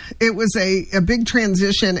a big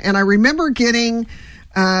transition. And I remember getting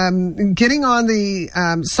on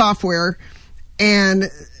the software, and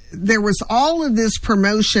there was all of this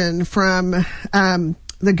promotion from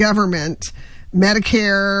the government,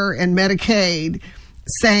 Medicare and Medicaid,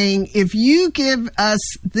 saying, if you give us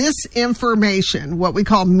this information, what we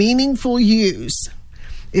call meaningful use,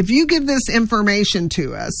 if you give this information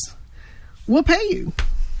to us, we'll pay you.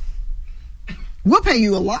 We'll pay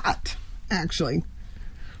you a lot, actually.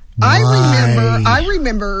 I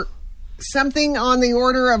remember something on the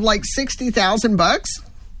order of like $60,000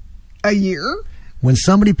 a year. When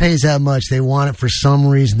somebody pays that much, they want it for some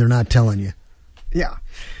reason they're not telling you. Yeah.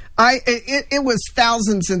 It was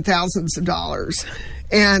thousands and thousands of dollars.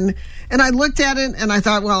 And I looked at it and I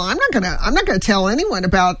thought, well, I'm not gonna tell anyone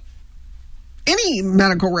about any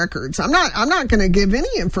medical records. I'm not gonna give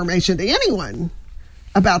any information to anyone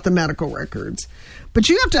about the medical records. But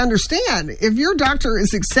you have to understand, if your doctor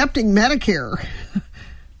is accepting Medicare,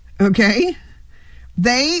 okay,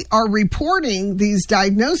 they are reporting these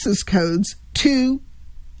diagnosis codes to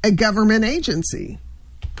a government agency.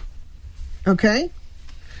 Okay?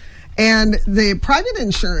 And the private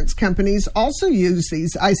insurance companies also use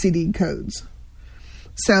these ICD codes.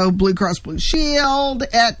 So Blue Cross Blue Shield,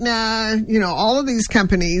 Aetna, all of these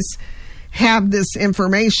companies have this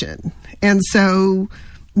information. And so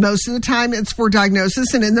most of the time it's for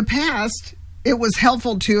diagnosis. And in the past, it was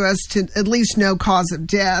helpful to us to at least know cause of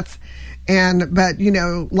death. But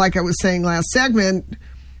like I was saying last segment,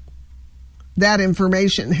 that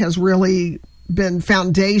information has really been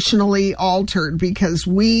foundationally altered because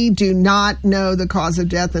we do not know the cause of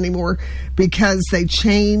death anymore because they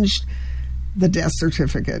changed the death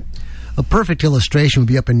certificate. A perfect illustration would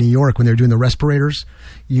be up in New York when they were doing the respirators.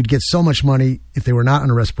 You'd get so much money if they were not on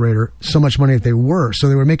a respirator, so much money if they were. So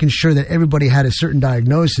they were making sure that everybody had a certain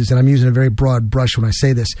diagnosis, and I'm using a very broad brush when I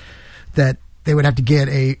say this, that they would have to get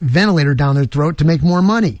a ventilator down their throat to make more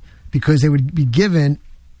money because they would be given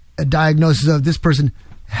a diagnosis of this person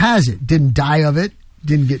has it, didn't die of it,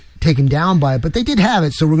 didn't get taken down by it, but they did have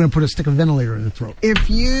it, so we're going to stick a ventilator in the throat. If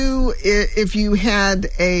you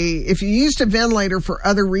used a ventilator for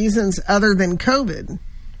other reasons other than COVID,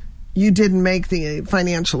 you didn't make the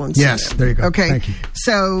financial incentive. Yes, there you go. Okay, thank you.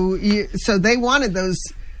 So they wanted those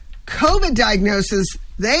COVID diagnoses.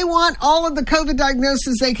 They want all of the COVID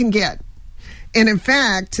diagnoses they can get. And in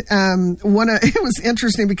fact, it was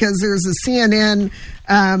interesting because there's a CNN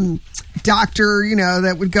doctor,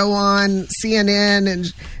 that would go on CNN, and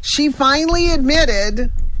she finally admitted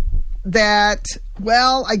that,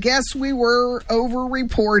 well, I guess we were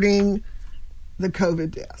over-reporting the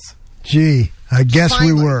COVID deaths. Gee, I guess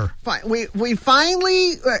we were. We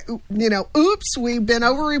finally, oops, we've been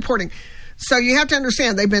over-reporting. So you have to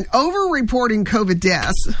understand, they've been over-reporting COVID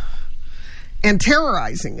deaths and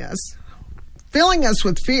terrorizing us, filling us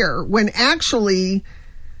with fear, when actually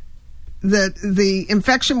the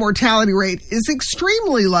infection mortality rate is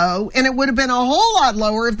extremely low, and it would have been a whole lot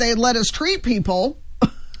lower if they had let us treat people.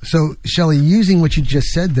 So, Shelley, using what you just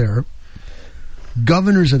said there,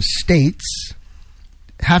 governors of states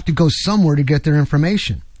have to go somewhere to get their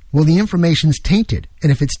information. Well, the information's tainted.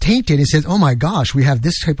 And if it's tainted, it says, oh my gosh, we have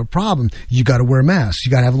this type of problem. You got to wear masks.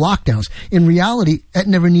 You got to have lockdowns. In reality, that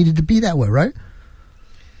never needed to be that way, right?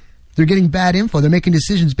 They're getting bad info. They're making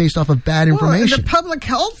decisions based off of bad information. The public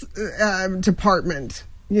health department,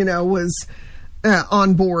 was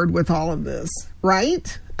on board with all of this,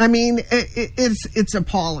 right? I mean, it's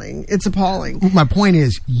appalling. It's appalling. My point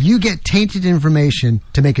is, you get tainted information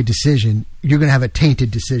to make a decision, you're going to have a tainted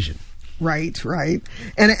decision. Right.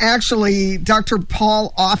 And actually, Dr.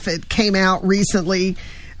 Paul Offit came out recently.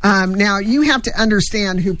 Now, you have to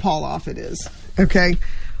understand who Paul Offit is, okay?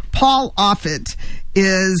 Paul Offit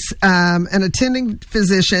is an attending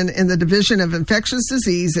physician in the Division of Infectious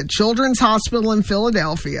Disease at Children's Hospital in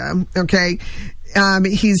Philadelphia, okay?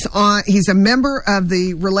 He's a member of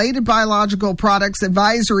the Related Biological Products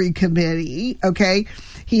Advisory Committee, okay?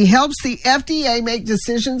 He helps the FDA make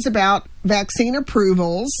decisions about vaccine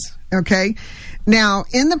approvals, okay? Now,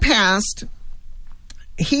 in the past,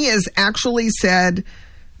 he has actually said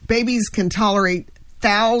babies can tolerate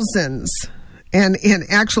thousands, and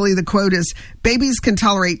actually the quote is, babies can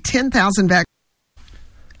tolerate 10,000 vaccines.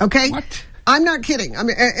 Okay? What? I'm not kidding. I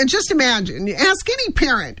mean, and just imagine, ask any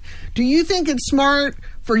parent, do you think it's smart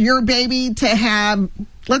for your baby to have,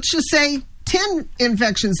 let's just say, 10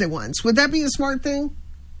 infections at once? Would that be a smart thing?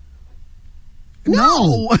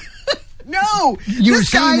 No. No. This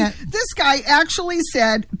guy actually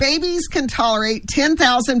said babies can tolerate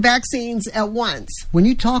 10,000 vaccines at once. When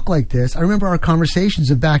you talk like this, I remember our conversations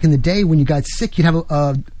of back in the day when you got sick, you'd have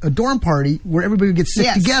a dorm party where everybody would get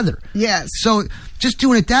sick together. Yes. So just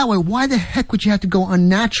doing it that way, why the heck would you have to go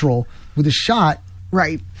unnatural with a shot?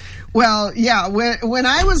 Right. Well, yeah, when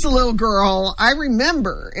I was a little girl, I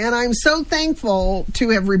remember, and I'm so thankful to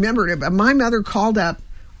have remembered it, but my mother called up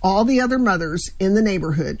all the other mothers in the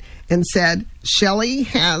neighborhood and said, Shelley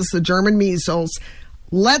has the German measles.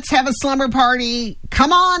 Let's have a slumber party.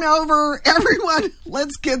 Come on over, everyone.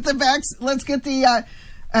 Let's get the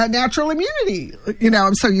natural immunity.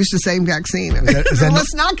 I'm so used to saying vaccine.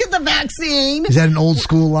 Let's not get the vaccine. Is that an old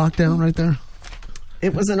school lockdown right there?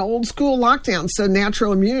 It was an old school lockdown, so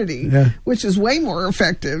natural immunity, which is way more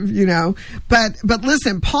effective, But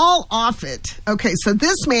listen, Paul Offit. Okay, so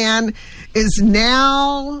this man is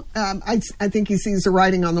now. I think he sees the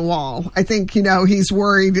writing on the wall. I think he's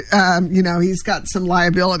worried. He's got some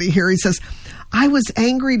liability here. He says, "I was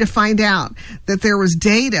angry to find out that there was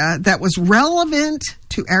data that was relevant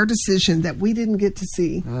to our decision that we didn't get to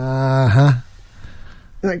see."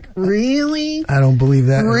 Like, really? I don't believe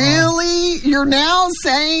that. Really? You're now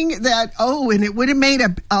saying that, and it would have made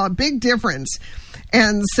a big difference.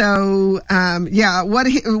 And so,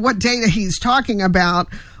 what data he's talking about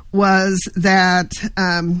was that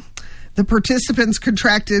the participants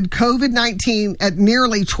contracted COVID-19 at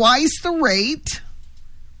nearly twice the rate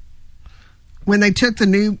when they took the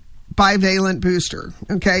new bivalent booster.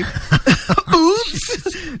 Okay?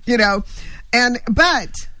 Oops!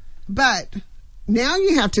 But now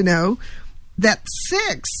you have to know that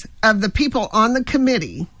 6 of the people on the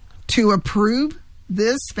committee to approve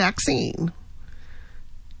this vaccine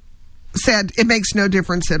said it makes no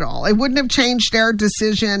difference at all. It wouldn't have changed our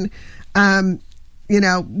decision. Wouldn't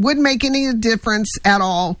make any difference at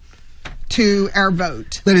all to our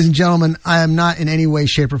vote. Ladies and gentlemen, I am not in any way,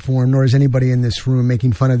 shape, or form, nor is anybody in this room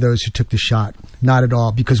making fun of those who took the shot. Not at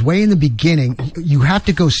all. Because way in the beginning, you have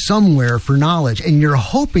to go somewhere for knowledge, and you're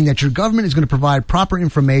hoping that your government is going to provide proper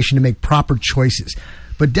information to make proper choices.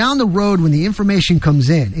 But down the road, when the information comes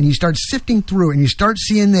in and you start sifting through and you start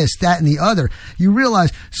seeing this, that, and the other, you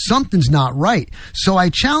realize something's not right. So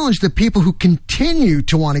I challenge the people who continue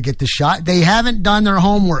to want to get the shot. They haven't done their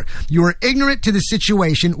homework. You are ignorant to the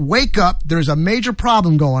situation. Wake up. There's a major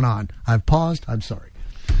problem going on. I've paused. I'm sorry.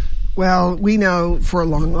 Well, we know for a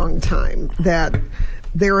long, long time that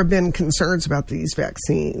there have been concerns about these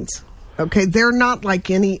vaccines. Okay, they're not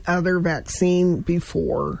like any other vaccine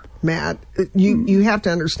before, Matt. You have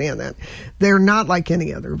to understand that. They're not like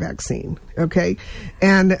any other vaccine, okay?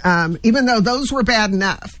 And even though those were bad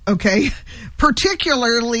enough, okay,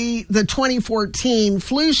 particularly the 2014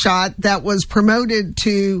 flu shot that was promoted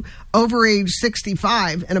to over age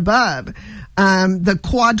 65 and above, the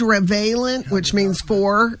quadrivalent, which means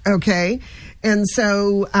 4, okay? And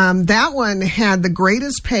so that one had the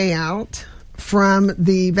greatest payout from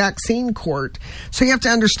the vaccine court. So you have to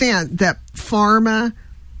understand that pharma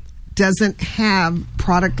doesn't have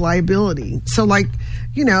product liability. So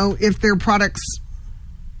if their product's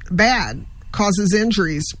bad, causes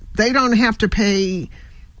injuries, they don't have to pay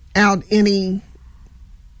out any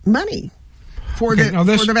money for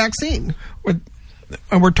the vaccine.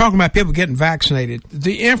 And we're talking about people getting vaccinated.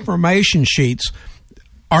 The information sheets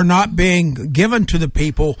are not being given to the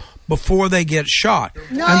people before they get shot.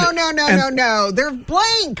 No. They're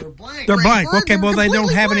blank. They're blank. Ray Okay, Bird, well, they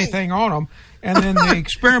don't have completely anything on them. And then the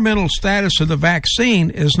experimental status of the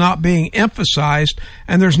vaccine is not being emphasized,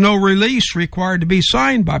 and there's no release required to be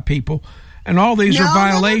signed by people. And all these are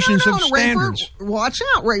violations of standards. Rayford, watch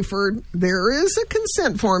out, Rayford. There is a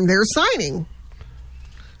consent form they're signing.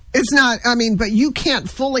 It's not, but you can't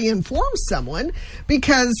fully inform someone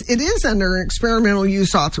because it is under an experimental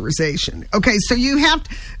use authorization. Okay, so you have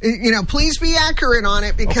to, please be accurate on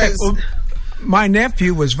it because... Okay, well, my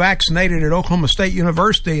nephew was vaccinated at Oklahoma State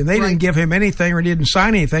University, and they didn't give him anything or didn't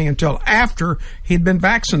sign anything until after he'd been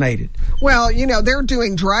vaccinated. Well, they're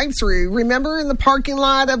doing drive-through, remember, in the parking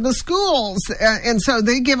lot of the schools. And so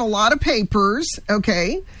they give a lot of papers,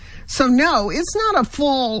 okay? So, no, it's not a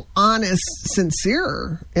full, honest,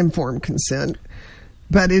 sincere, informed consent,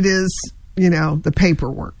 but it is... the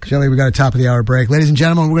paperwork. Shelley, we got a top of the hour break. Ladies and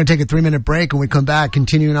gentlemen, we're going to take a 3-minute break. When we come back,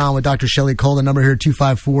 continuing on with Dr. Shelley Cole, the number here,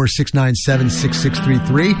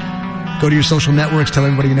 254-697-6633. Go to your social networks. Tell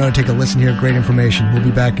everybody you know to take a listen here. Great information. We'll be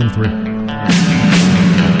back in 3.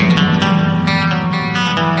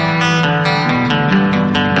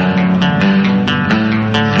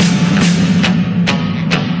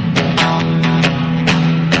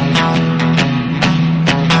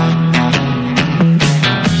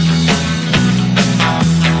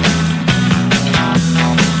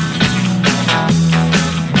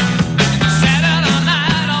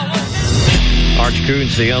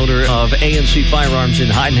 The owner of ANC Firearms in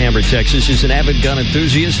Heidenhammer, Texas, is an avid gun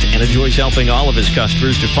enthusiast and enjoys helping all of his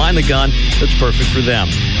customers to find the gun that's perfect for them.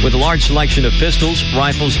 With a large selection of pistols,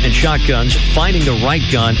 rifles, and shotguns, finding the right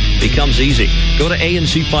gun becomes easy. Go to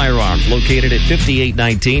ANC Firearms, located at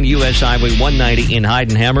 5819 U.S. Highway 190 in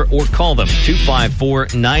Heidenhammer, or call them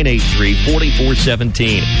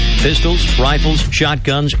 254-983-4417. Pistols, rifles,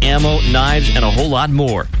 shotguns, ammo, knives, and a whole lot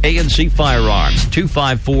more. ANC Firearms,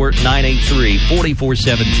 254-983-4417.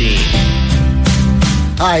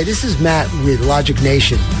 Hi, this is Matt with Logic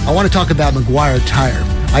Nation. I want to talk about McGuire Tire.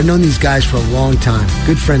 I've known these guys for a long time.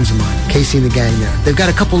 Good friends of mine. Casey and the gang there. They've got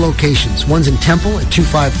a couple locations. One's in Temple at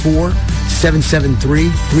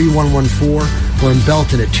 254-773-3114 or in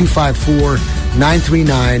Belton at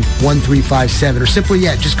 254-939-1357. Or simply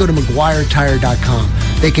yet, just go to McGuireTire.com.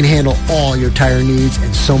 They can handle all your tire needs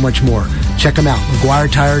and so much more. Check them out,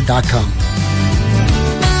 McGuireTire.com.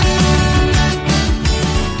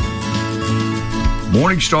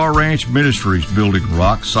 Morning Star Ranch Ministries, building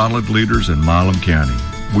rock-solid leaders in Milam County.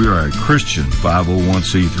 We are a Christian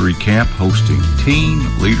 501c3 camp hosting teen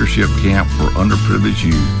leadership camp for underprivileged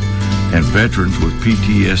youth and veterans with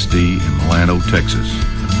PTSD in Milano, Texas.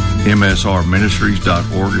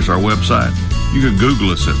 MSRministries.org is our website. You can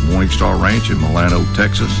Google us at Morning Star Ranch in Milano,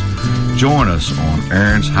 Texas. Join us on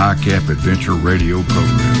Aaron's High Cap Adventure radio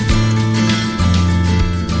program.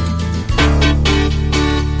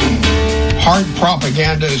 Hard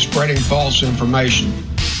propaganda is spreading false information.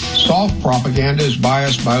 Soft propaganda is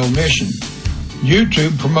biased by omission.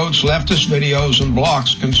 YouTube promotes leftist videos and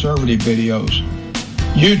blocks conservative videos.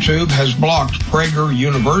 YouTube has blocked Prager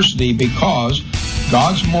University because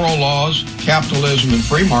God's moral laws, capitalism, and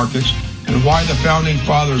free markets, and why the Founding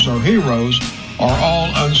Fathers are heroes, are all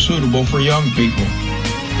unsuitable for young people.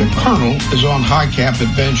 The Colonel is on High Cap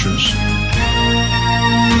Adventures.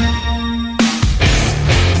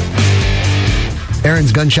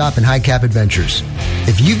 Aaron's Gun Shop and High Cap Adventures.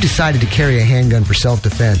 If you've decided to carry a handgun for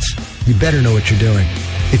self-defense, you better know what you're doing.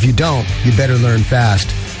 If you don't, you better learn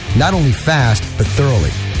fast. Not only fast, but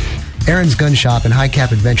thoroughly. Aaron's Gun Shop and High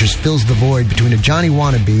Cap Adventures fills the void between a Johnny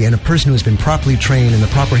wannabe and a person who has been properly trained in the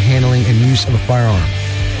proper handling and use of a firearm.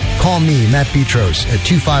 Call me, Matt Petros, at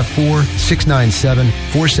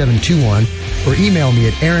 254-697-4721 or email me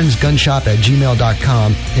at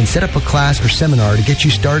aaronsgunshop@gmail.com and set up a class or seminar to get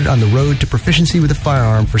you started on the road to proficiency with a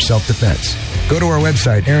firearm for self-defense. Go to our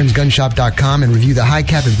website, aaronsgunshop.com, and review the High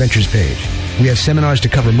Cap Adventures page. We have seminars to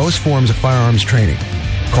cover most forms of firearms training.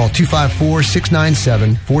 Call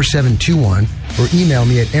 254-697-4721 or email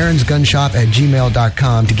me at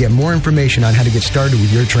aaronsgunshop@gmail.com to get more information on how to get started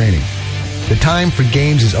with your training. The time for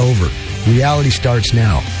games is over. Reality starts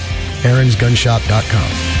now.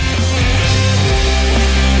 aaronsgunshop.com.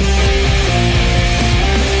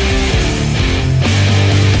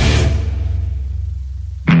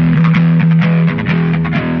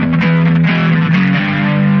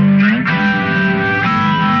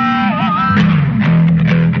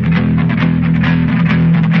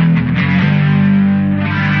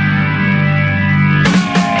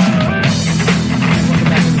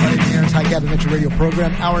 Radio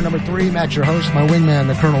program, hour number 3. Matt, your host, my wingman,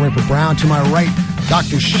 the Colonel Rayford Brown. To my right,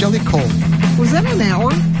 Dr. Shelley Cole. Was that an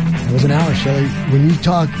hour? It was an hour, Shelley. When you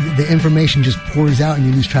talk, the information just pours out and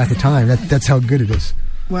you lose track of time. That's how good it is.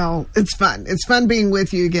 Well, it's fun. It's fun being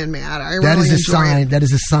with you again, Matt. I That really is a enjoy sign. it. That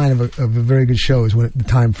is a sign of a very good show. Is when the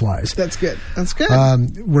time flies. That's good. That's good.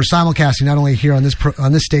 We're simulcasting not only here on this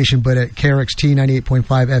station, but at KRXT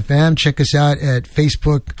 98.5 FM. Check us out at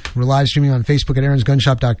Facebook. We're live streaming on Facebook at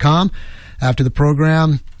aaronsgunshop.com. After the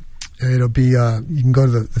program, it'll be you can go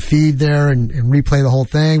to the feed there and replay the whole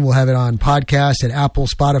thing. We'll have it on podcast at Apple,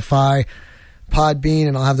 Spotify, Podbean,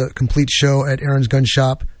 and I'll have the complete show at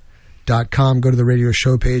aaronsgunshop.com. Go to the radio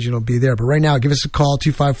show page and it'll be there. But right now, give us a call,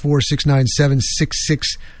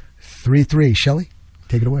 254-697-6633. Shelley,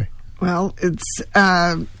 take it away. Well, it's,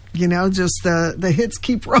 just the hits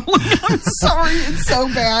keep rolling. I'm sorry. It's so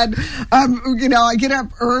bad. I get up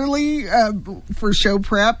early for show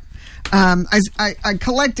prep. I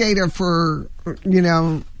collect data for,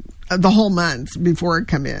 the whole month before I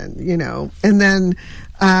come in, and then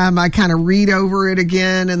I kind of read over it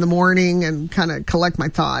again in the morning and kind of collect my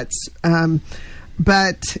thoughts.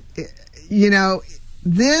 But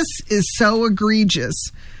this is so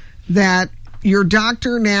egregious that your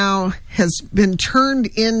doctor now has been turned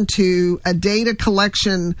into a data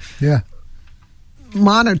collection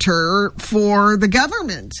monitor for the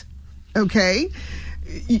government. Okay.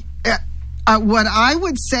 What I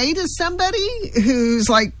would say to somebody who's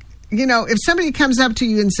like, if somebody comes up to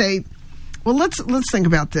you and say, well, let's think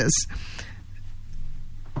about this.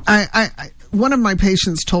 One of my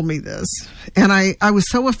patients told me this, and I was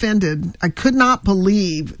so offended. I could not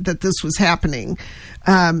believe that this was happening.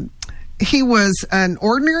 He was an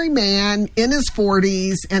ordinary man in his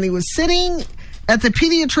 40s, and he was sitting at the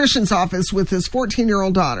pediatrician's office with his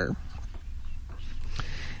 14-year-old daughter.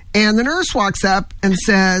 And the nurse walks up and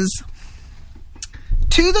says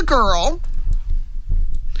to the girl,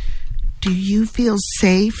 do you feel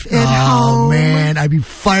safe at home? Oh, man. I'd be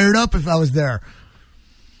fired up if I was there.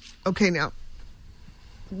 Okay, now,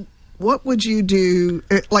 what would you do?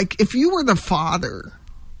 Like, if you were the father,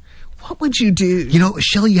 what would you do?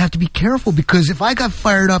 Shelley, you have to be careful, because if I got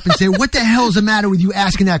fired up and say, what the hell's the matter with you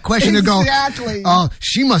asking that question? Exactly. They'll go,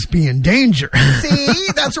 she must be in danger. See,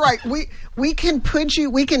 that's right. We can put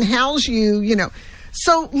you, we can house you,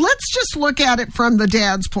 So let's just look at it from the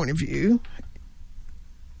dad's point of view.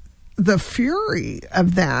 The fury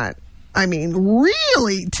of that, I mean,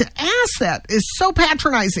 really, to ask that is so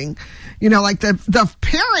patronizing. Like the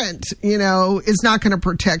parent, is not going to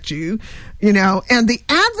protect you, and the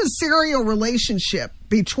adversarial relationship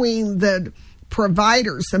between the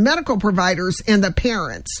providers, the medical providers, and the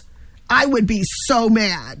parents. I would be so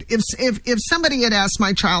mad if somebody had asked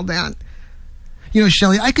my child that.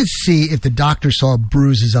 Shelley, I could see if the doctor saw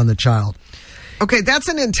bruises on the child. Okay, that's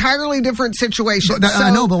an entirely different situation. I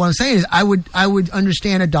know, but what I'm saying is I would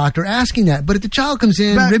understand a doctor asking that. But if the child comes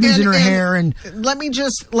in, ribbons in her hair, and let me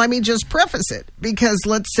just preface it, because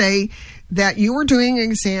let's say that you were doing an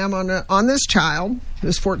exam on this child,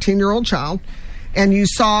 this 14-year-old child, and you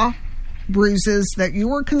saw bruises that you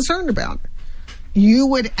were concerned about. You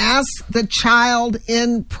would ask the child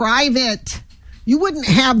in private. You wouldn't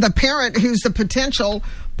have the parent who's the potential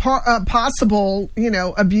possible,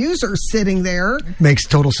 abuser sitting there. Makes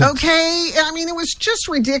total sense. Okay. I mean, it was just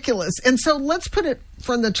ridiculous. And so let's put it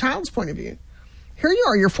from the child's point of view. Here you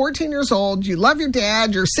are, you're 14 years old, you love your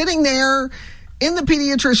dad, you're sitting there in the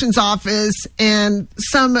pediatrician's office, and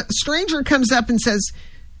some stranger comes up and says,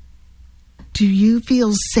 do you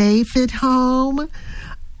feel safe at home?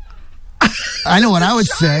 I know what I would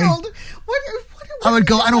say. I would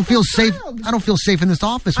go, I don't feel safe. I don't feel safe in this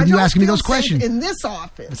office with you asking me those questions. In this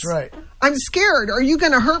office. That's right. I'm scared. Are you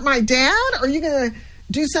going to hurt my dad? Are you going to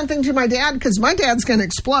do something to my dad? Because my dad's going to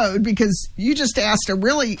explode because you just asked a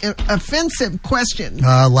really offensive question.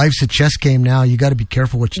 Life's a chess game now. You got to be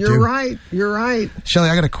careful what you do. You're right. Shelley,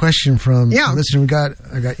 I got a question from a listener.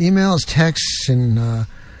 I got emails, texts, and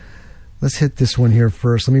let's hit this one here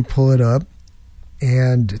first. Let me pull it up.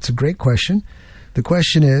 And it's a great question. The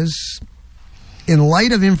question is, in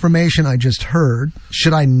light of information I just heard,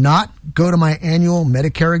 should I not go to my annual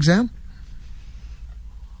Medicare exam?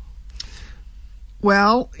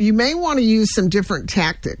 Well, you may want to use some different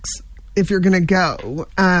tactics if you're going to go.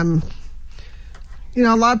 A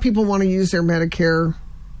lot of people want to use their Medicare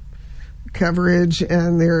coverage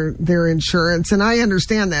and their insurance, and I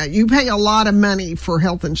understand that. You pay a lot of money for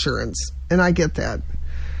health insurance, and I get that.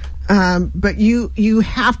 But you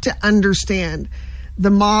have to understand the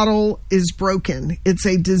model is broken. It's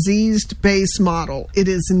a disease-based model. It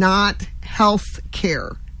is not health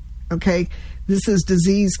care. Okay? This is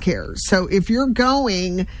disease care. So if you're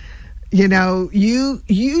going You know, you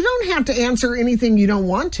don't have to answer anything you don't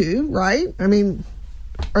want to, right? I mean,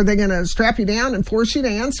 are they going to strap you down and force you to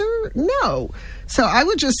answer? No. So I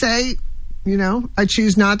would just say, you know, I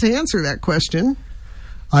choose not to answer that question.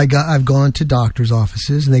 I've gone to doctor's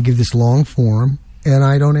offices and they give this long form and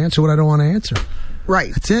I don't answer what I don't want to answer.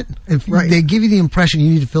 Right. That's it. If they give you the impression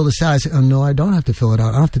you need to fill this out, I say, oh, no, I don't have to fill it out.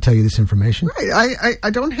 I don't have to tell you this information. Right. I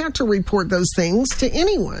don't have to report those things to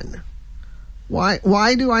anyone.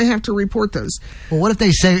 Why do I have to report those? Well, what if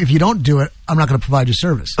they say, if you don't do it, I'm not going to provide you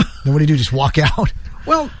service? Then what do you do? Just walk out?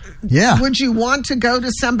 Well, yeah. Would you want to go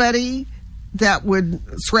to somebody that would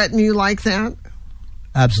threaten you like that?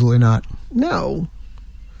 Absolutely not. No.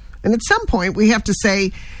 And at some point, we have to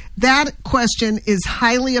say, that question is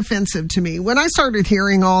highly offensive to me. When I started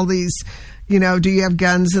hearing all these, you know, do you have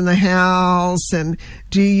guns in the house? And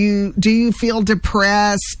do you feel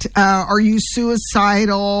depressed? Are you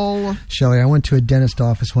suicidal? Shelley, I went to a dentist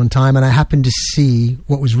office one time and I happened to see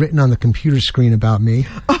what was written on the computer screen about me.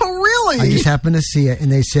 Oh, really? I just happened to see it.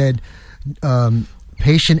 And they said,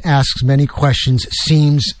 patient asks many questions,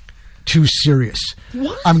 seems too serious.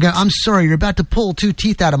 What? I'm sorry, you're about to pull 2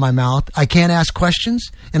 teeth out of my mouth. I can't ask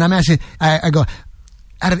questions. And I'm asking, I go,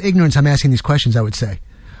 out of ignorance, I'm asking these questions, I would say.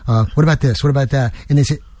 What about this? What about that? And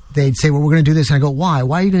they'd say, well, we're going to do this. And I go, why?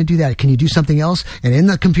 Why are you going to do that? Can you do something else? And in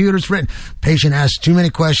the computer, it's written, patient asks too many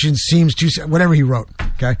questions, seems too, whatever he wrote.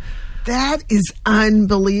 Okay. That is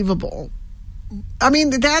unbelievable. I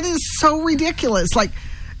mean, that is so ridiculous. Like,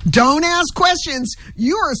 don't ask questions.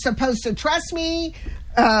 You are supposed to trust me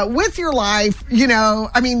with your life. You know,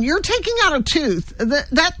 I mean, you're taking out a tooth.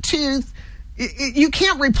 That tooth, you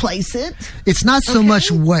can't replace it. It's not so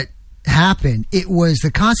much what happened. It was the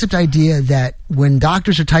concept idea that when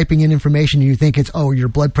doctors are typing in information, you think it's, oh, your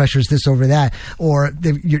blood pressure is this over that, or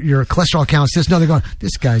your cholesterol count's this. No, they're going,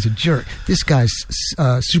 this guy's a jerk. This guy's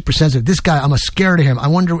super sensitive. This guy, I'm scared of him. I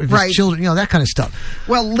wonder if his children, you know, that kind of stuff.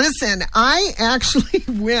 Well, listen, I actually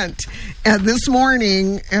went this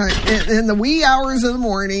morning in the wee hours of the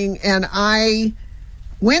morning, and I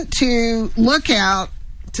went to look out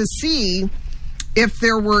to see if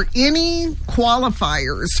there were any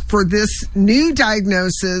qualifiers for this new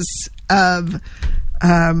diagnosis of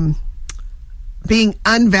being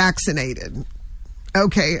unvaccinated.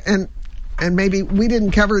 Okay, and maybe we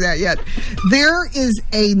didn't cover that yet. There is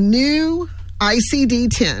a new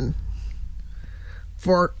ICD-10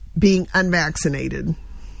 for being unvaccinated.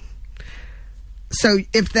 So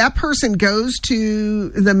if that person goes to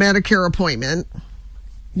the Medicare appointment,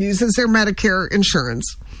 uses their Medicare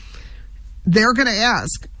insurance, they're going to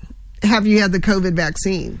ask, have you had the COVID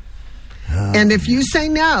vaccine? And if you say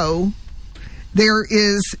no, this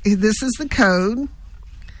is the code.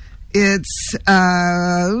 It's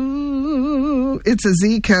a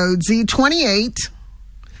Z code, Z28.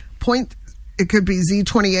 It could be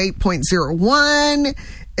Z28.01.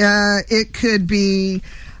 It could be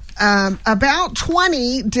about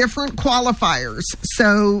 20 different qualifiers.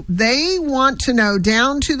 So they want to know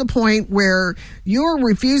down to the point where you're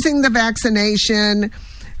refusing the vaccination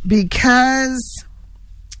because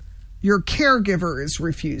your caregiver is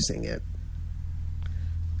refusing it.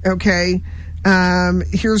 Okay.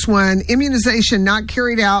 Here's one. Immunization not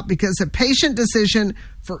carried out because of patient decision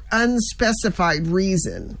for unspecified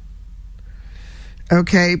reason.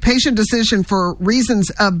 Okay. Patient decision for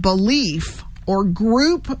reasons of belief or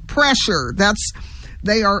group pressure.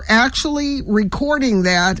 They are actually recording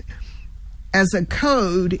that as a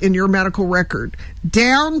code in your medical record,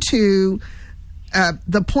 down to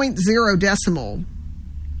the 0.0 decimal,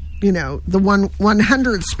 you know, the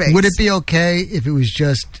 100 space. Would it be okay if it was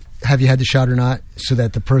just, have you had the shot or not, so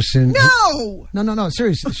that the person... No,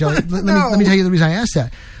 seriously, Shelley. Let me tell you the reason I asked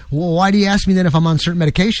that. Well, why do you ask me then if I'm on certain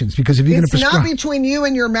medications? Because if you're going to prescribe... It's not between you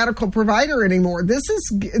and your medical provider anymore. This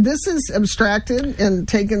is abstracted and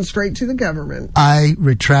taken straight to the government. I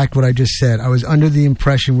retract what I just said. I was under the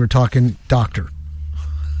impression we're talking doctor.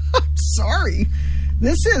 I'm sorry.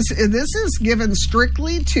 This is given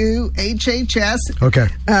strictly to HHS. Okay.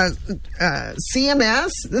 CMS.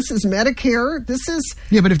 This is Medicare. This is...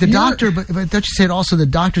 Yeah, but if the doctor... But don't you say it also, the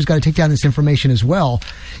doctor's got to take down this information as well.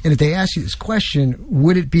 And if they ask you this question,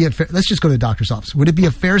 would it be a fair... Let's just go to the doctor's office. Would it be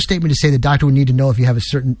a fair statement to say the doctor would need to know if you have a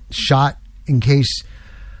certain shot in case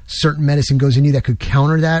certain medicine goes in you that could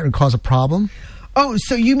counter that or cause a problem? Oh,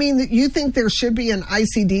 so you mean that you think there should be an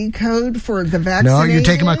ICD code for the vaccinated? No, you're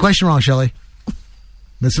taking my question wrong, Shelley.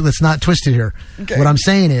 Let's not twist it here. Okay. What I'm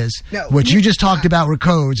saying is, what you just talked about were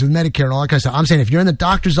codes with Medicare and all that kind of stuff. I'm saying if you're in the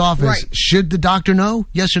doctor's office, should the doctor know?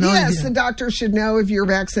 Yes or no? Yes, the doctor should know if you're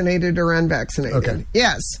vaccinated or unvaccinated. Okay.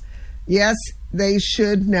 Yes. Yes, they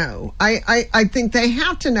should know. I think they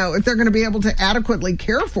have to know if they're going to be able to adequately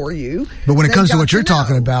care for you. But when it comes to what you're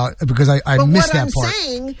talking about, because I missed that part.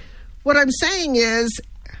 What I'm saying is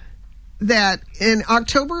that in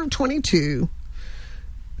October of 22,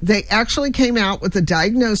 they actually came out with a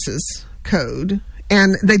diagnosis code.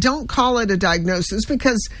 And they don't call it a diagnosis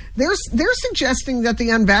because they're suggesting that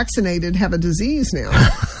the unvaccinated have a disease now.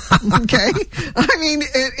 Okay, I mean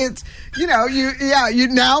it's now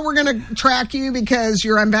we're going to track you because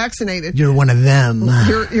you're unvaccinated. You're one of them.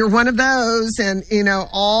 You're one of those, and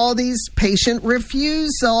all these patient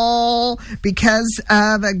refusal because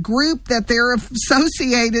of a group that they're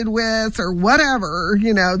associated with or whatever.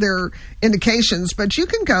 Their indications, but you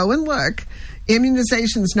can go and look.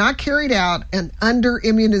 Immunizations not carried out and under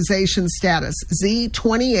immunization status,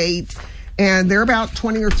 Z28, and there are about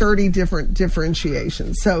 20 or 30 different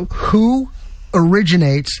differentiations. So who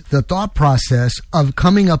originates the thought process of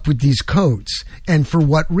coming up with these codes, and for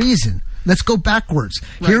what reason? Let's go backwards.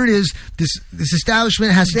 Right. Here it is. This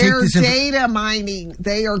establishment has to take this. They're data mining.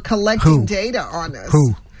 They are collecting data on us.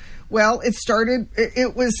 Who? Well, it started.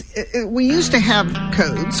 We used to have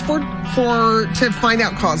codes to find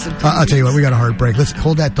out cause of disease. I'll tell you what. We got a hard break. Let's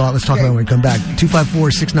hold that thought. Let's talk about it when we come back.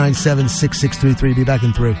 254-697-6633. Be back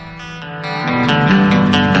in 3.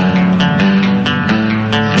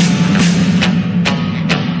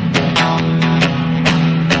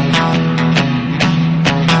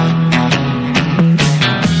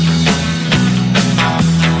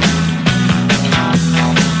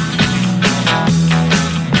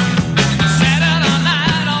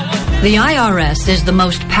 The IRS is the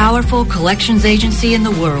most powerful collections agency in the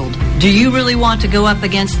world. Do you really want to go up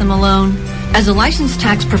against them alone? As a licensed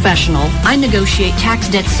tax professional, I negotiate tax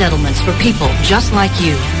debt settlements for people just like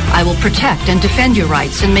you. I will protect and defend your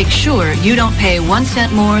rights and make sure you don't pay 1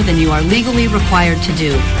 cent more than you are legally required to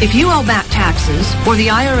do. If you owe back taxes or the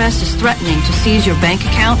IRS is threatening to seize your bank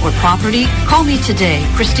account or property, call me today,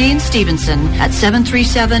 Christine Stevenson, at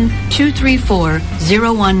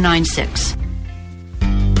 737-234-0196.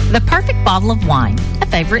 The perfect bottle of wine, a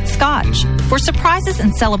favorite scotch, for surprises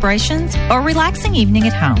and celebrations or a relaxing evening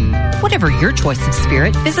at home. Whatever your choice of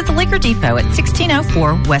spirit, visit the Liquor Depot at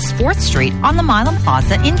 1604 West 4th Street on the Milam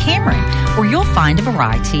Plaza in Cameron, where you'll find a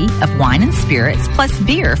variety of wine and spirits plus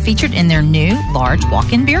beer featured in their new large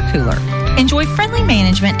walk-in beer cooler. Enjoy friendly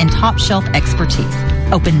management and top-shelf expertise.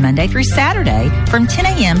 Open Monday through Saturday from 10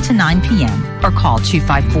 a.m. to 9 p.m. or call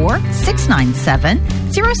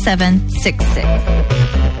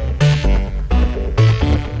 254-697-0766.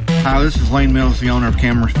 Hi, this is Lane Mills, the owner of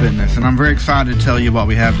Cameras Fitness, and I'm very excited to tell you what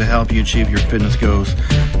we have to help you achieve your fitness goals.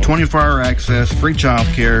 24-hour access, free child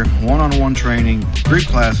care, one-on-one training, group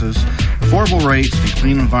classes, affordable rates, and a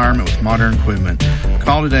clean environment with modern equipment.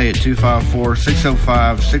 Call today at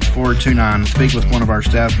 254-605-6429 and speak with one of our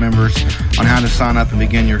staff members on how to sign up and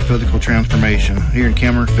begin your physical transformation here in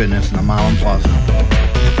Cameron Fitness in the Milam Plaza.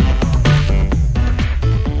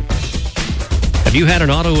 Have you had an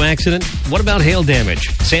auto accident? What about hail damage?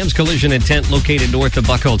 Sam's Collision and Tent, located north of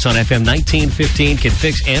Buckholz on FM 1915, can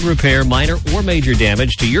fix and repair minor or major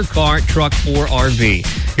damage to your car, truck, or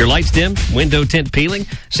RV. Your lights dim, window tint peeling?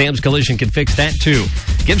 Sam's Collision can fix that too.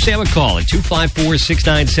 Give Sam a call at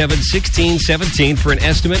 254-697-1617 for an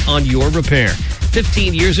estimate on your repair.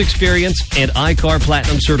 15 years experience and iCar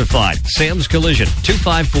Platinum certified. Sam's Collision,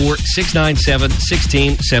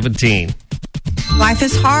 254-697-1617. Life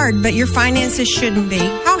is hard, but your finances shouldn't be.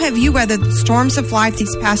 How have you weathered the storms of life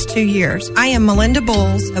these past 2 years? I am Melinda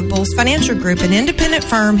Bowles of Bowles Financial Group, an independent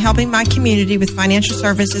firm helping my community with financial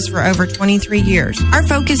services for over 23 years. Our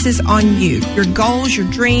focus is on you, your goals,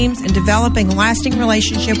 your dreams, and developing a lasting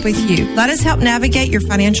relationship with you. Let us help navigate your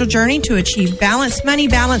financial journey to achieve balanced money,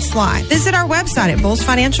 balanced life. Visit our website at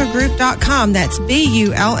BowlesFinancialGroup.com. That's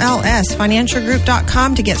BULLS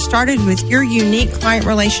FinancialGroup.com to get started with your unique client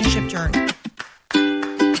relationship journey.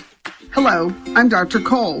 Hello, I'm Dr.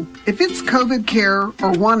 Cole. If it's COVID care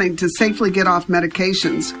or wanting to safely get off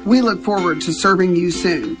medications, we look forward to serving you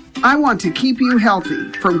soon. I want to keep you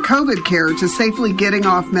healthy. From COVID care to safely getting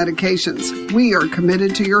off medications, we are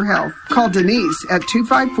committed to your health. Call Denise at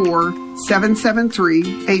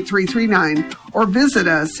 254-773-8339 or visit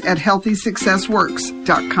us at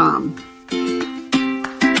HealthySuccessWorks.com.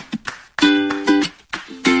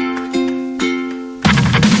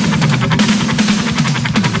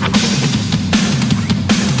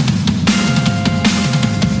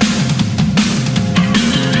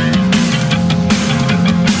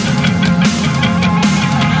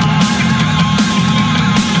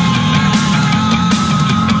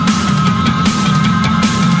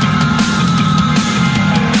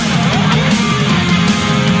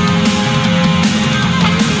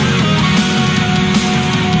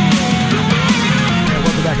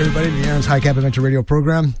 High Cap Adventure Radio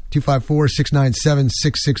program.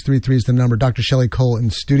 254-697-6633 is the number. Dr. Shelley Cole in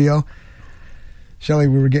the studio. Shelley,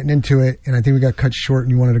 we were getting into it, and I think we got cut short,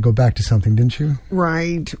 and you wanted to go back to something, didn't you?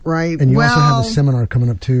 Right. And you also have a seminar coming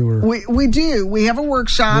up, too. Or We do. We have a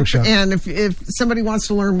workshop. And if somebody wants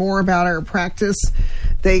to learn more about our practice,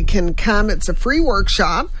 they can come. It's a free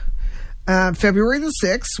workshop, February the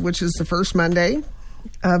 6th, which is the first Monday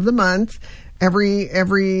of the month. Every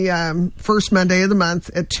first Monday of the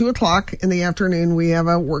month at 2:00 in the afternoon, we have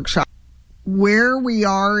a workshop. Where we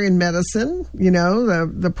are in medicine,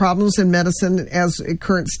 the problems in medicine as it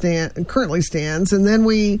currently stands. And then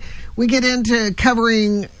we get into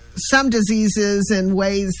covering some diseases in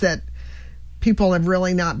ways that people have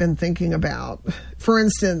really not been thinking about. For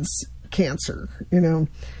instance, cancer.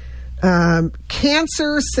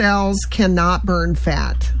 Cancer cells cannot burn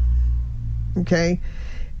fat. Okay?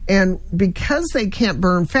 And because they can't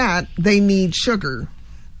burn fat, they need sugar.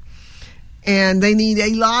 And they need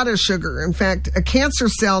a lot of sugar. In fact, a cancer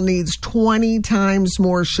cell needs 20 times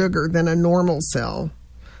more sugar than a normal cell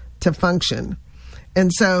to function.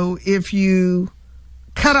 And so if you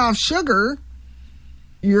cut off sugar,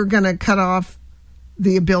 you're going to cut off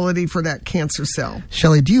the ability for that cancer cell.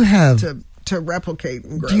 Shelley, do you have to replicate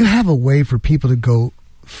and grow? Do you have a way for people to go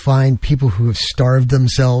find people who have starved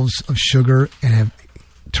themselves of sugar and have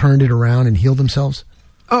turned it around and healed themselves?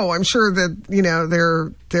 Oh, I'm sure that,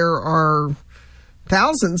 there are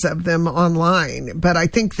thousands of them online. But I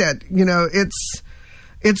think that,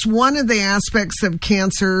 it's one of the aspects of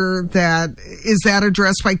cancer is that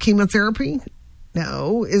addressed by chemotherapy?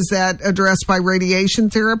 No. Is that addressed by radiation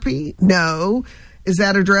therapy? No. Is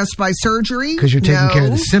that addressed by surgery? Because you're taking care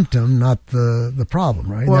of the symptom, not the problem,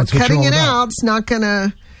 right? Well, that's what cutting you're all it about. out's not going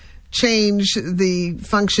to change the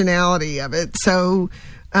functionality of it. So,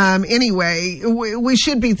 anyway, we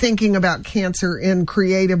should be thinking about cancer in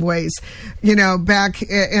creative ways. Back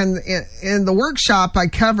in the workshop, I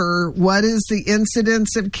cover what is the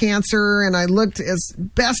incidence of cancer, and I looked as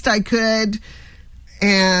best I could.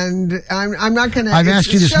 And I'm not going to. I've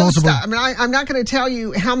asked you this multiple. I'm not going to tell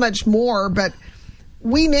you how much more, but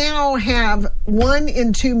we now have 1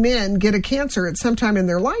 in 2 men get a cancer at some time in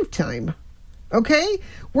their lifetime. Okay?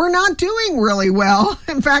 We're not doing really well.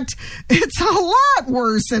 In fact, it's a lot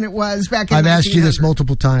worse than it was back in I've asked you this 1900.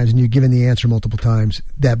 multiple times, and you've given the answer multiple times.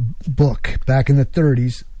 That book back in the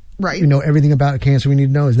 30s, right? You know everything about cancer we need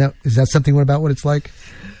to know. Is that something about what it's like?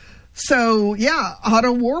 So, yeah,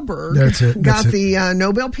 Otto Warburg got the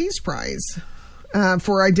Nobel Peace Prize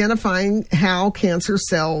for identifying how cancer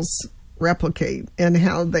cells replicate and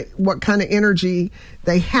what kind of energy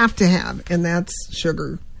they have to have, and that's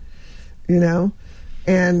sugar. And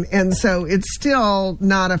so it's still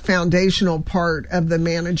not a foundational part of the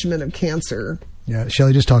management of cancer. Yeah,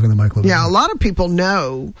 Shelley, just talking to the mic a little bit. Yeah, a lot of people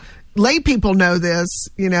know. Lay people know this,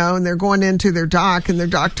 and they're going into their doc, and their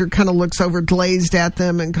doctor kind of looks over glazed at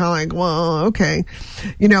them and kind of like, well, okay.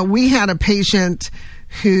 We had a patient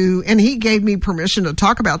and he gave me permission to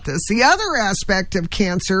talk about this. The other aspect of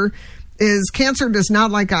cancer is cancer does not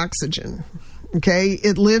like oxygen. Okay,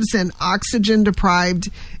 it lives in oxygen-deprived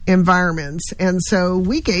environments. And so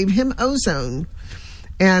we gave him ozone.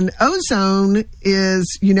 And ozone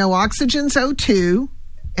is, oxygen's O2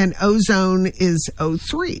 and ozone is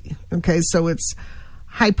O3. Okay, so it's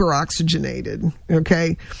hyperoxygenated.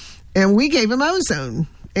 Okay, and we gave him ozone.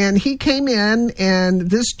 And he came in, and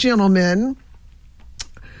this gentleman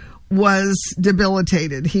was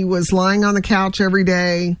debilitated. He was lying on the couch every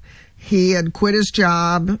day. He had quit his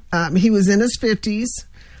job. He was in his 50s,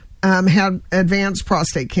 had advanced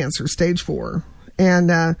prostate cancer, stage 4.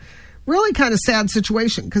 And really kind of sad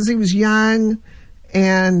situation because he was young.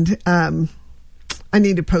 And I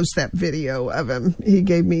need to post that video of him. He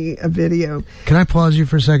gave me a video. Can I pause you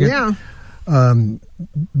for a second? Yeah.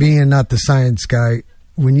 Being not the science guy,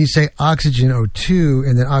 when you say oxygen O2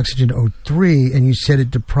 and then oxygen O3, and you said it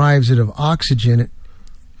deprives it of oxygen,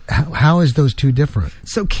 how is those two different?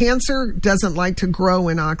 So cancer doesn't like to grow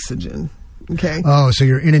in oxygen. Okay. Oh, so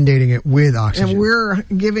you're inundating it with oxygen. And we're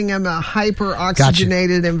giving him a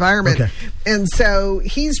hyper-oxygenated environment. Okay. And so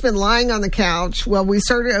he's been lying on the couch. Well, we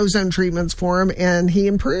started ozone treatments for him, and he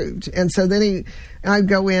improved. And so then I'd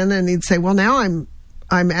go in, and he'd say, well, now I'm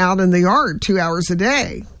out in the yard 2 hours a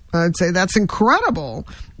day. I'd say, that's incredible.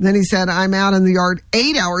 Then he said, I'm out in the yard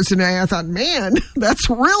 8 hours a day. I thought, man, that's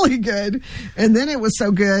really good. And then it was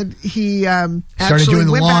so good, he started actually doing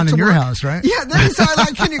the went lawn back in to your work. house, right? Yeah, then he started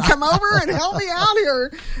like, can you come over and help me out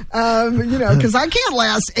here? Because I can't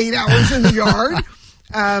last 8 hours in the yard.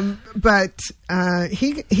 But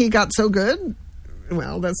he got so good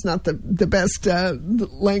well, that's not the best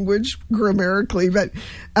language grammatically, but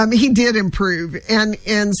he did improve. And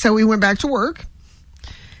so he went back to work.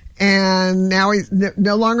 And now he's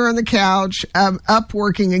no longer on the couch, up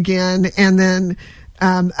working again. And then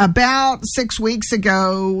about 6 weeks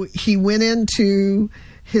ago, he went into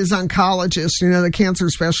his oncologist, the cancer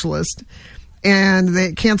specialist. And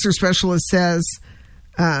the cancer specialist says,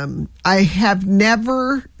 I have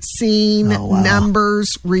never seen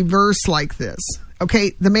numbers reverse like this.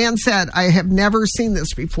 Okay, the man said, I have never seen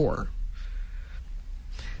this before.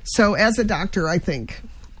 So as a doctor, I think...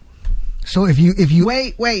 So if you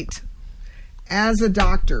wait. As a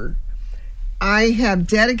doctor, I have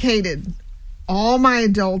dedicated all my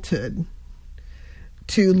adulthood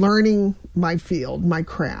to learning my field, my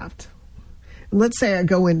craft. And let's say I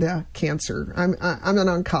go into cancer. I'm an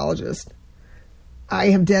oncologist.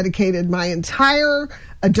 I have dedicated my entire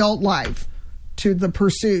adult life to the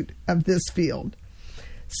pursuit of this field.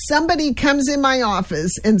 Somebody comes in my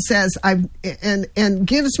office and says and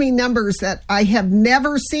gives me numbers that I have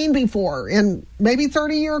never seen before in maybe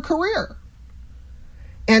 30-year career.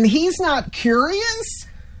 And he's not curious.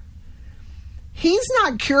 He's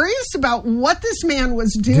not curious about what this man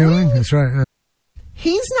was doing. That's right.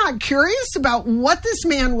 He's not curious about what this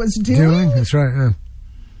man was doing. That's right.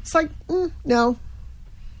 It's like, no.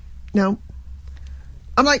 I'm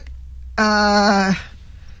like,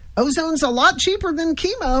 ozone's a lot cheaper than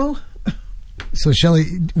chemo. So, Shelley,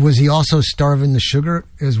 was he also starving the sugar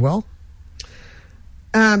as well?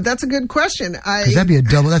 That's a good question. Because that'd be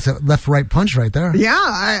that's a left-right punch right there. Yeah,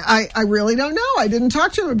 I really don't know. I didn't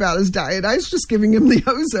talk to him about his diet. I was just giving him the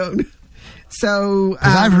ozone. So,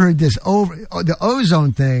 I've heard the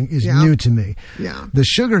ozone thing is new to me. Yeah. The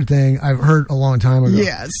sugar thing I've heard a long time ago.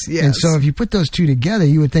 Yes. And so if you put those two together,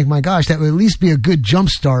 you would think, my gosh, that would at least be a good jump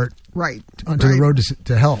start. Right. Onto the road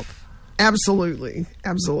to health. Absolutely.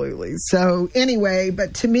 So anyway,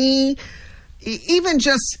 but to me, even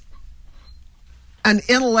just an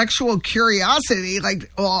intellectual curiosity,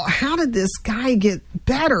 like, well, how did this guy get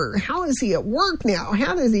better? How is he at work now?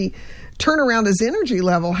 How does he turn around his energy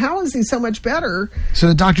level? How is he so much better? So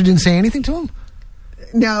the doctor didn't say anything to him?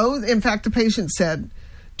 No. In fact, the patient said,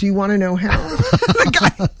 do you want to know how? The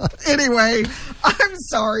guy, anyway, I'm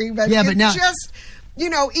sorry, but but now, just,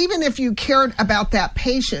 even if you cared about that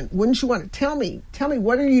patient, wouldn't you want to tell me,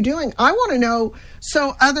 what are you doing? I want to know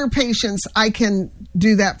so other patients, I can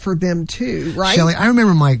do that for them too, right? Shelley, I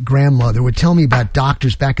remember my grandmother would tell me about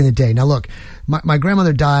doctors back in the day. Now look, my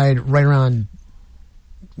grandmother died right around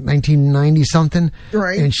 1990 something,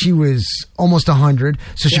 right? And she was almost 100.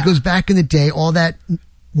 So she goes back in the day, all that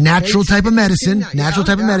natural type of medicine,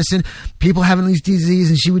 people having these diseases,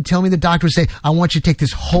 and she would tell me, the doctor would say, I want you to take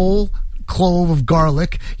this whole clove of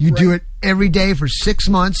garlic. You do it every day for 6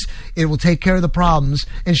 months. It will take care of the problems.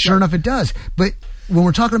 And sure enough, it does. But when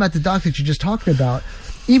we're talking about the doctor that you're just talking about,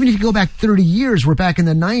 even if you go back 30 years, we're back in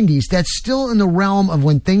the 90s, that's still in the realm of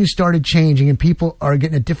when things started changing and people are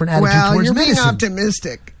getting a different attitude towards medicine. Well, you're being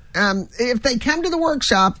optimistic. If they come to the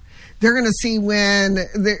workshop, they're going to see when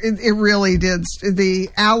it really did. The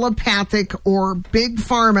allopathic or big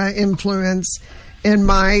pharma influence in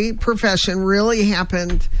my profession really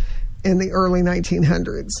happened in the early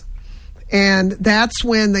 1900s. And that's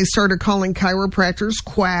when they started calling chiropractors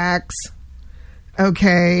quacks.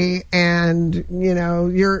 Okay, and that's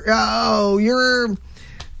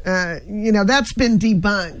been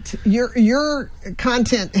debunked. Your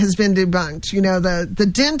content has been debunked. The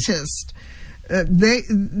dentist,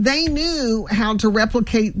 they knew how to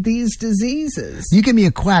replicate these diseases. You give me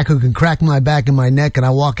a quack who can crack my back and my neck and I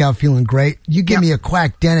walk out feeling great. You give me a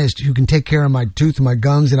quack dentist who can take care of my tooth and my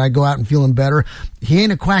gums and I go out and feeling better. He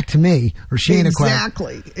ain't a quack to me, or she ain't a quack.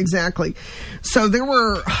 Exactly. So there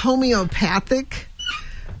were homeopathic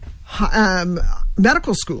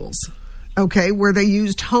medical schools, where they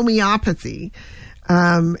used homeopathy.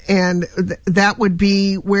 And that would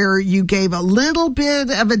be where you gave a little bit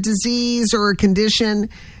of a disease or a condition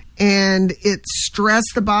and it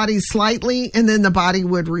stressed the body slightly and then the body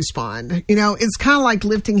would respond. It's kind of like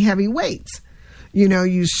lifting heavy weights.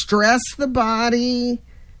 You stress the body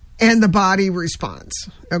and the body responds.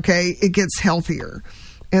 It gets healthier.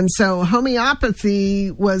 And so homeopathy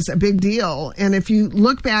was a big deal. And if you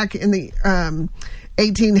look back in the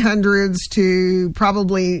 1800s to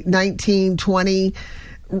probably 1920,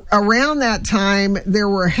 around that time, there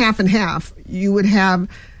were half and half. You would have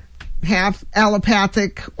half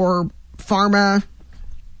allopathic or pharma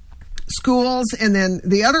schools, and then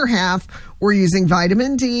the other half were using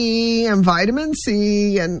vitamin D and vitamin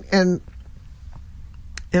C and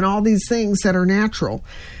all these things that are natural.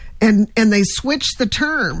 And they switched the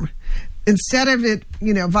term. instead of it,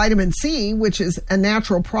 vitamin C, which is a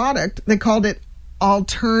natural product, they called it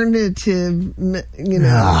alternative,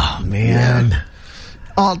 Oh, man. Yeah.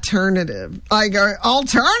 Alternative. I go,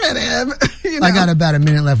 alternative? I got about a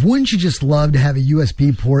minute left. Wouldn't you just love to have a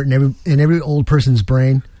USB port in every old person's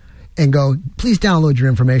brain and go, please download your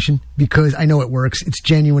information because I know it works. It's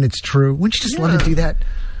genuine. It's true. Wouldn't you just love to do that?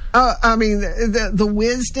 I mean, the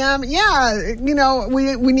wisdom. Yeah.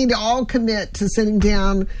 We need to all commit to sitting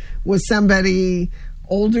down with somebody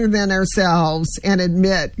older than ourselves and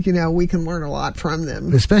admit, we can learn a lot from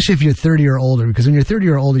them. Especially if you're 30 or older, because when you're 30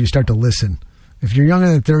 or older, you start to listen. If you're younger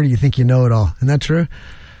than 30, you think you know it all. Isn't that true?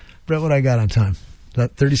 Brett, what I got on time? Is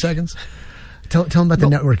that 30 seconds? Tell them about the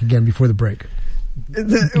network again before the break.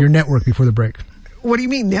 Your network before the break. What do you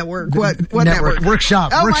mean network? What network?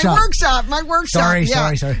 Workshop. Oh, Workshop. My workshop.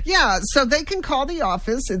 Sorry. Yeah, so they can call the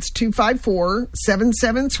office. It's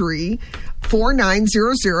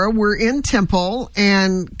 254-773-4900. We're in Temple,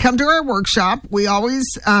 and come to our workshop. We always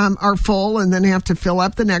are full and then have to fill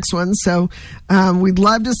up the next one. So we'd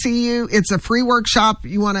love to see you. It's a free workshop.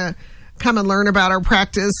 You want to come and learn about our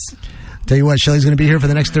practice. Tell you what, Shelly's going to be here for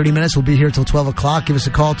the next 30 minutes. We'll be here till 12 o'clock. Give us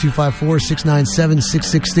a call,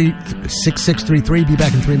 254-697-6633. Be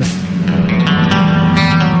back in 3 minutes.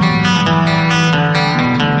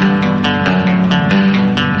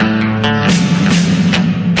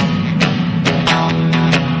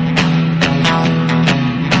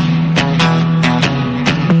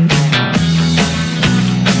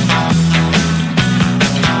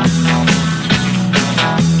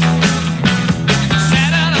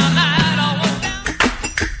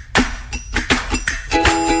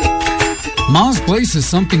 Ma's Place is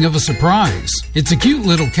something of a surprise. It's a cute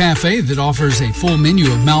little cafe that offers a full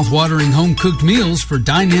menu of mouth-watering home-cooked meals for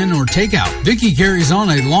dine-in or takeout. Vicky carries on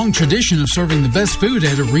a long tradition of serving the best food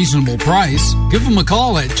at a reasonable price. Give them a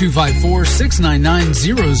call at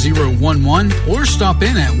 254-699-0011 or stop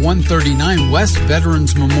in at 139 West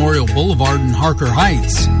Veterans Memorial Boulevard in Harker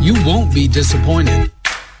Heights. You won't be disappointed.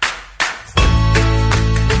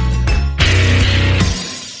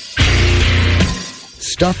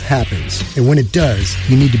 Stuff happens, and when it does,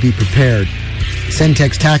 you need to be prepared.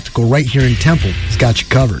 Centex Tactical right here in Temple has got you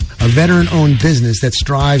covered. A veteran-owned business that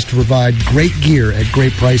strives to provide great gear at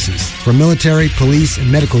great prices. From military, police,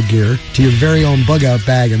 and medical gear to your very own bug-out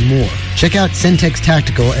bag and more. Check out Centex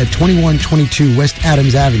Tactical at 2122 West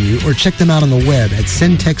Adams Avenue or check them out on the web at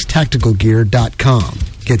centextacticalgear.com.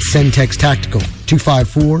 Get Centex Tactical,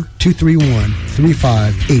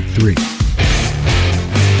 254-231-3583.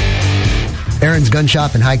 Aaron's Gun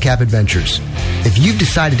Shop and High Cap Adventures. If you've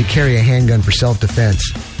decided to carry a handgun for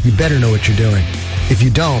self-defense, you better know what you're doing. If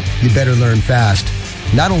you don't, you better learn fast.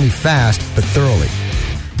 Not only fast, but thoroughly.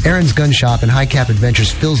 Aaron's Gun Shop and High Cap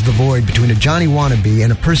Adventures fills the void between a Johnny wannabe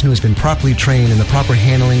and a person who has been properly trained in the proper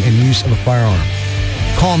handling and use of a firearm.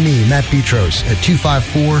 Call me, Matt Petros, at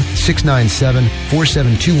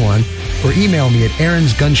 254-697-4721 or email me at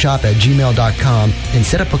aaronsgunshop@gmail.com and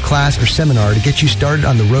set up a class or seminar to get you started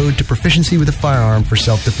on the road to proficiency with a firearm for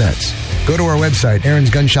self-defense. Go to our website,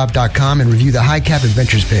 aaronsgunshop.com, and review the High Cap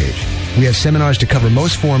Adventures page. We have seminars to cover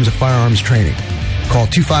most forms of firearms training. Call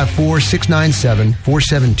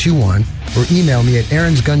 254-697-4721 or email me at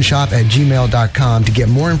aaronsgunshop@gmail.com to get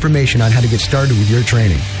more information on how to get started with your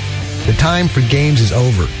training. The time for games is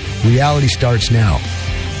over. Reality starts now.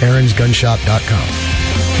 aaronsgunshop.com.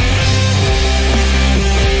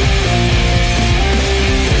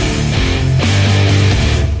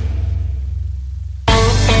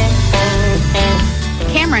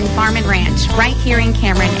 Cameron Farm and Ranch, right here in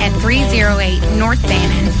Cameron at 308 North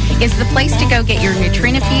Bannon, is the place to go get your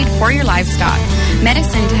Nutrina feed for your livestock,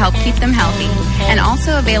 medicine to help keep them healthy, and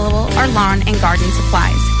also available are lawn and garden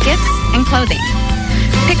supplies, gifts, and clothing.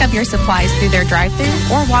 Pick up your supplies through their drive-thru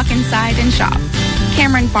or walk inside and shop.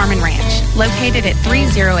 Cameron Farm and Ranch, located at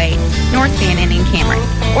 308 North Bannon in Cameron,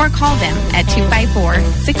 or call them at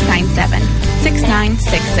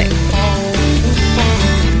 254-697-6966.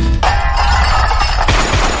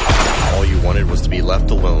 All you wanted was to be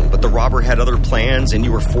left alone, but the robber had other plans and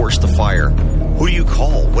you were forced to fire. Who do you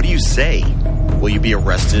call? What do you say? Will you be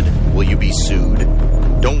arrested? Will you be sued?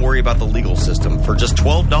 Don't worry about the legal system. For just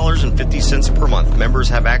 $12.50 per month, members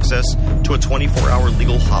have access to a 24-hour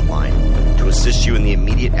legal hotline to assist you in the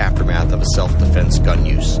immediate aftermath of a self-defense gun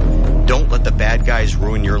use. Don't let the bad guys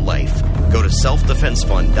ruin your life. Go to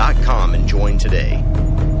selfdefensefund.com and join today.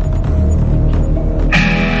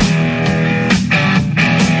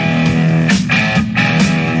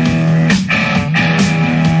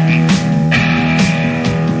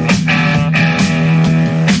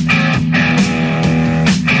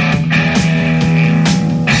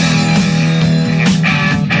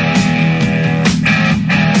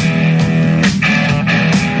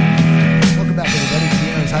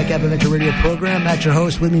 radio program. Matt, your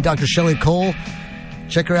host, with me, Dr. Shelley Cole.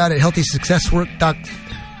 Check her out at Try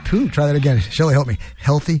that again. Shelley, help me.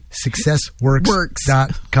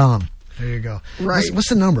 HealthySuccessWorks.com. There you go. Right. What's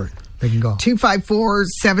the number they can call?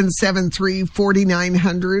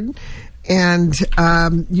 254-773-4900. And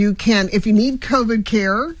you can, if you need COVID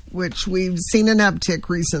care, which we've seen an uptick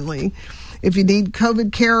recently, if you need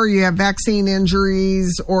COVID care, or you have vaccine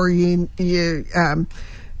injuries, or you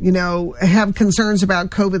have concerns about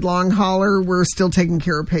COVID long hauler, we're still taking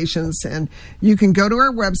care of patients. And you can go to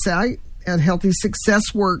our website at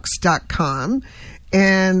HealthySuccessWorks.com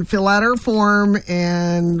and fill out our form,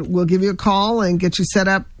 and we'll give you a call and get you set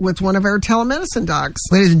up with one of our telemedicine docs.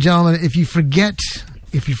 Ladies and gentlemen, if you forget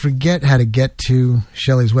how to get to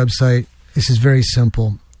Shelley's website, this is very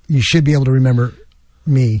simple. You should be able to remember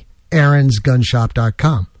me,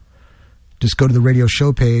 aaronsgunshop.com. Just go to the radio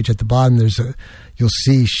show page. At the bottom, you'll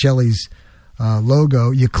see Shelley's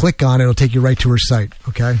logo. You click on it, it'll take you right to her site.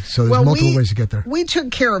 Okay, so there's multiple ways to get there. We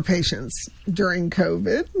took care of patients during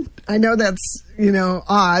COVID. I know that's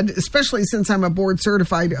odd, especially since I'm a board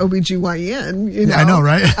certified OBGYN. Yeah, I know,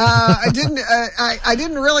 right? I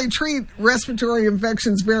didn't really treat respiratory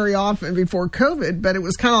infections very often before COVID, but it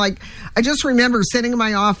was kind of like, I just remember sitting in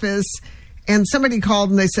my office and somebody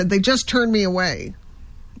called and they said they just turned me away.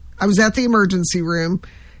 I was at the emergency room.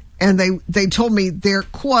 And they told me, their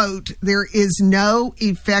quote, there is no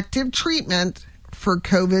effective treatment for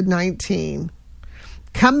COVID-19.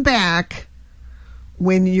 Come back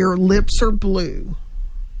when your lips are blue.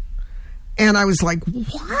 And I was like,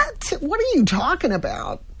 what? What are you talking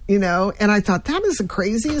about? And I thought, that is the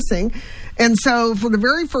craziest thing. And so for the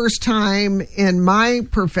very first time in my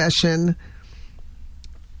profession,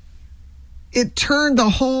 it turned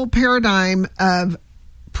the whole paradigm of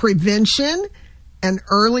prevention and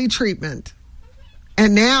early treatment.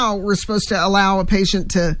 And now we're supposed to allow a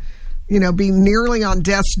patient to, be nearly on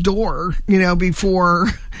death's door, before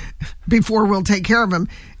we'll take care of them.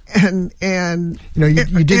 And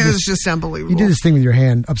it was just unbelievable. You did this thing with your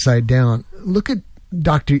hand upside down. Look at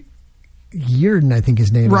Dr. Yearden, I think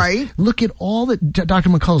his name is. Right. Look at all the, Dr.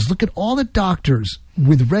 McCullough, look at all the doctors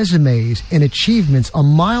with resumes and achievements a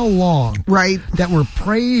mile long. Right. That were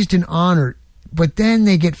praised and honored. But then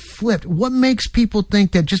they get flipped. What makes people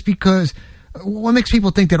think that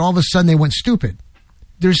all of a sudden they went stupid?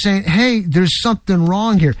 They're saying, hey, there's something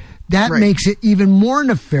wrong here. That makes it even more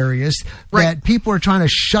nefarious that people are trying to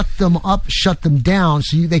shut them up, shut them down,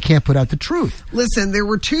 so they can't put out the truth. Listen, there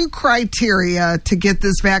were two criteria to get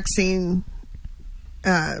this vaccine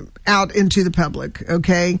out into the public,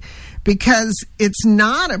 okay? Because it's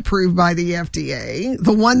not approved by the FDA.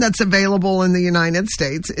 The one that's available in the United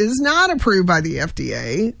States is not approved by the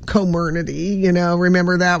FDA. Comirnaty,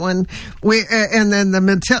 remember that one? And then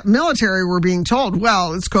the military were being told,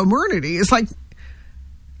 well, it's Comirnaty. It's like,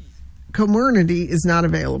 Comirnaty is not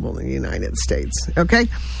available in the United States, okay?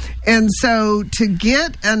 And so to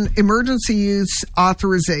get an emergency use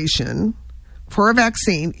authorization for a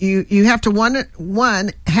vaccine, you have to, one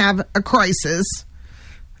have a crisis.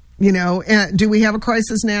 Do we have a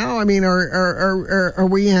crisis now? I mean, are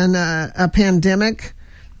we in a pandemic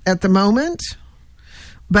at the moment?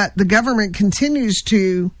 But the government continues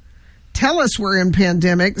to tell us we're in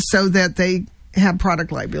pandemic so that they have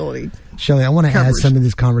product liability. Shelley, I want to add something to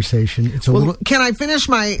this conversation. Can I finish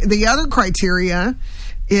the other criteria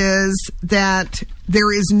is that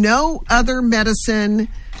there is no other medicine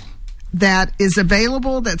that is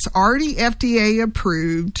available that's already FDA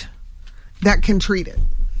approved that can treat it.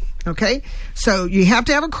 Okay, so you have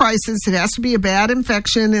to have a crisis. It has to be a bad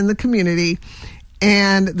infection in the community,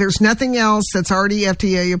 and there's nothing else that's already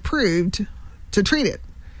FDA approved to treat it.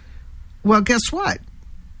 Well, guess what?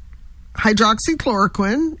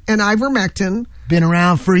 Hydroxychloroquine and ivermectin. Been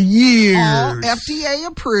around for years. All FDA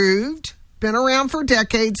approved, been around for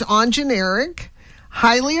decades, on generic,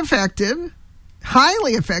 highly effective.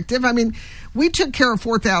 I mean, we took care of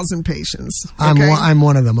 4,000 patients. Okay? I'm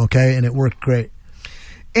one of them, okay, and it worked great.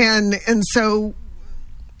 And so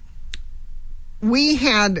we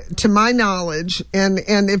had, to my knowledge, and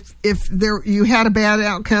if you had a bad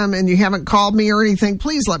outcome and you haven't called me or anything,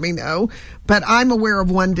 please let me know. But I'm aware of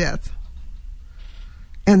one death.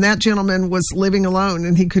 And that gentleman was living alone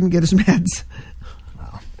and he couldn't get his meds.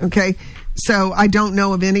 Wow. Okay. So I don't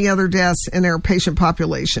know of any other deaths in our patient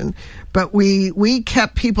population, but we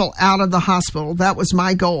kept people out of the hospital. That was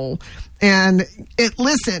my goal. And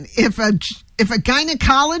listen, if a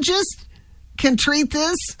gynecologist can treat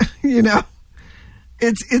this,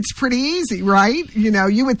 it's pretty easy, right?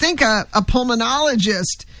 You would think a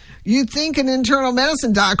pulmonologist, you'd think an internal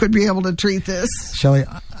medicine doc would be able to treat this. Shelley,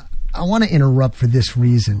 I want to interrupt for this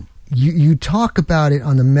reason. you talk about it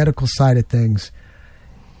on the medical side of things,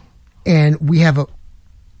 and we have a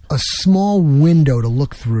small window to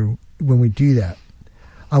look through when we do that.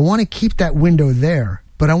 I want to keep that window there,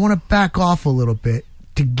 but I want to back off a little bit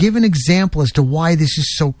to give an example as to why this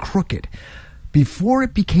is so crooked. Before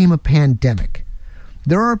it became a pandemic,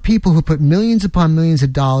 there are people who put millions upon millions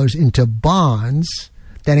of dollars into bonds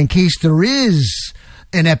that in case there is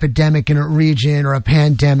an epidemic in a region or a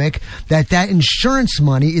pandemic, that insurance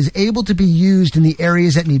money is able to be used in the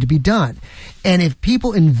areas that need to be done. And if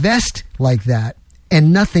people invest like that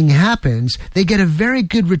and nothing happens, they get a very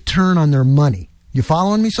good return on their money. You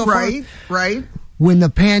following me so far? Right. When the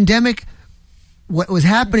pandemic, what was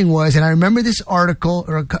happening was, and I remember this article,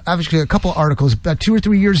 or actually a couple of articles about 2 or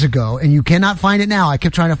 3 years ago, and you cannot find it now. I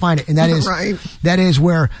kept trying to find it, and that is that is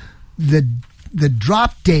where the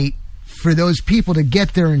drop date for those people to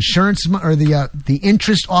get their insurance or the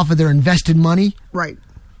interest off of their invested money,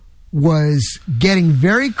 was getting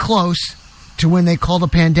very close to when they called a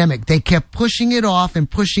pandemic. They kept pushing it off and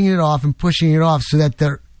pushing it off and pushing it off so that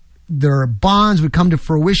their bonds would come to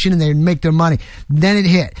fruition and they'd make their money. Then it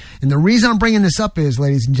hit. And the reason I'm bringing this up is,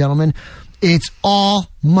 ladies and gentlemen, it's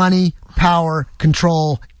all money, power,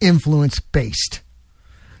 control, influence based.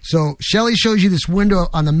 So Shelley shows you this window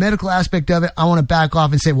on the medical aspect of it. I want to back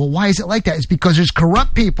off and say, well, why is it like that? It's because there's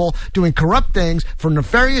corrupt people doing corrupt things for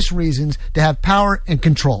nefarious reasons to have power and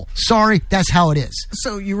control. Sorry, that's how it is.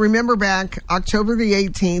 So you remember back October the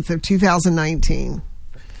 18th of 2019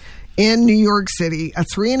 in New York City, a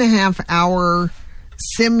 3.5-hour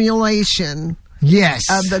simulation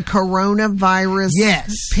of the coronavirus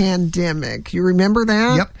pandemic. You remember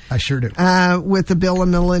that? Yep, I sure do. With the Bill and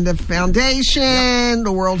Melinda Foundation,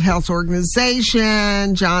 the World Health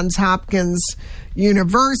Organization, Johns Hopkins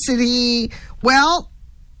University. Well,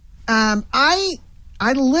 I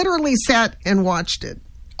literally sat and watched it,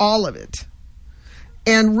 all of it.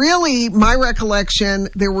 And really, my recollection,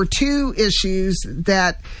 there were two issues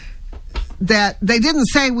that they didn't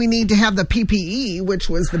say we need to have the PPE, which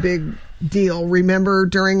was the big deal. Remember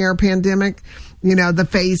during our pandemic, the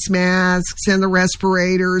face masks and the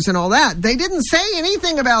respirators and all that. They didn't say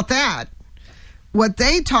anything about that. What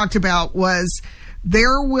they talked about was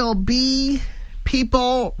there will be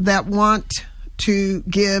people that want to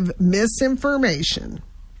give misinformation,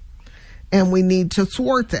 and we need to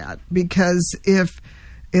thwart that, because if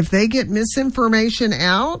they get misinformation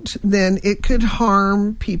out, then it could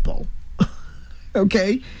harm people.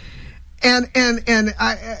 Okay. And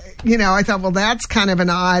I thought, well, that's kind of an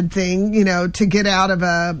odd thing, to get out of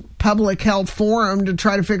a public health forum to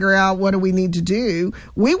try to figure out what do we need to do.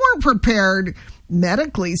 We weren't prepared,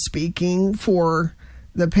 medically speaking, for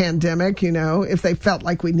the pandemic, if they felt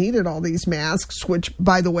like we needed all these masks, which,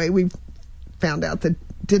 by the way, we found out that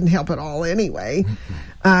didn't help at all anyway.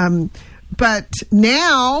 But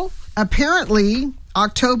now, apparently,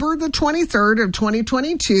 October the 23rd of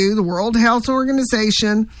 2022, the World Health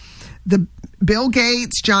Organization, the Bill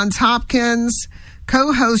Gates, Johns Hopkins,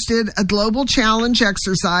 co-hosted a global challenge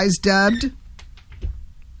exercise dubbed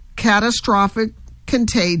Catastrophic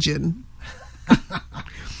Contagion.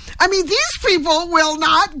 I mean, these people will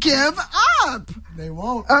not give up. They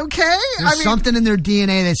won't. Okay? There's something in their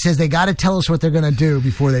DNA that says they got to tell us what they're going to do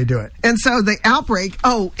before they do it. And so the outbreak,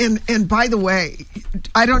 and by the way,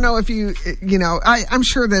 I don't know if I'm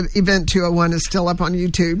sure that Event 201 is still up on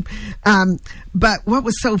YouTube. But what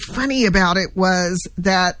was so funny about it was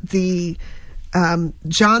that the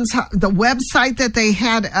website that they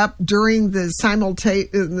had up during the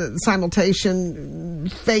simultation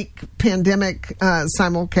fake pandemic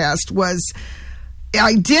simulcast was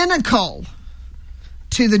identical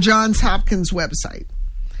to the Johns Hopkins website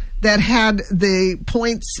that had the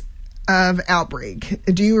points of outbreak.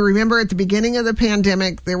 Do you remember at the beginning of the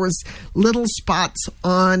pandemic, there was little spots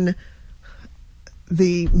on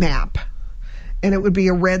the map, and it would be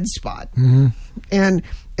a red spot. Mm-hmm. And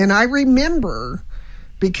I remember,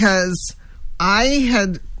 because I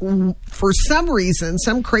had, for some reason,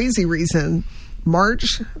 some crazy reason,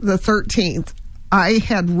 March the 13th, I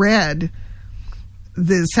had read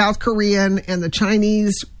the South Korean and the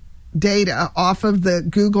Chinese data off of the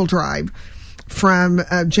Google Drive from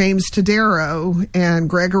James Tadero and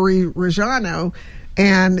Gregory Rajano,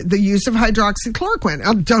 and the use of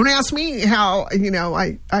hydroxychloroquine. Don't ask me how,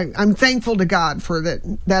 I'm thankful to God for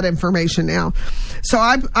that information now. So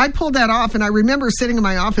I pulled that off, and I remember sitting in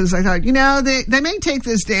my office, I thought, they may take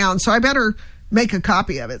this down, so I better make a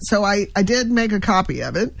copy of it. So I did make a copy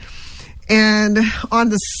of it. And on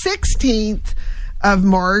the 16th of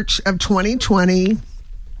March of 2020,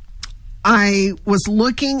 I was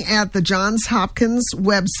looking at the Johns Hopkins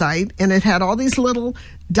website, and it had all these little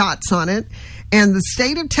dots on it, and the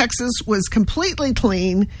state of Texas was completely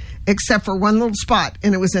clean except for one little spot,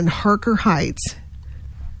 and it was in Harker Heights,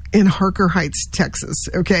 Texas,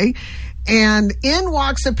 okay? And in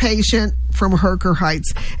walks a patient from Harker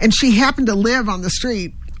Heights, and she happened to live on the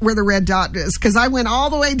street where the red dot is, because I went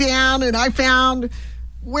all the way down, and I found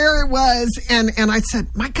where it was, and I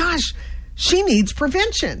said, my gosh, she needs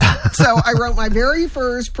prevention. So I wrote my very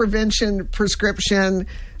first prevention prescription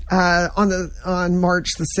on March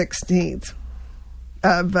the 16th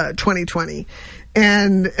of 2020.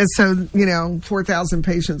 And so, 4,000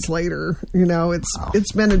 patients later,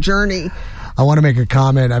 it's been a journey. I want to make a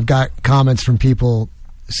comment. I've got comments from people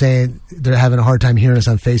saying they're having a hard time hearing us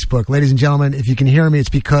on Facebook. Ladies and gentlemen, if you can hear me, it's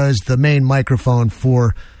because the main microphone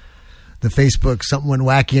for the Facebook, something went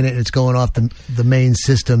wacky in it, and it's going off the main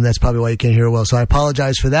system. That's probably why you can't hear it well. So I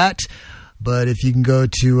apologize for that. But if you can go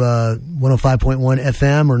to 105.1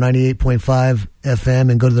 FM or 98.5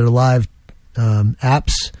 FM and go to their live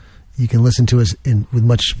apps, you can listen to us with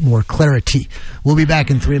much more clarity. We'll be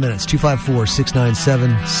back in 3 minutes.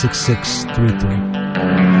 254-697-6633.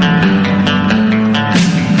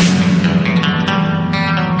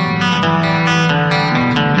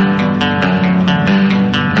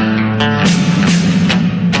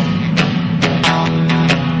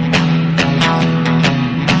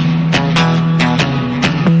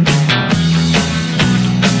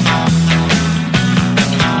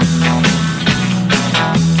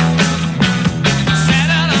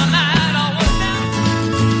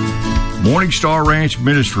 Morning Star Ranch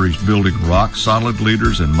Ministries, building rock-solid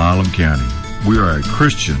leaders in Milam County. We are a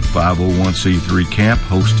Christian 501c3 camp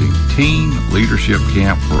hosting teen leadership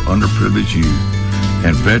camp for underprivileged youth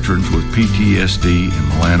and veterans with PTSD in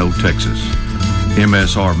Milano, Texas.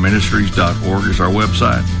 MSRministries.org is our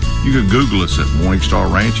website. You can Google us at Morning Star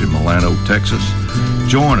Ranch in Milano, Texas.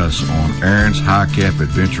 Join us on Aaron's High Cap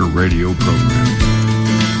Adventure radio program.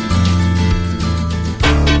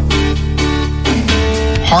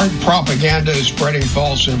 Hard propaganda is spreading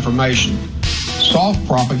false information. Soft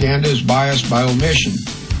propaganda is biased by omission.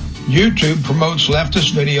 YouTube promotes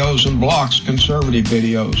leftist videos and blocks conservative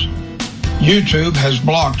videos. YouTube has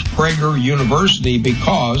blocked Prager University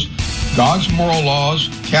because God's moral laws,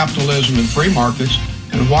 capitalism, and free markets,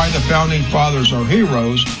 and why the Founding Fathers are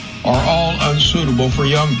heroes, are all unsuitable for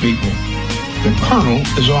young people. The Colonel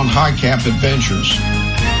is on High Cap Adventures.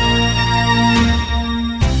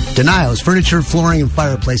 Denials Furniture, Flooring, and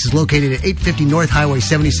Fireplaces, located at 850 North Highway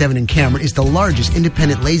 77 in Cameron, is the largest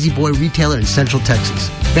independent Lazy Boy retailer in Central Texas.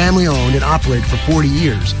 Family owned and operated for 40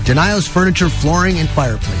 years, Denials Furniture, Flooring, and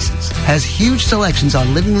Fireplaces has huge selections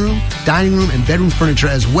on living room, dining room, and bedroom furniture,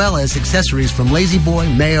 as well as accessories from Lazy Boy,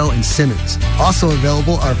 Mayo, and Simmons. Also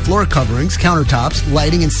available are floor coverings, countertops,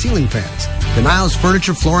 lighting, and ceiling fans. Denials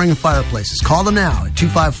Furniture, Flooring, and Fireplaces. Call them now at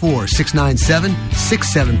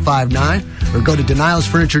 254-697-6759 or go to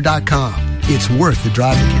denialsfurniture.com. It's worth the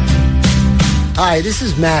drive again. Hi, this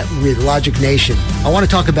is Matt with Logic Nation. I want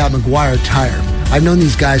to talk about McGuire Tire. I've known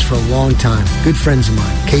these guys for a long time. Good friends of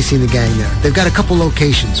mine, Casey and the gang there. They've got a couple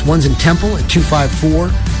locations. One's in Temple at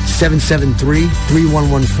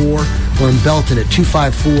 254-773-3114 or in Belton at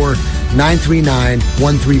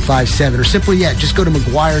 254-939-1357. Or simply just go to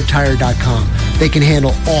McGuireTire.com. They can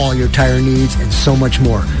handle all your tire needs and so much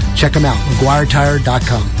more. Check them out,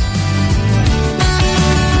 McGuireTire.com.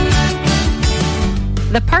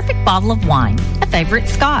 The perfect bottle of wine, a favorite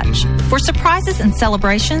scotch, for surprises and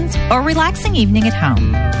celebrations or a relaxing evening at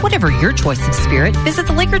home. Whatever your choice of spirit, visit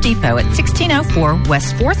the Liquor Depot at 1604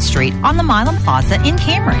 West 4th Street on the Milam Plaza in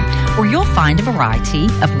Cameron, where you'll find a variety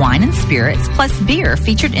of wine and spirits, plus beer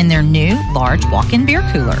featured in their new large walk-in beer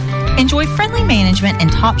cooler. Enjoy friendly management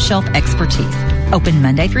and top-shelf expertise. Open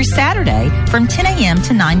Monday through Saturday from 10 a.m.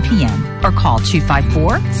 to 9 p.m. or call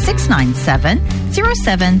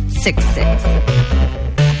 254-697-0766.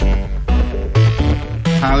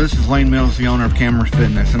 Hi, this is Lane Mills, the owner of Cameron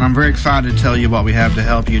Fitness, and I'm very excited to tell you what we have to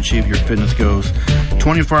help you achieve your fitness goals.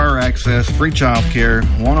 24-hour access, free child care,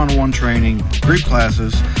 one-on-one training, group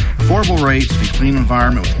classes, affordable rates, and a clean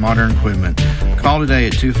environment with modern equipment. Call today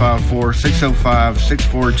at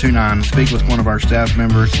 254-605-6429 and speak with one of our staff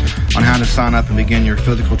members on how to sign up and begin your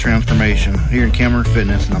physical transformation here in Cameron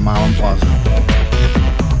Fitness in the Milam Plaza.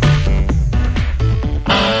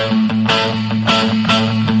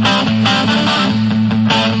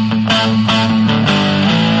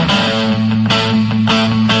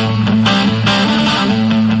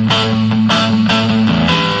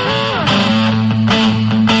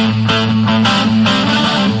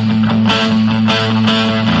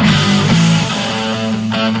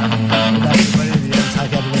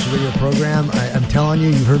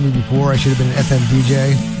 telling you, you've heard me before. I should have been an FM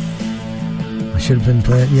DJ. I should have been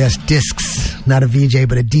playing, yes, discs. Not a VJ,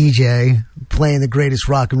 but a DJ. Playing the greatest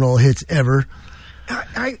rock and roll hits ever.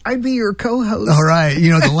 I'd be your co-host. All right.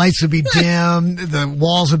 You know, the lights would be dim. The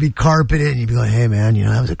walls would be carpeted. And you'd be like, hey, man, you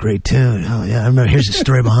know, that was a great tune. Oh, yeah. I remember. Here's the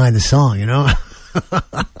story behind the song, you know.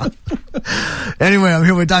 Anyway, I'm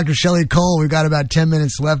here with Dr. Shelley Cole. We've got about 10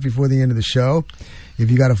 minutes left before the end of the show. If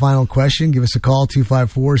you got a final question, give us a call,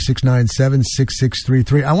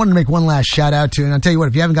 254-697-6633. I want to make one last shout out to, and I'll tell you what,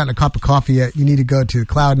 if you haven't gotten a cup of coffee yet, you need to go to the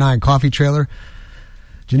Cloud9 Coffee Trailer.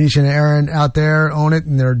 Janisha and Aaron out there own it,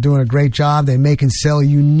 and they're doing a great job. They make and sell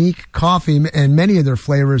unique coffee, and many of their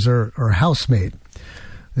flavors are house-made.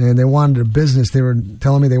 And they wanted a business. They were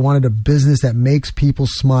telling me they wanted a business that makes people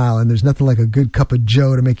smile, and there's nothing like a good cup of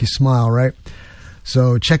joe to make you smile, right?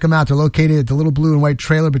 So check them out. They're located at the little blue and white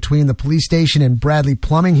trailer between the police station and Bradley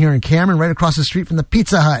Plumbing here in Cameron, right across the street from the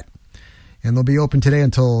Pizza Hut. And they'll be open today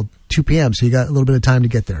until 2 p.m., so you got a little bit of time to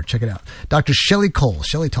get there. Check it out. Dr. Shelley Cole.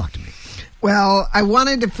 Shelley, talk to me. Well, I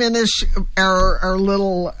wanted to finish our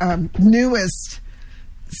little newest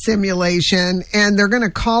simulation, and they're going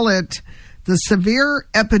to call it the Severe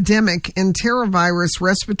Epidemic Enterovirus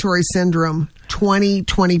Respiratory Syndrome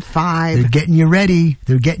 2025. They're getting you ready.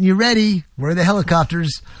 They're getting you ready. Where are the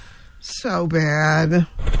helicopters? So bad.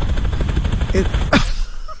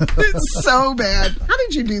 It's so bad. How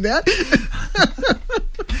did you do that?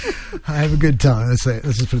 I have a good tongue. Let's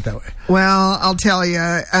just put it that way. Well, I'll tell you.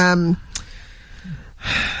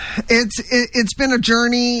 It's been a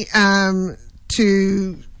journey to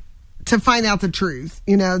find out the truth.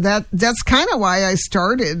 You know, that's kind of why I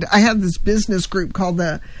started. I have this business group called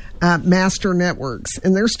the Master Networks,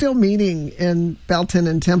 and they're still meeting in Belton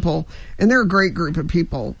and Temple, and they're a great group of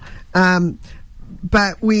people.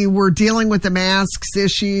 But we were dealing with the masks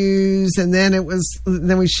issues, and then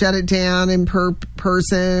we shut it down in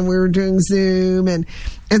person. We were doing Zoom, and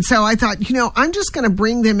so I thought, you know, I'm just going to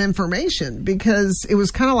bring them information, because it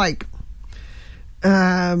was kind of like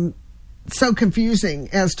so confusing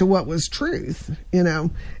as to what was truth, you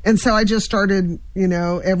know. And so I just started, you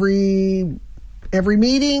know, every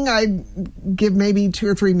meeting I'd give maybe 2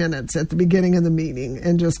 or 3 minutes at the beginning of the meeting,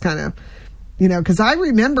 and just kind of, you know, because I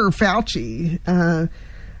remember Fauci.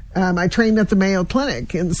 I trained at the Mayo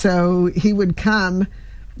Clinic, and so he would come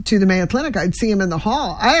to the Mayo Clinic. I'd see him in the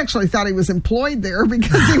hall. I actually thought he was employed there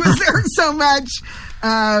because he was there so much.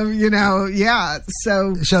 You know, yeah.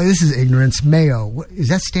 So this is ignorance. Mayo, does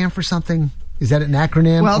that stand for something? Is that an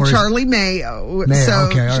acronym? Well, Charlie Mayo. So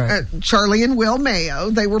okay, all right. Charlie and Will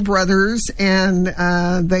Mayo, they were brothers, and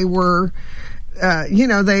they were, you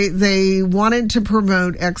know, they wanted to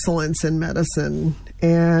promote excellence in medicine,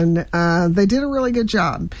 and they did a really good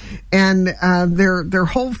job. And their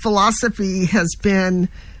whole philosophy has been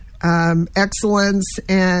excellence.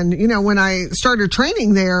 And, you know, when I started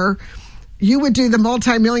training there, you would do the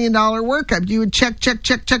multi-million-dollar workup. You would check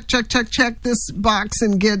this box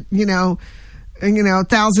and get, you know,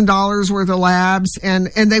 $1,000 worth of labs, and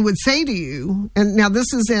they would say to you, and now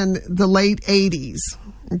this is in the late 80s,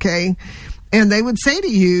 okay, and they would say to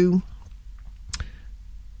you,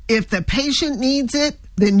 if the patient needs it,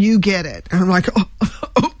 then you get it. And I'm like, oh,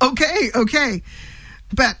 okay.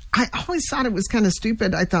 But I always thought it was kind of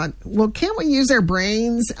stupid. I thought, well, can't we use our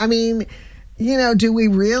brains? I mean, you know, do we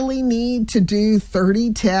really need to do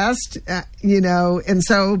 30 tests? You know, and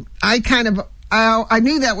so I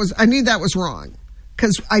knew that was wrong,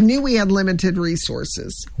 because I knew we had limited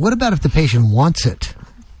resources. What about if the patient wants it?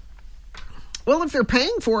 Well, if they're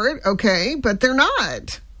paying for it, okay, but they're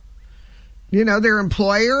not. You know, their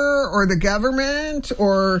employer or the government,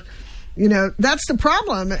 or, you know, that's the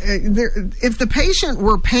problem. If the patient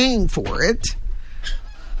were paying for it,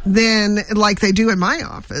 then, like they do in my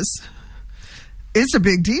office, it's a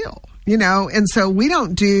big deal. You know, and so we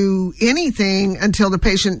don't do anything until the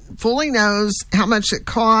patient fully knows how much it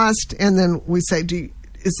cost, and then we say,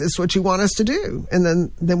 is this what you want us to do?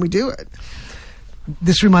 And then we do it.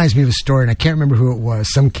 This reminds me of a story, and I can't remember who it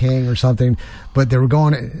was, some king or something, but they were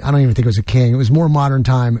going, I don't even think it was a king. It was more modern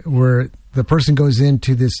time, where the person goes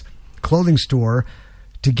into this clothing store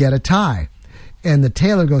to get a tie, and the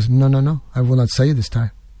tailor goes, no, I will not sell you this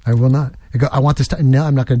tie. I will not. I want this tie. No,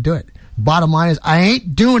 I'm not going to do it. Bottom line is, I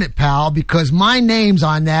ain't doing it, pal, because my name's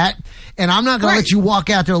on that, and I'm not going to let you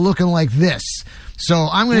walk out there looking like this. So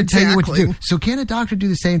I'm going to tell you what to do. So can a doctor do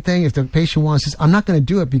the same thing if the patient wants this? I'm not going to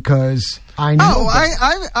do it because I know.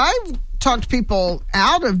 Oh, I've talked people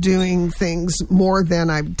out of doing things more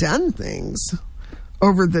than I've done things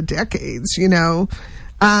over the decades, you know.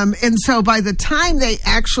 And so by the time they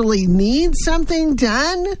actually need something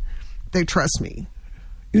done, they trust me.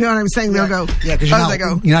 You know what I'm saying? They'll go, yeah, because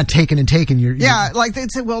you're not taking and taking. Like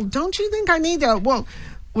they'd say, well, don't you think I need that? Well,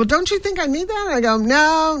 don't you think I need that? And I go,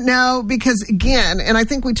 no, because again, and I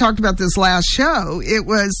think we talked about this last show, it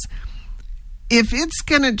was, if it's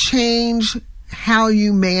going to change how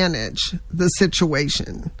you manage the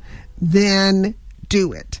situation, then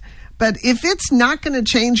do it. But if it's not going to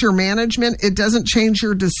change your management, it doesn't change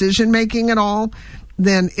your decision making at all,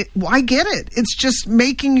 then I get it. It's just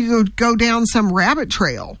making you go down some rabbit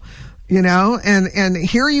trail, and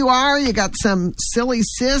here you are, you got some silly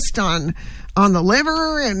cyst on the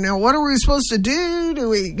liver, and what are we supposed to do? Do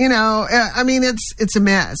we, it's a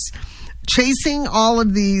mess. Chasing all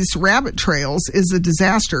of these rabbit trails is a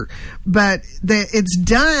disaster, but it's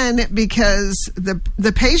done because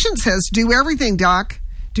the patient says, do everything, doc.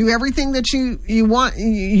 Do everything that you want,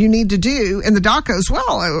 you need to do. And the doc goes,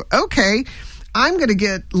 well, okay, I'm going to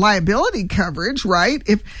get liability coverage, right?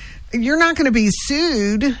 If you're not going to be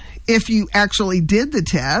sued if you actually did the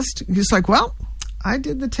test. You're just like, well, I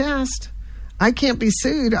did the test. I can't be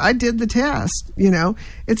sued. I did the test.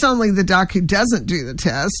 It's only the doc who doesn't do the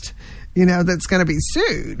test, that's going to be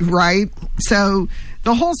sued, right? So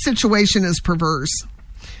the whole situation is perverse,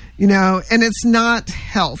 and it's not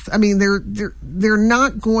health. I mean, they're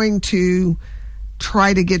not going to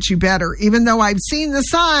try to get you better, even though I've seen the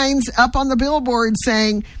signs up on the billboard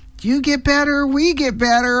saying, you get better, we get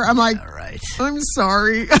better. I'm like, all right. I'm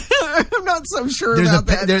sorry. I'm not so sure about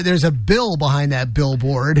that. There's a bill behind that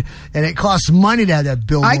billboard, and it costs money to have that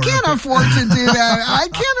billboard. I can't afford to do that. I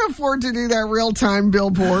can't afford to do that real-time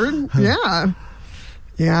billboard.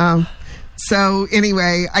 Yeah. So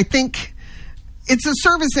anyway, I think it's a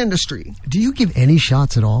service industry. Do you give any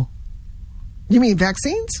shots at all? You mean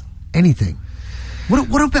vaccines? Anything.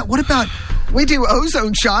 What about? We do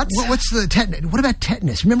ozone shots. What's the tetanus? What about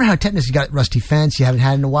tetanus? Remember how tetanus, you got rusty fence, you haven't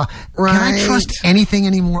had in a while. Right. Can I trust anything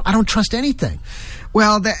anymore? I don't trust anything.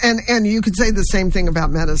 Well, and you could say the same thing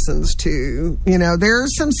about medicines too.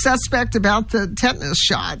 There's some suspect about the tetanus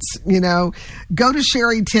shots. Go to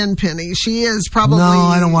Sherry Tenpenny. She is probably. No,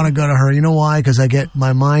 I don't want to go to her. You know why? Because I get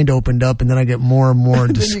my mind opened up, and then I get more and more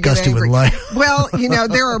disgusted with life. Well,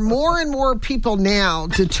 there are more and more people now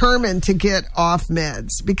determined to get off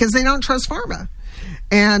meds because they don't trust pharma.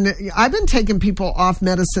 And I've been taking people off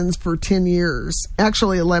medicines for 10 years,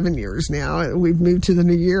 actually 11 years now. We've moved to the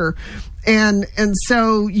new year. And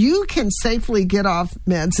so you can safely get off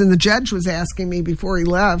meds. And the judge was asking me before he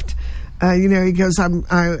left, he goes,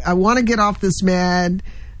 I want to get off this med,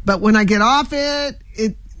 but when I get off it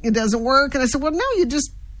doesn't work. And I said, well, no, you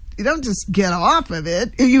don't just get off of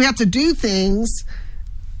it. You have to do things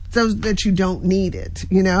so that you don't need it,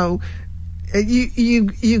 You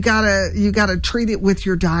gotta treat it with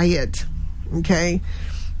your diet, okay?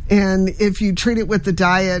 And if you treat it with the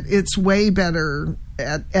diet, it's way better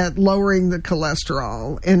at lowering the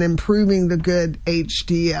cholesterol and improving the good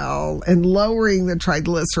HDL and lowering the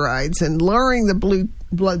triglycerides and lowering the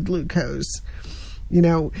blood glucose.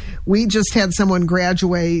 We just had someone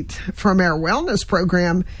graduate from our wellness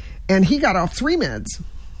program, and he got off 3 meds.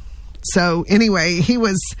 So anyway, he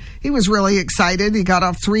was really excited. He got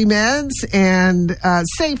off 3 meds and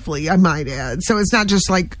safely, I might add. So it's not just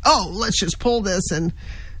like, oh, let's just pull this and,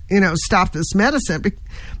 stop this medicine.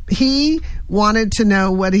 He wanted to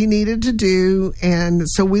know what he needed to do. And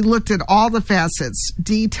so we looked at all the facets.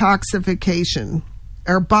 Detoxification.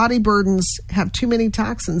 Our body burdens have too many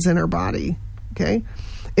toxins in our body. Okay.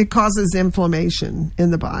 It causes inflammation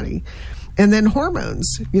in the body. And then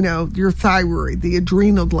hormones, your thyroid, the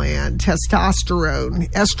adrenal gland,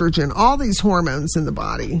 testosterone, estrogen, all these hormones in the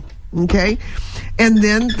body, okay? And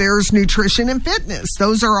then there's nutrition and fitness.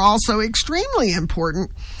 Those are also extremely important.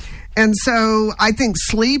 And so I think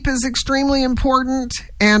sleep is extremely important.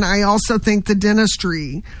 And I also think the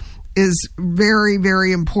dentistry is very,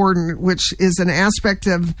 very important, which is an aspect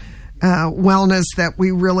of wellness that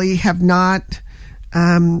we really have not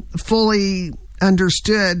fully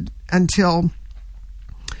understood until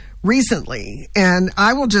recently. And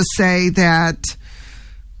I will just say that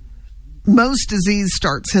most disease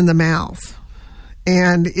starts in the mouth.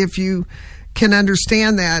 And if you can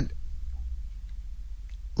understand that,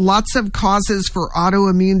 lots of causes for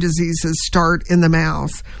autoimmune diseases start in the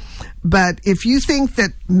mouth. But if you think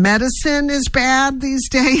that medicine is bad these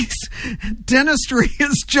days, dentistry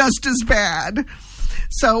is just as bad.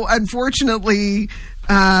 So unfortunately,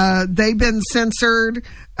 they've been censored.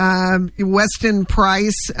 Weston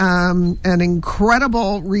Price, an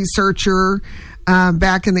incredible researcher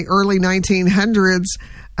back in the early 1900s,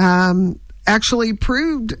 actually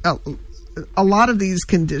proved a lot of these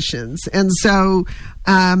conditions. And so,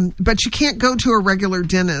 but you can't go to a regular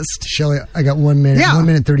dentist. Shelley, I got 1 minute, Yeah. 1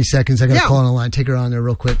 minute, 30 seconds. I got to Yeah. call on the line. Take her on there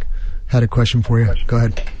real quick. Had a question for you. Go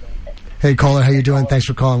ahead. Hey, caller, how you doing? Thanks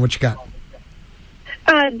for calling. What you got?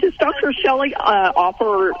 Does Dr. Shelley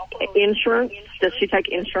offer insurance? Does she take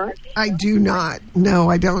insurance? I do not. No,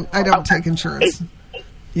 I don't. I don't take insurance.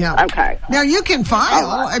 Yeah. Okay. Now you can file.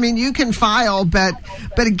 I mean, you can file, but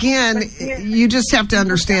again, you just have to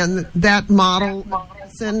understand that model.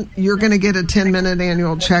 You're going to get a 10-minute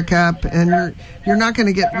annual checkup, and you're not going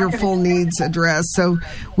to get your full needs addressed. So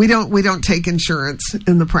we don't take insurance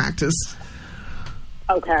in the practice.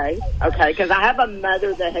 Okay, because I have a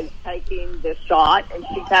mother that has taken this shot, and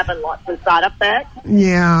she's having lots of side effects.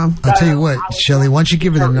 Yeah. I'll tell you what, Shelley, why don't you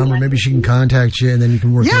give her the number? Maybe she can contact you, and then you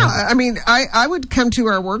can work it out. Yeah, I mean, I would come to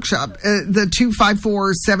our workshop, the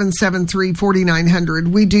 254-773-4900.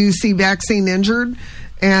 We do see vaccine injured,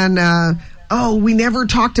 and, we never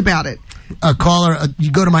talked about it. Caller,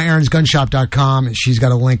 you go to myaaaronsgunshop.com, and she's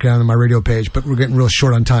got a link down on my radio page, but we're getting real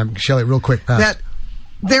short on time. Shelley, real quick, fast.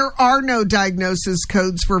 There are no diagnosis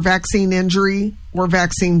codes for vaccine injury or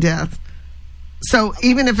vaccine death. So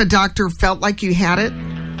even if a doctor felt like you had it,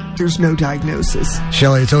 there's no diagnosis.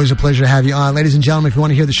 Shelley, it's always a pleasure to have you on. Ladies and gentlemen, if you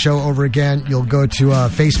want to hear the show over again, you'll go to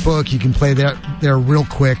Facebook. You can play there real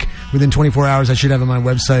quick. Within 24 hours, I should have on my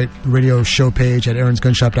website, the radio show page at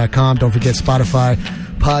aaronsgunshop.com. Don't forget Spotify,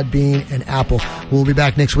 Podbean, and Apple. We'll be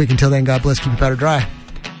back next week. Until then, God bless. Keep your powder dry.